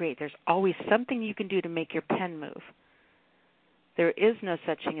can create. There's always something you can do to make your pen move. There is no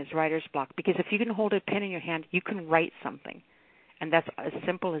such thing as writer's block, because if you can hold a pen in your hand, you can write something. And that's as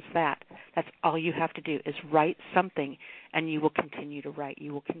simple as that. That's all you have to do is write something, and you will continue to write.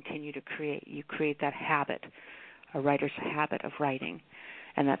 You will continue to create. You create that habit, a writer's habit of writing,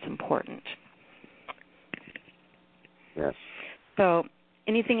 and that's important. Yes. So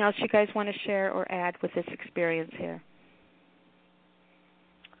anything else you guys want to share or add with this experience here?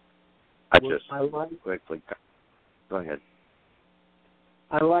 Quickly. Go ahead.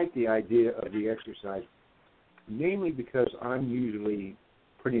 I like the idea of the exercise, mainly because I'm usually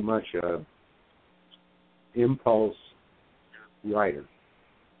pretty much a impulse writer.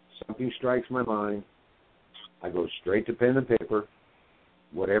 Something strikes my mind, I go straight to pen and paper.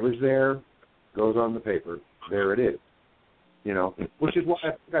 Whatever's there goes on the paper. There it is. You know, which is why I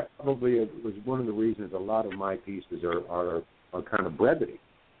think that probably was one of the reasons a lot of my pieces are kind of brevity.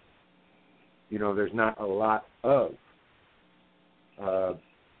 You know, there's not a lot of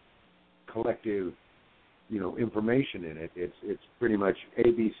collective, you know, information in it. It's pretty much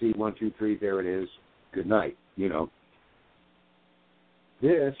A, B, C, 1, 2, 3, there it is, good night, you know.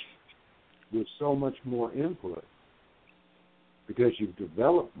 This, with so much more input, because you've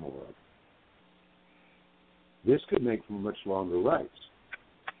developed more of it, this could make for much longer writes,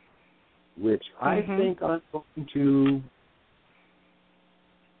 which I think I'm going to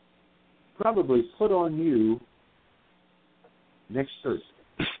probably put on you next Thursday.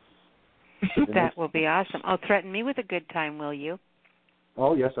 That will be awesome. Oh, threaten me with a good time, will you?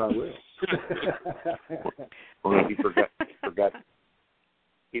 Oh, yes, I will. Well, he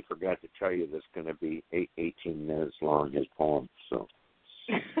forgot to tell you this is going to be 18 minutes long, his poem. So,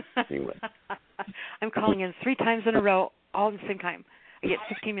 anyway. I'm calling in 3 times in a row, all at the same time. I get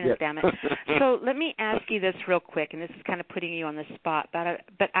 15 minutes, damn it. So let me ask you this real quick, and this is kind of putting you on the spot,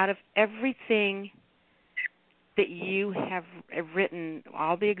 but out of everything that you have written,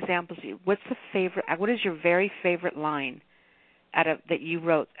 all the examples, what is your very favorite line that you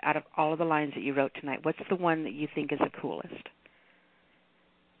wrote out of all of the lines that you wrote tonight? What's the one that you think is the coolest?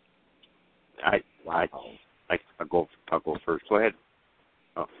 I'll go first. Go ahead.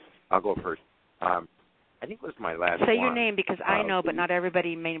 I'll go first. I think it was my last one. Say your name, because I know, but not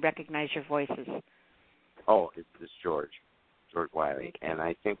everybody may recognize your voices. Oh, it's George Wiley, and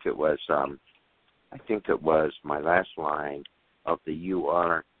I think it was my last line of the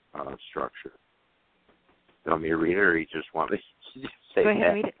UR structure. You want me to read it, or you just want me to say that? Go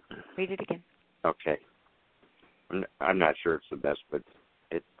ahead, read it. Read it again. Okay. I'm not sure it's the best, but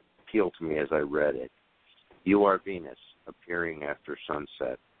it appealed to me as I read it. You are Venus, appearing after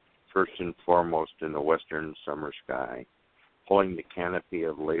sunset, first and foremost in the western summer sky, pulling the canopy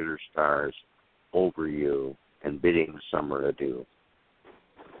of later stars over you and bidding summer adieu.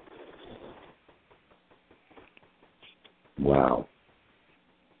 Wow.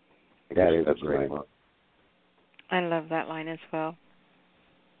 That is a great one. I love that line as well.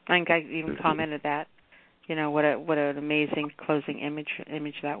 I think I even commented that. You know, what an amazing closing image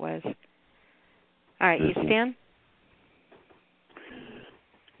that was. All right, you Stan?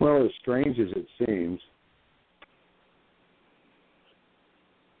 Well, as strange as it seems,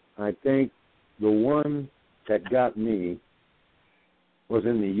 I think the one that got me was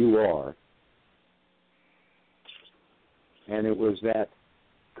in the UR. And it was that,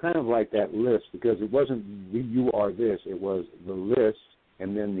 kind of like that list, because it wasn't the you are this, it was the list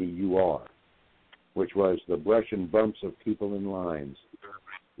and then the you are, which was the brush and bumps of people in lines,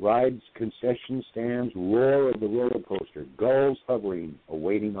 rides, concession stands, roar of the roller coaster, gulls hovering,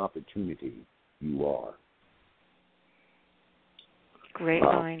 awaiting opportunity, you are. Great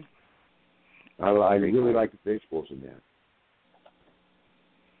line. I really like the visuals in that.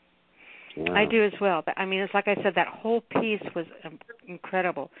 Wow. I do as well. But I mean, it's like I said, that whole piece was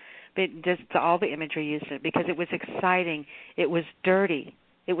incredible. But just all the imagery used it, because it was exciting. It was dirty.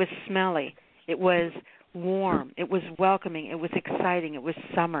 It was smelly. It was warm. It was welcoming. It was exciting. It was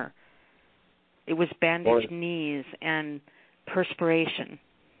summer. It was bandaged knees and perspiration.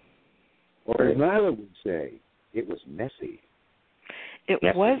 Or as Nyla would say, it was messy. It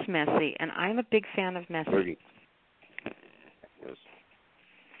was messy, and I'm a big fan of messy. Dirty. Yes.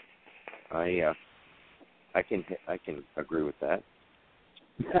 I can agree with that.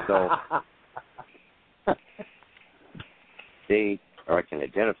 So see, or I can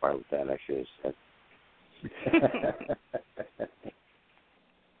identify with that, I should have said.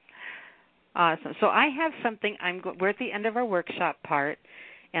 Awesome. So I have something. We're at the end of our workshop part,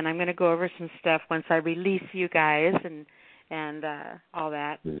 and I'm going to go over some stuff once I release you guys and all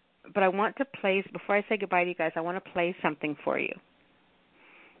that. But I want to play, before I say goodbye to you guys, I want to play something for you.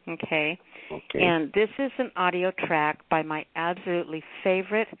 Okay? And this is an audio track by my absolutely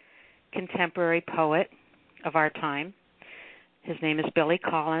favorite contemporary poet of our time. His name is Billy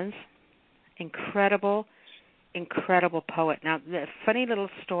Collins. Incredible, incredible poet. Now, the funny little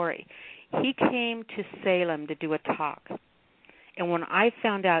story. He came to Salem to do a talk. And when I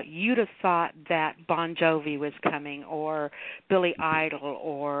found out, you'd have thought that Bon Jovi was coming, or Billy Idol,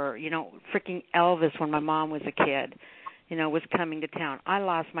 or, freaking Elvis when my mom was a kid, was coming to town. I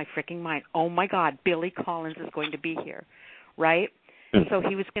lost my freaking mind. Oh, my God, Billy Collins is going to be here, right? So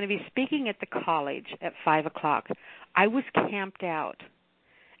he was going to be speaking at the college at 5 o'clock. I was camped out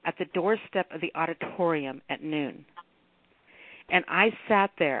at the doorstep of the auditorium at noon. And I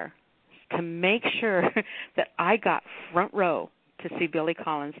sat there to make sure that I got front row to see Billy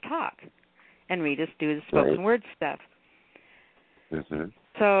Collins talk and read us do the spoken word stuff. Mm-hmm.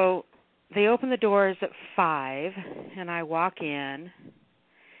 So they open the doors at 5, and I walk in,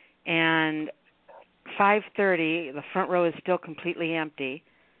 and 5:30, the front row is still completely empty,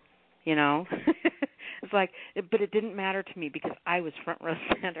 It's like, but it didn't matter to me because I was front row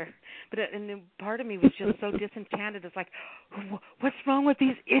center. And then part of me was just so disenchanted. It's like, what's wrong with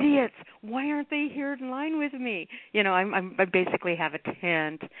these idiots? Why aren't they here in line with me? I basically have a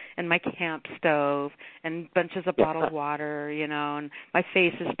tent and my camp stove and bunches of bottled water, and my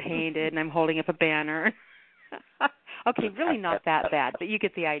face is painted and I'm holding up a banner. Okay, really not that bad, but you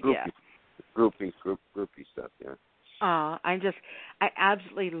get the idea. Groupie stuff, yeah. I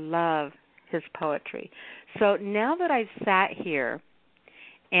absolutely love his poetry. So now that I've sat here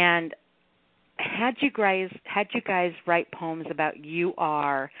and had you guys write poems about you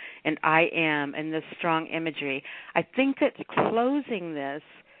are and I am and this strong imagery, I think that closing this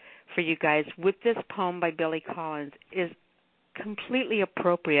for you guys with this poem by Billy Collins is completely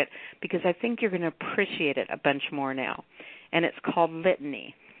appropriate because I think you're going to appreciate it a bunch more now. And it's called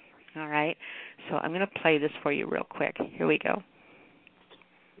Litany. All right? So I'm going to play this for you real quick. Here we go.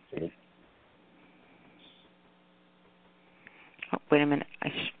 Okay. Oh, wait a minute.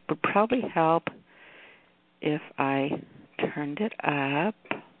 Would probably help if I turned it up.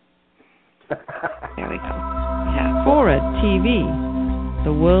 There we go. Yeah. Fora TV.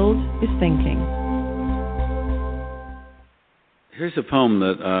 The world is thinking. Here's a poem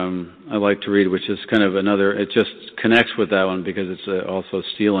that I like to read, which is kind of another, it just connects with that one because it's also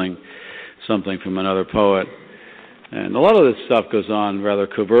stealing something from another poet. And a lot of this stuff goes on rather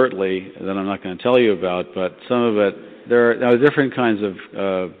covertly that I'm not going to tell you about, but some of it, there are different kinds of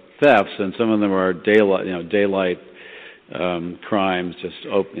thefts, and some of them are daylight crimes, just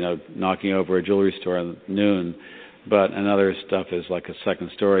knocking over a jewelry store at noon. But another stuff is like a second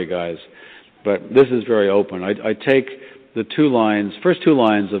story, guys. But this is very open. I take the first two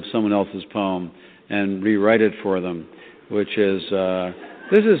lines of someone else's poem and rewrite it for them, which is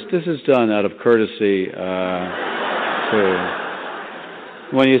this is done out of courtesy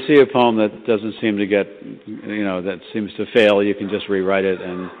when you see a poem that doesn't seem to get, that seems to fail, you can just rewrite it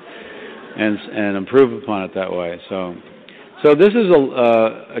and improve upon it that way. So this is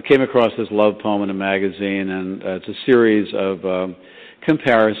I came across this love poem in a magazine, and it's a series of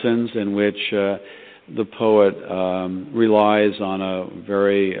comparisons in which the poet relies on a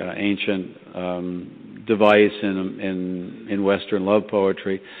very ancient device in Western love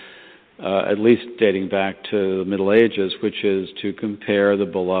poetry, at least dating back to the Middle Ages, which is to compare the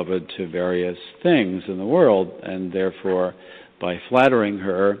beloved to various things in the world, and therefore, by flattering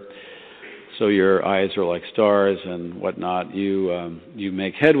her, so your eyes are like stars and whatnot, you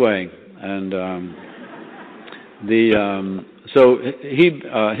make headway. And so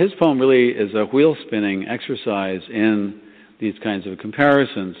his poem really is a wheel-spinning exercise in these kinds of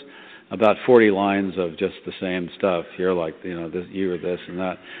comparisons, about 40 lines of just the same stuff. You're like, this, you are this and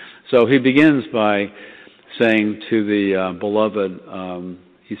that. So he begins by saying to the beloved,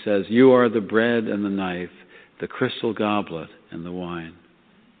 he says, "You are the bread and the knife, the crystal goblet and the wine."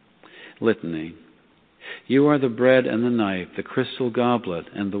 Litany. You are the bread and the knife, the crystal goblet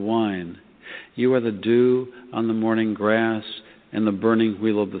and the wine. You are the dew on the morning grass and the burning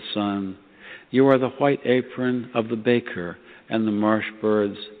wheel of the sun. You are the white apron of the baker and the marsh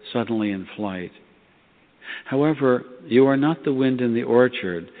birds suddenly in flight. However, you are not the wind in the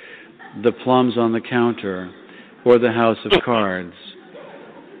orchard, the plums on the counter, or the house of cards.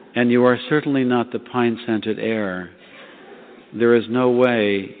 And you are certainly not the pine-scented air. there is no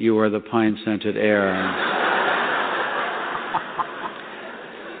way you are the pine-scented air.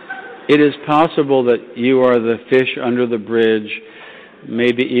 It is possible that you are the fish under the bridge,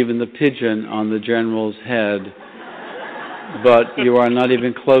 maybe even the pigeon on the general's head, but you are not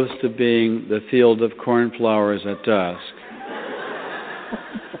even close to being the field of cornflowers at dusk.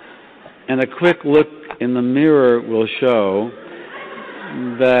 And a quick look in the mirror will show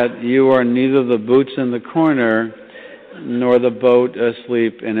that you are neither the boots in the corner nor the boat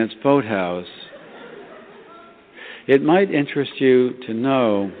asleep in its boathouse. It might interest you to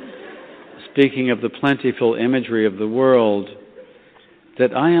know, speaking of the plentiful imagery of the world,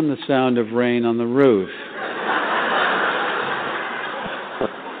 that I am the sound of rain on the roof.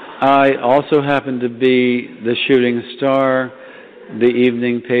 I also happen to be the shooting star, the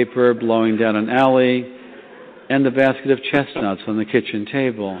evening paper blowing down an alley, and the basket of chestnuts on the kitchen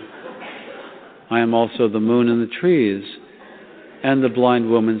table. I am also the moon in the trees and the blind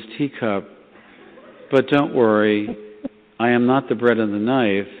woman's teacup. But don't worry, I am not the bread and the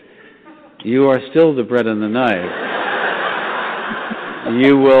knife. You are still the bread and the knife.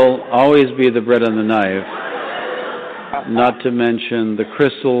 You will always be the bread and the knife, not to mention the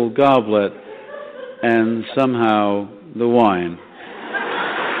crystal goblet and somehow the wine.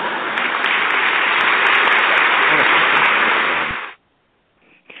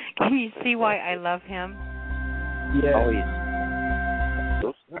 Can you see why I love him? Yeah.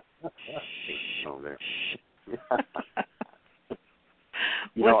 Oh,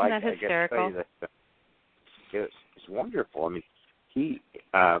 Wasn't that hysterical? I that it's wonderful. I mean,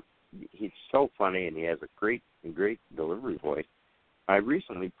 he's so funny, and he has a great delivery voice. I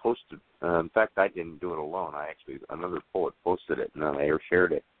recently posted. In fact, I didn't do it alone. Another poet posted it, and I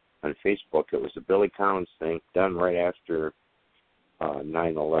shared it on Facebook. It was a Billy Collins thing done right after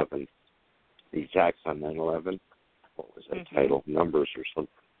 9/11. The attacks on 9/11. What was that title? Numbers or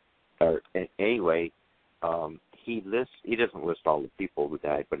something. Anyway, he doesn't list all the people who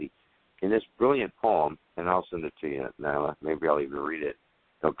died, but in this brilliant poem, and I'll send it to you, Nyla. Maybe I'll even read it.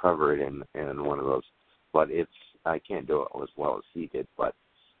 He'll cover it in one of those. But I can't do it as well as he did. But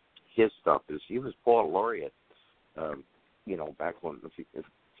his stuff is, he was poet laureate, back when a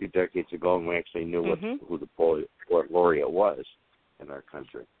few decades ago, and we actually knew who the poet laureate was in our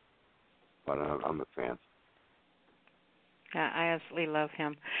country. But I'm a fan. Yeah, I absolutely love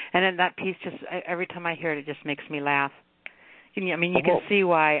him. And then that piece, just every time I hear it, it just makes me laugh. You can see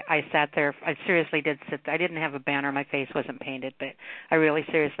why I sat there. I seriously did sit there. I didn't have a banner. My face wasn't painted, but I really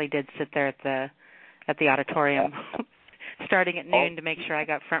seriously did sit there at the auditorium starting at noon to make sure I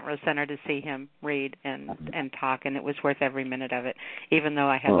got front row center to see him read and talk, and it was worth every minute of it, even though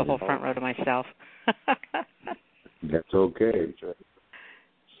I had the whole front row to myself. That's okay.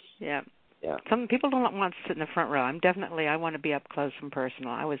 Yeah. Some people don't want to sit in the front row. I want to be up close and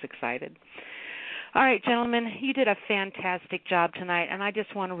personal. I was excited. All right, gentlemen, you did a fantastic job tonight, and I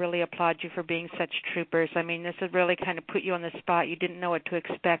just want to really applaud you for being such troopers. I mean, this has really kind of put you on the spot. You didn't know what to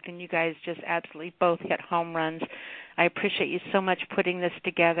expect, and you guys just absolutely both hit home runs. I appreciate you so much putting this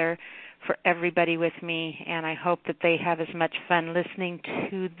together for everybody with me, and I hope that they have as much fun listening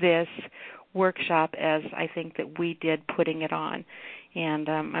to this workshop as I think that we did putting it on. And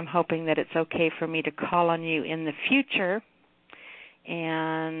I'm hoping that it's okay for me to call on you in the future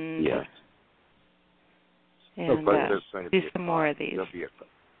and do some more of these.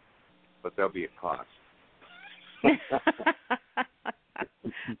 There'll be a cost.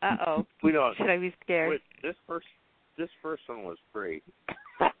 Uh-oh. Should I be scared? This first one was free.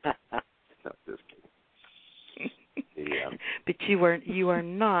 No, just kidding. Yeah. But you are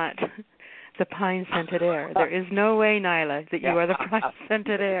not the pine-scented air. There is no way, Nyla, that you are the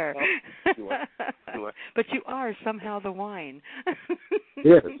pine-scented air. But you are somehow the wine.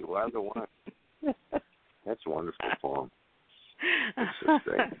 Yes, you are the wine. That's a wonderful poem. That's just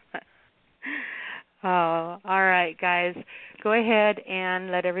great. Oh, all right, guys. Go ahead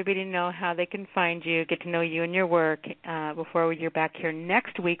and let everybody know how they can find you, get to know you and your work before you're back here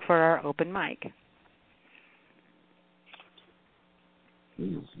next week for our open mic.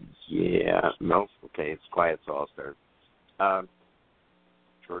 Yeah, no, okay, it's quiet, so I'll start.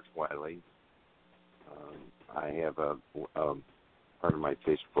 George Wiley. I have a part of my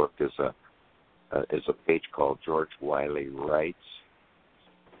Facebook is a page called George Wiley Writes.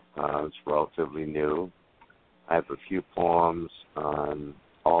 It's relatively new. I have a few poems on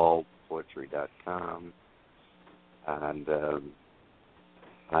allpoetry.com, and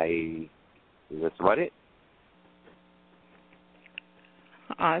that's about it.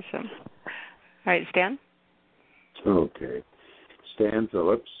 Awesome. All right, Stan? Okay. Stan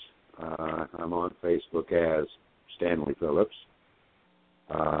Phillips. I'm on Facebook as Stanley Phillips.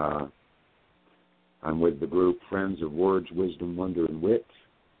 I'm with the group Friends of Words, Wisdom, Wonder, and Wit,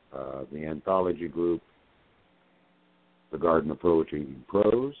 the anthology group, the Garden of Poetry and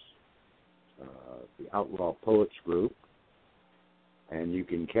Prose, the Outlaw Poets group, and you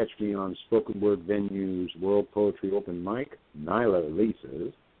can catch me on Spoken Word Venues, World Poetry Open Mic, Nyla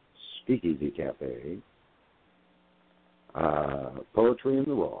Alisia's SpeakEasy Cafe, Poetry in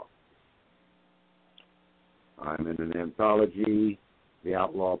the Raw. I'm in an anthology, the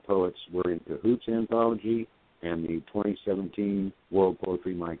Outlaw Poets Were in Cahoots anthology, and the 2017 World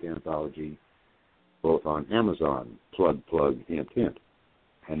Poetry Mic anthology, both on Amazon. Plug, hint, hint.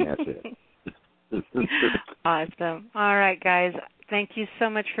 And that's it. Awesome. All right, guys. Thank you so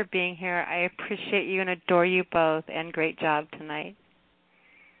much for being here. I appreciate you and adore you both, and great job tonight.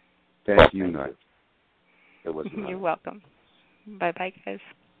 Thank you, Nyla. It was You're welcome. Bye-bye, guys.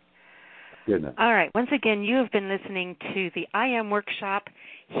 Good night. All right. Once again, you have been listening to the I Am Workshop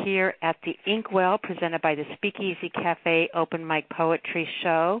here at the Inkwell, presented by the SpeakEasy Cafe Open Mic Poetry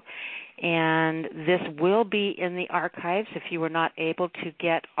Show. And this will be in the archives if you were not able to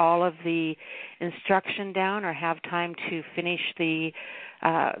get all of the instruction down or have time to finish the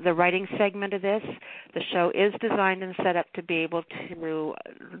writing segment of this. The show is designed and set up to be able to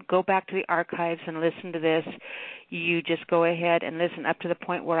go back to the archives and listen to this. You just go ahead and listen up to the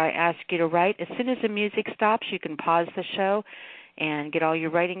point where I ask you to write. As soon as the music stops, you can pause the show and get all your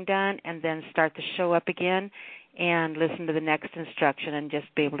writing done, and then start the show up again and listen to the next instruction and just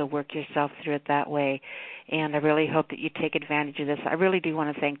be able to work yourself through it that way. And I really hope that you take advantage of this. I really do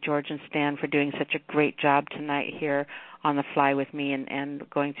want to thank George and Stan for doing such a great job tonight here on the fly with me and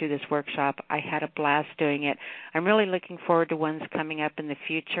going through this workshop. I had a blast doing it. I'm really looking forward to ones coming up in the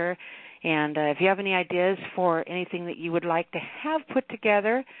future. And if you have any ideas for anything that you would like to have put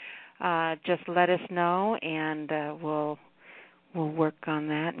together, just let us know, and we'll work on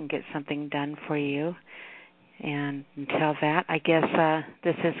that and get something done for you. And until that, I guess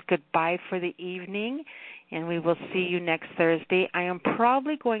this is goodbye for the evening, and we will see you next Thursday. I am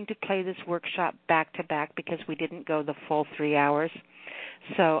probably going to play this workshop back-to-back because we didn't go the full 3 hours.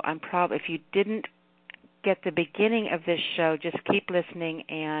 So if you didn't get the beginning of this show, just keep listening,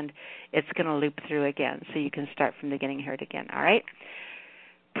 and it's going to loop through again, so you can start from the beginning and hear it again, all right?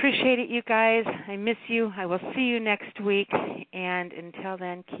 Appreciate it, you guys. I miss you. I will see you next week, and until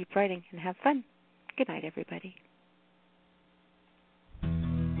then, keep writing and have fun. Good night, everybody.